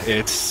 Yeah,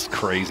 it's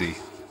crazy.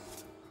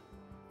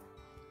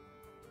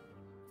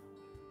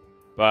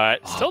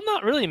 But still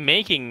not really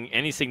making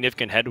any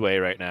significant headway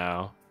right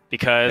now.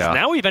 Because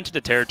now we've entered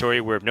the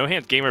territory where if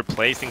NoHandsGamer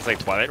plays things like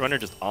Twilight Runner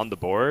just on the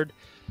board,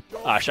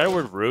 Shadow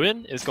Word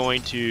Ruin is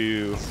going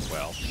to,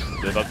 well,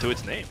 live up to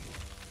its name.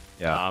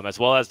 Yeah. As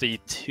well as the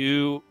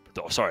 3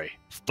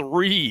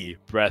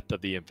 Breath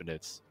of the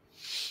Infinites.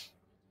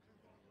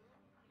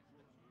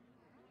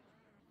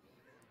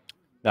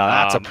 Now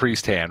that's a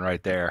priest hand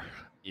right there.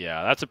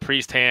 Yeah, that's a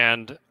priest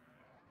hand.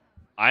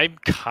 I'm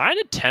kind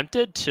of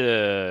tempted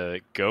to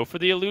go for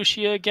the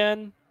Elucia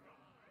again.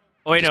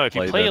 Oh wait, no. If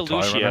you play the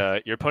Twilight Runner?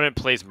 Lucia, your opponent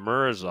plays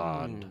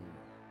Murzond.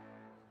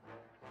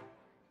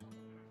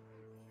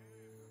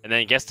 And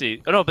then gets to...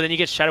 Oh no, but then you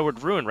get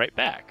Shadowward Ruin right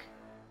back.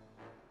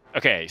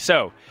 Okay,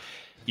 so...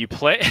 You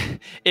play...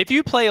 If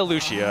you play a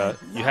Lucia,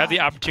 you have the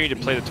opportunity to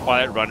play the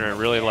Twilight Runner and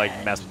really, like,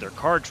 mess with their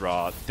card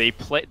draw. They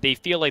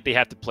feel like they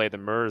have to play the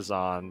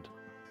Murzond.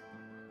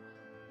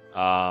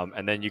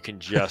 And then you can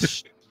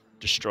just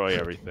destroy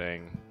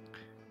everything.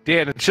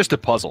 Dan, it's just a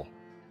puzzle.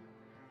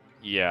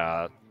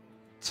 Yeah.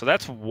 So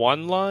that's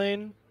one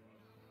line.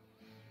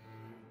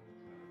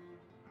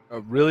 A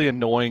really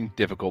annoying,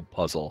 difficult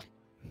puzzle.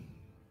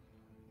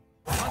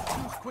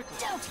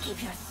 Don't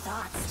keep your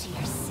thoughts to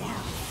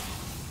yourself.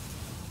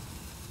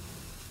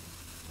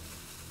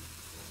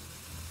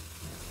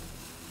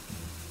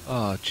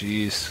 Oh,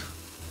 jeez.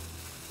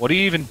 What do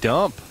you even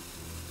dump?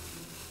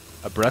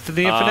 A Breath of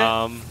the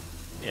Infinite?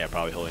 Yeah,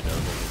 probably Holy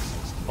Nova.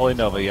 Holy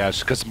Nova, yeah,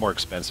 just because it's more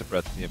expensive.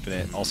 Breath of the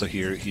Infinite. Also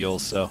here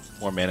heals, so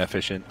more mana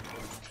efficient.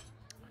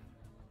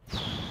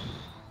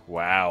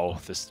 Wow,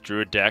 this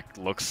Druid deck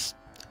looks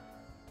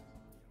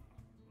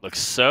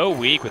so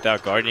weak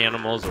without guardian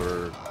animals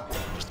or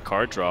just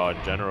card draw in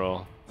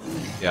general.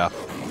 Yeah.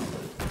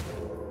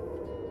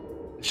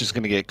 It's just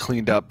going to get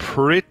cleaned up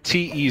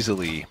pretty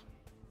easily.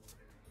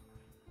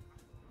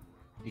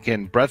 You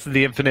can Breath of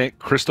the Infinite,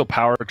 Crystal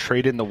Power,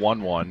 trade in the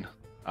 1/1,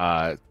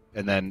 and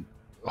then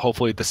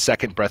hopefully the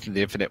second Breath of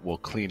the Infinite will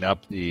clean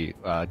up the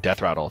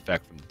Death Rattle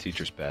effect from the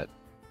Teacher's Pet.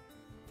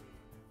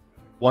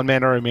 1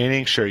 mana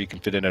remaining, sure, you can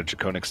fit in a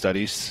Draconic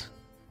Studies.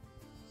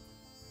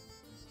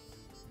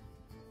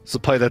 It's a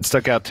play that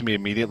stuck out to me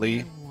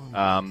immediately.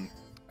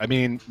 I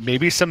mean,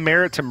 maybe some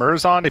merit to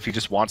Murzond if he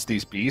just wants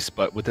these beasts,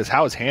 but with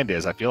how his hand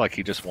is, I feel like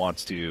he just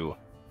wants to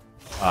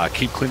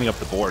keep cleaning up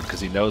the board because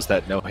he knows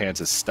that No Hands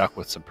is stuck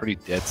with some pretty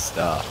dead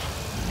stuff.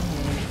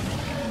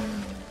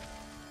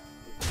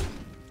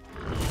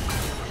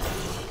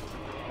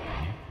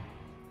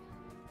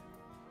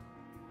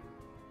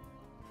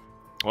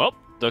 Well,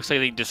 looks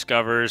like he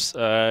discovers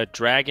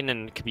Dragon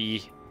and could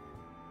be...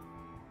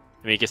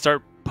 I mean, he can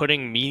start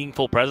putting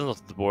meaningful presence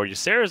on the board.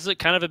 Ysera's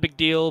kind of a big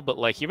deal, but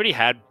like he already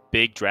had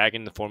big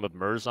Dragon in the form of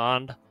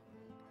Murzond.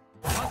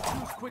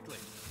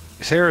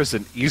 Ysera is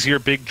an easier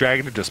big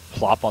dragon to just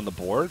plop on the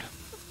board.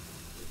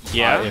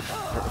 Yeah. If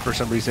for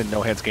some reason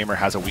NoHandsGamer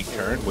has a weak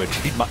turn, which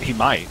he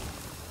might.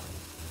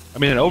 I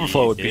mean, an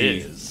overflow would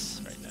be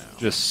right now.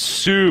 just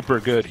super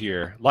good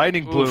here.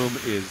 Lightning Bloom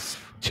is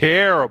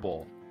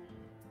terrible.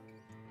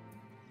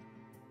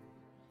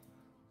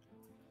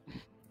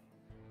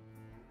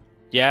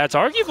 Yeah, it's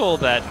arguable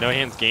that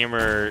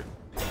NoHandsGamer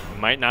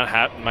might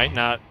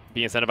not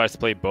be incentivized to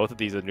play both of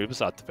these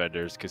Anubisat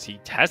defenders because he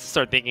has to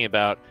start thinking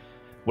about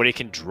what he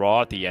can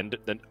draw at the end,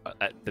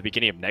 at the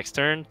beginning of next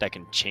turn that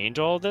can change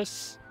all of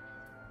this.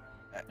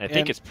 And I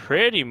think it's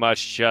pretty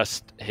much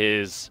just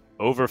his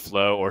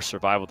overflow or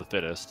survival of the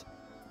fittest.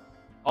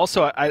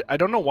 Also, I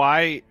don't know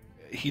why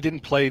he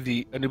didn't play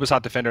the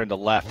Anubisat defender in the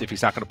left if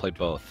he's not going to play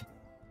both.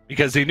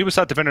 Because the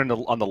Anubisat defender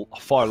on the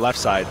far left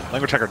side,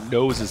 Language Hacker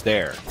knows is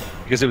there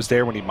because it was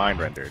there when he mind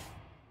rendered.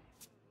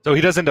 So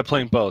he does end up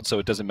playing both, so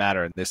it doesn't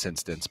matter in this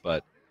instance.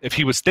 But if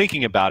he was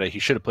thinking about it, he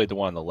should have played the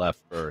one on the left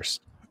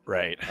first.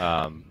 Right.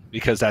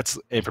 Because that's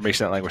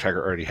information that Language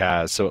Hacker already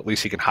has, so at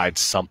least he can hide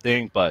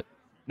something. But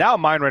now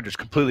mind render is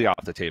completely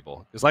off the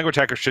table. Because Language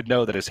Hacker should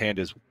know that his hand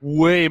is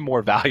way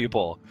more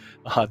valuable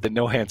than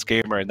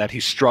NoHandsGamer and that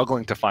he's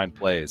struggling to find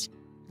plays.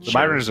 The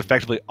mind render is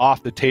effectively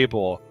off the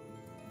table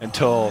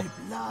until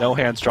No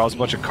Hands draws a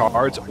bunch of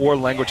cards or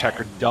Language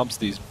Hacker dumps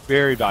these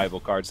very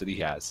valuable cards that he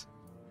has.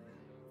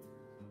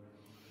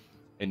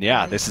 And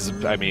yeah, this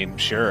is, I mean,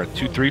 sure,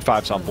 2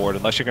 3/5s on board,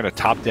 unless you're going to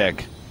top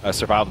deck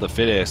Survival of the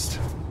Fittest.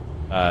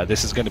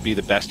 This is going to be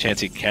the best chance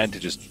he can to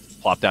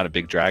just plop down a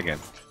big dragon.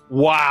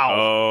 Wow!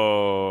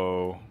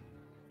 Oh.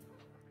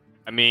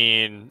 I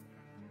mean,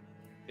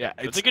 yeah,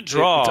 it's a good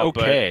draw. It's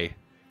okay.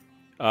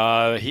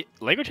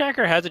 Language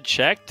Hacker has a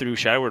check through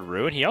Shadowward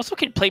Ruin. He also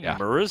can play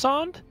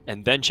Murzond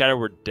and then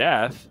Shadowward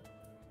Death.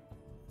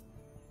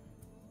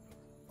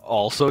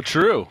 Also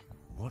true.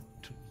 What?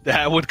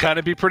 That would kind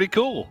of be pretty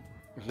cool.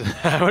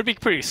 That would be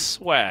pretty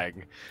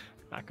swag.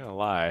 Not gonna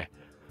lie.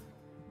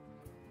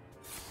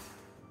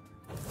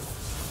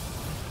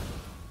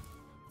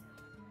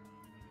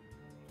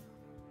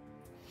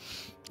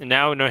 And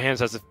now No Hands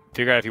has to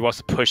figure out if he wants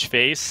to push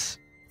face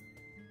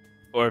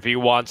or if he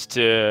wants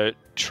to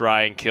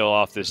try and kill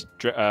off this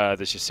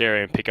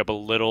Ysera and pick up a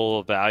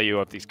little value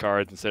of these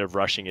cards instead of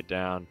rushing it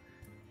down.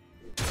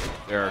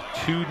 There are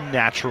 2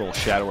 natural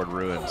Shadowward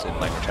Ruins in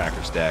Language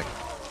Hacker's deck.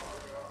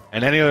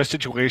 In any other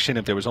situation,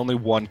 if there was only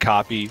 1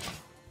 copy,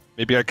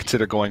 maybe I'd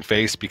consider going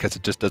face because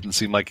it just doesn't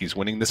seem like he's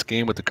winning this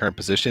game with the current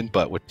position,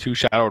 but with 2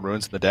 Shadowward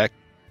Ruins in the deck...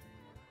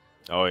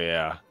 Oh,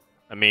 yeah.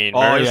 I mean,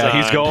 oh,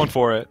 yeah, he's going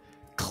for it.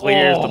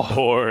 Clears the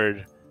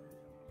board.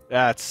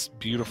 That's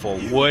beautiful.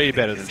 Way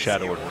better than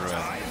Shadowward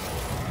Ruin.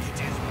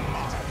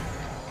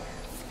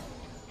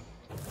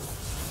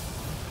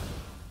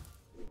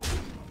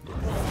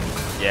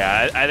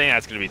 Yeah, I think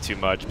that's going to be too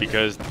much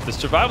because the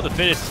Survival of the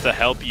Fittest is to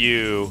help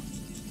you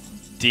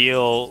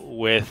deal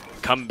with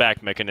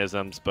comeback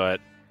mechanisms,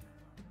 but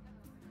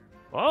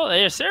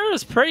well,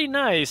 Sarah's pretty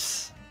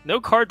nice.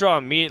 No card draw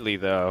immediately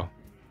though.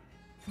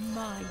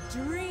 My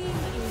dream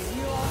is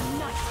your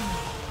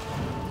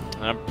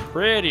nightmare. I'm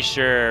pretty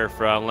sure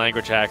from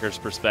Language Hacker's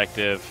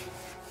perspective,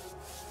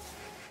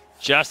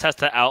 just has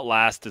to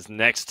outlast his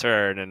next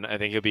turn, and I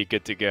think he'll be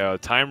good to go.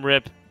 Time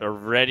Rip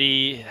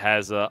already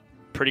has a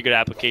pretty good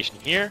application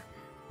here.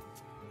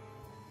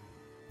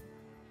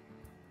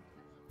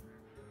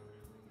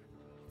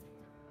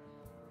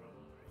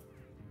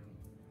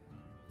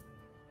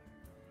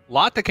 A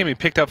lot that can be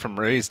picked up from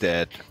Raised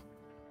Dead.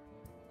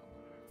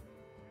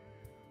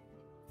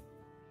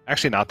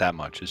 Actually, not that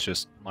much. It's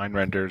just Mind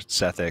Render,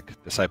 Sethic,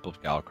 Disciple of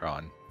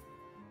Galakron.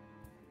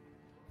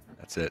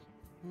 That's it.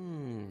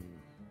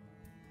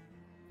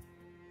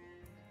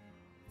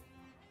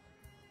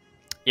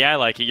 Yeah, I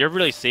like it. You're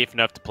really safe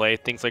enough to play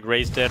things like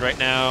Raised Dead right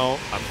now.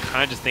 I'm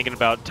kind of just thinking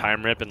about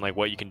Time Rip and like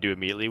what you can do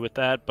immediately with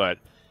that. But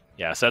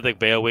yeah, Sethic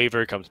Veil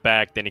Waver comes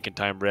back, then you can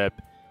Time Rip.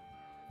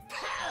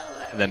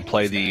 And then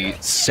play the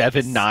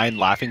 7/9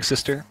 Laughing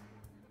Sister.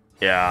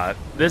 Yeah,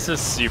 this is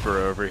super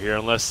over here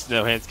unless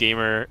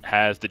NoHandsGamer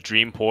has the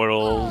Dream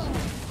Portals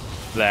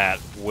that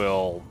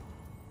will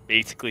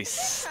basically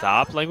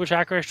stop Language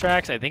Hacker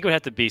extracts. I think it would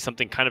have to be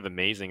something kind of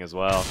amazing as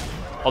well.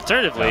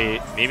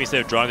 Alternatively, maybe instead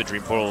of drawing the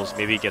Dream Portals,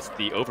 maybe he gets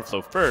the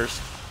Overflow first.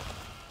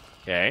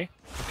 Okay.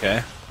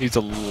 Okay. Needs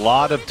a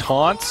lot of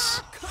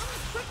taunts.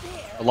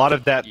 A lot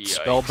of that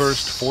Spell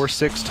Burst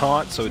 4/6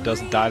 taunt so it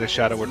doesn't die to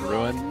Shadow and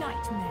Ruin.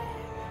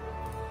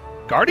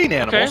 Guardian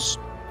Animals.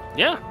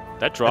 Okay. Yeah,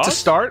 that draws. That's a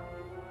start.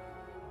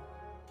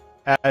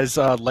 As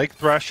Lake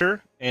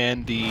Thresher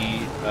and the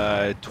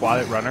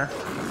Twilight Runner.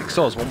 I think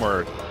still has one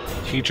more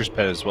Teacher's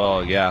Pet as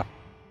well, yeah.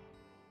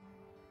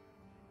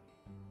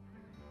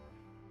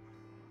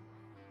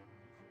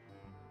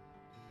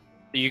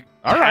 You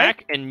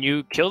attack and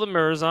you kill the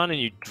Murazon and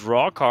you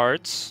draw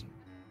cards.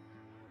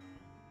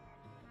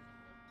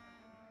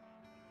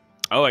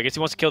 Oh, I guess he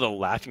wants to kill the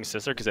Laughing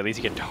Sister because at least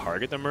he can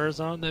target the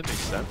Murazon. That makes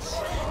sense.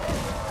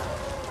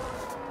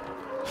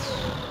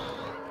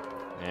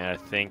 Yeah, I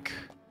think.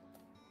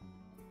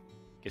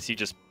 Guess you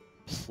just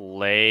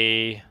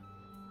play.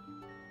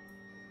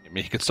 I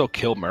mean, he could still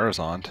kill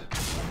Murazon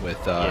with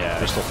yeah,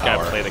 Crystal just Power.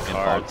 gotta play the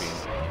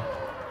cards.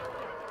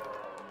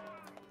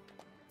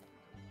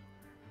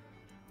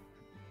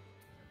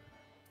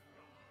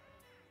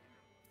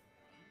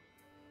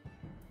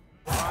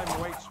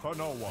 Time waits for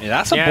no one. Yeah,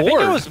 that's a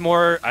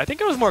board. I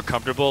think I was more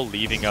comfortable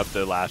leaving up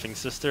the Laughing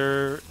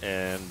Sister,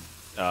 and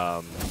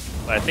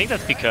I think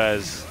that's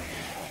because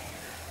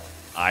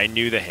I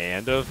knew the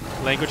hand of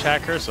Language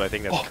Hacker, so I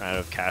think that's kind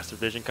of caster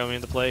vision coming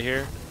into play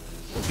here.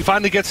 He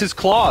finally gets his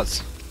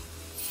claws.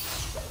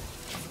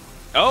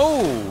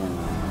 Oh!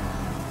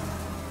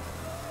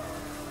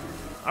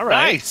 All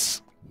right.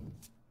 Nice.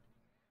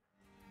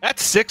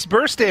 That's 6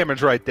 burst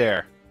damage right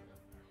there.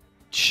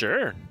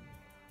 Sure.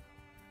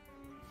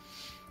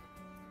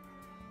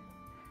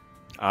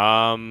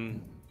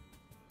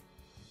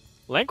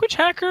 Language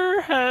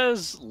Hacker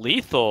has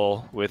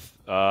lethal with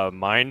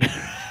Mind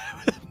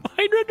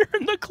Render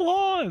in the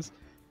claws.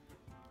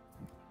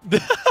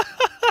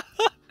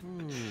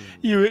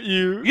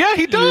 Yeah,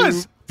 he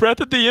does. Breath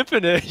of the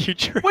Infinite. You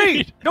trade.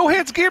 Wait,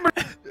 NoHandsGamer.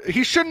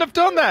 He shouldn't have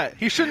done that.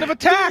 He shouldn't have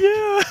attacked.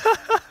 Yeah.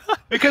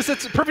 Because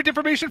it's perfect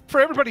information for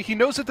everybody. He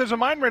knows that there's a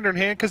Mind Render in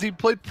hand because he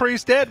played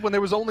Praise Dead when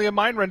there was only a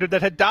Mind Render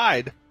that had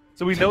died.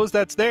 So he knows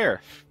that's there.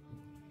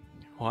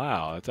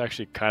 Wow, that's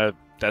actually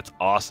that's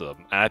awesome.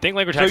 And I think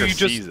Language Hacker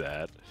sees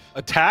that.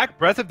 Attack,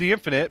 Breath of the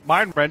Infinite,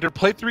 Mind Render,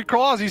 play 3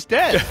 claws, he's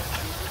dead.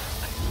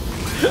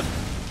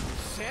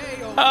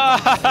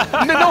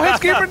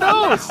 NoHandsGamer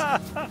knows.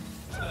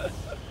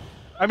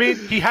 I mean,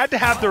 he had to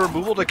have the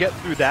removal to get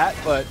through that,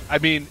 but I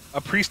mean, a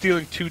priest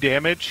dealing 2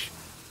 damage,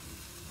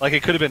 like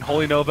it could have been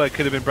Holy Nova, it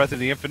could have been Breath of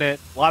the Infinite,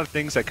 a lot of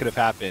things that could have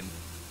happened.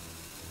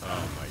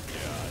 Oh my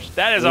gosh,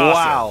 that is awesome!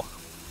 Wow,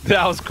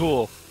 that was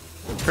cool.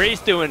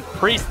 Priest doing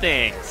priest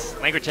things.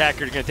 Language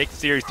Hacker is going to take the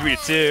series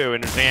 3-2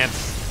 in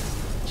advance.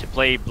 Should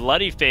play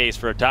Bloody Face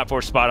for a top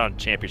 4 spot on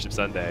Championship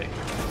Sunday.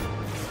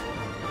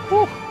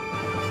 Whew.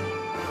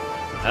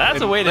 Now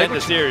that's a way to end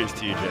the series,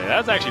 TJ.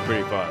 That's actually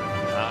pretty fun.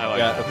 I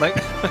like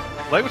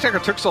that. Language Hacker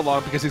took so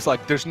long because he's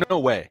like, there's no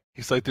way.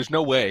 He's like, there's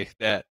no way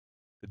that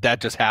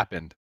just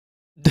happened.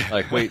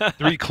 Like, wait,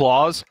 3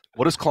 claws?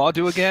 What does claw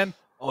do again?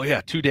 Oh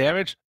yeah, 2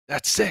 damage?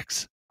 That's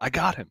 6. I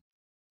got him.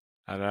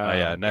 I know. Oh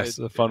yeah, that's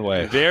a fun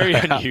way. Very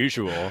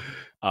unusual.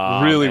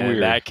 Really weird. In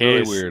that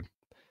case, really weird.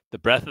 The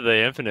Breath of the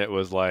Infinite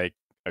was like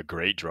a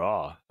great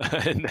draw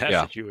in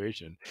that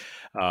situation.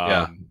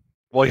 Yeah.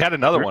 Well, he had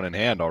another one in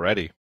hand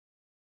already.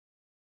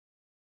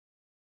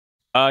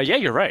 Yeah,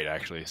 you're right,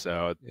 actually.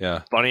 So,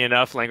 yeah. Funny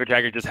enough, Language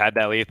Hacker just had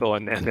that lethal,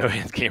 and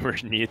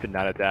NoHandsGamer needed to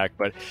not attack.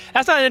 But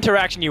that's not an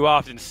interaction you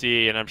often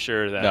see, and I'm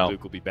sure that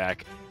Luke will be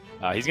back.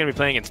 He's going to be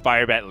playing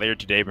Inspire Bat later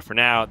today, but for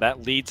now,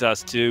 that leads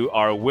us to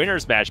our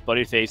winner's match,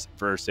 Bloodyface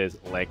versus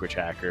Language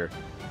Hacker.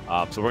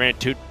 So we're going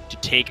to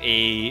take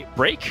a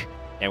break,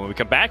 And when we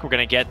come back, we're going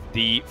to get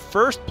the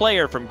first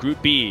player from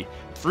Group B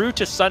through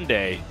to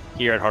Sunday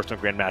here at Hearthstone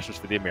Grandmasters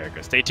for the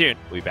Americas. Stay tuned.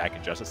 We'll be back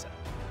in just a second.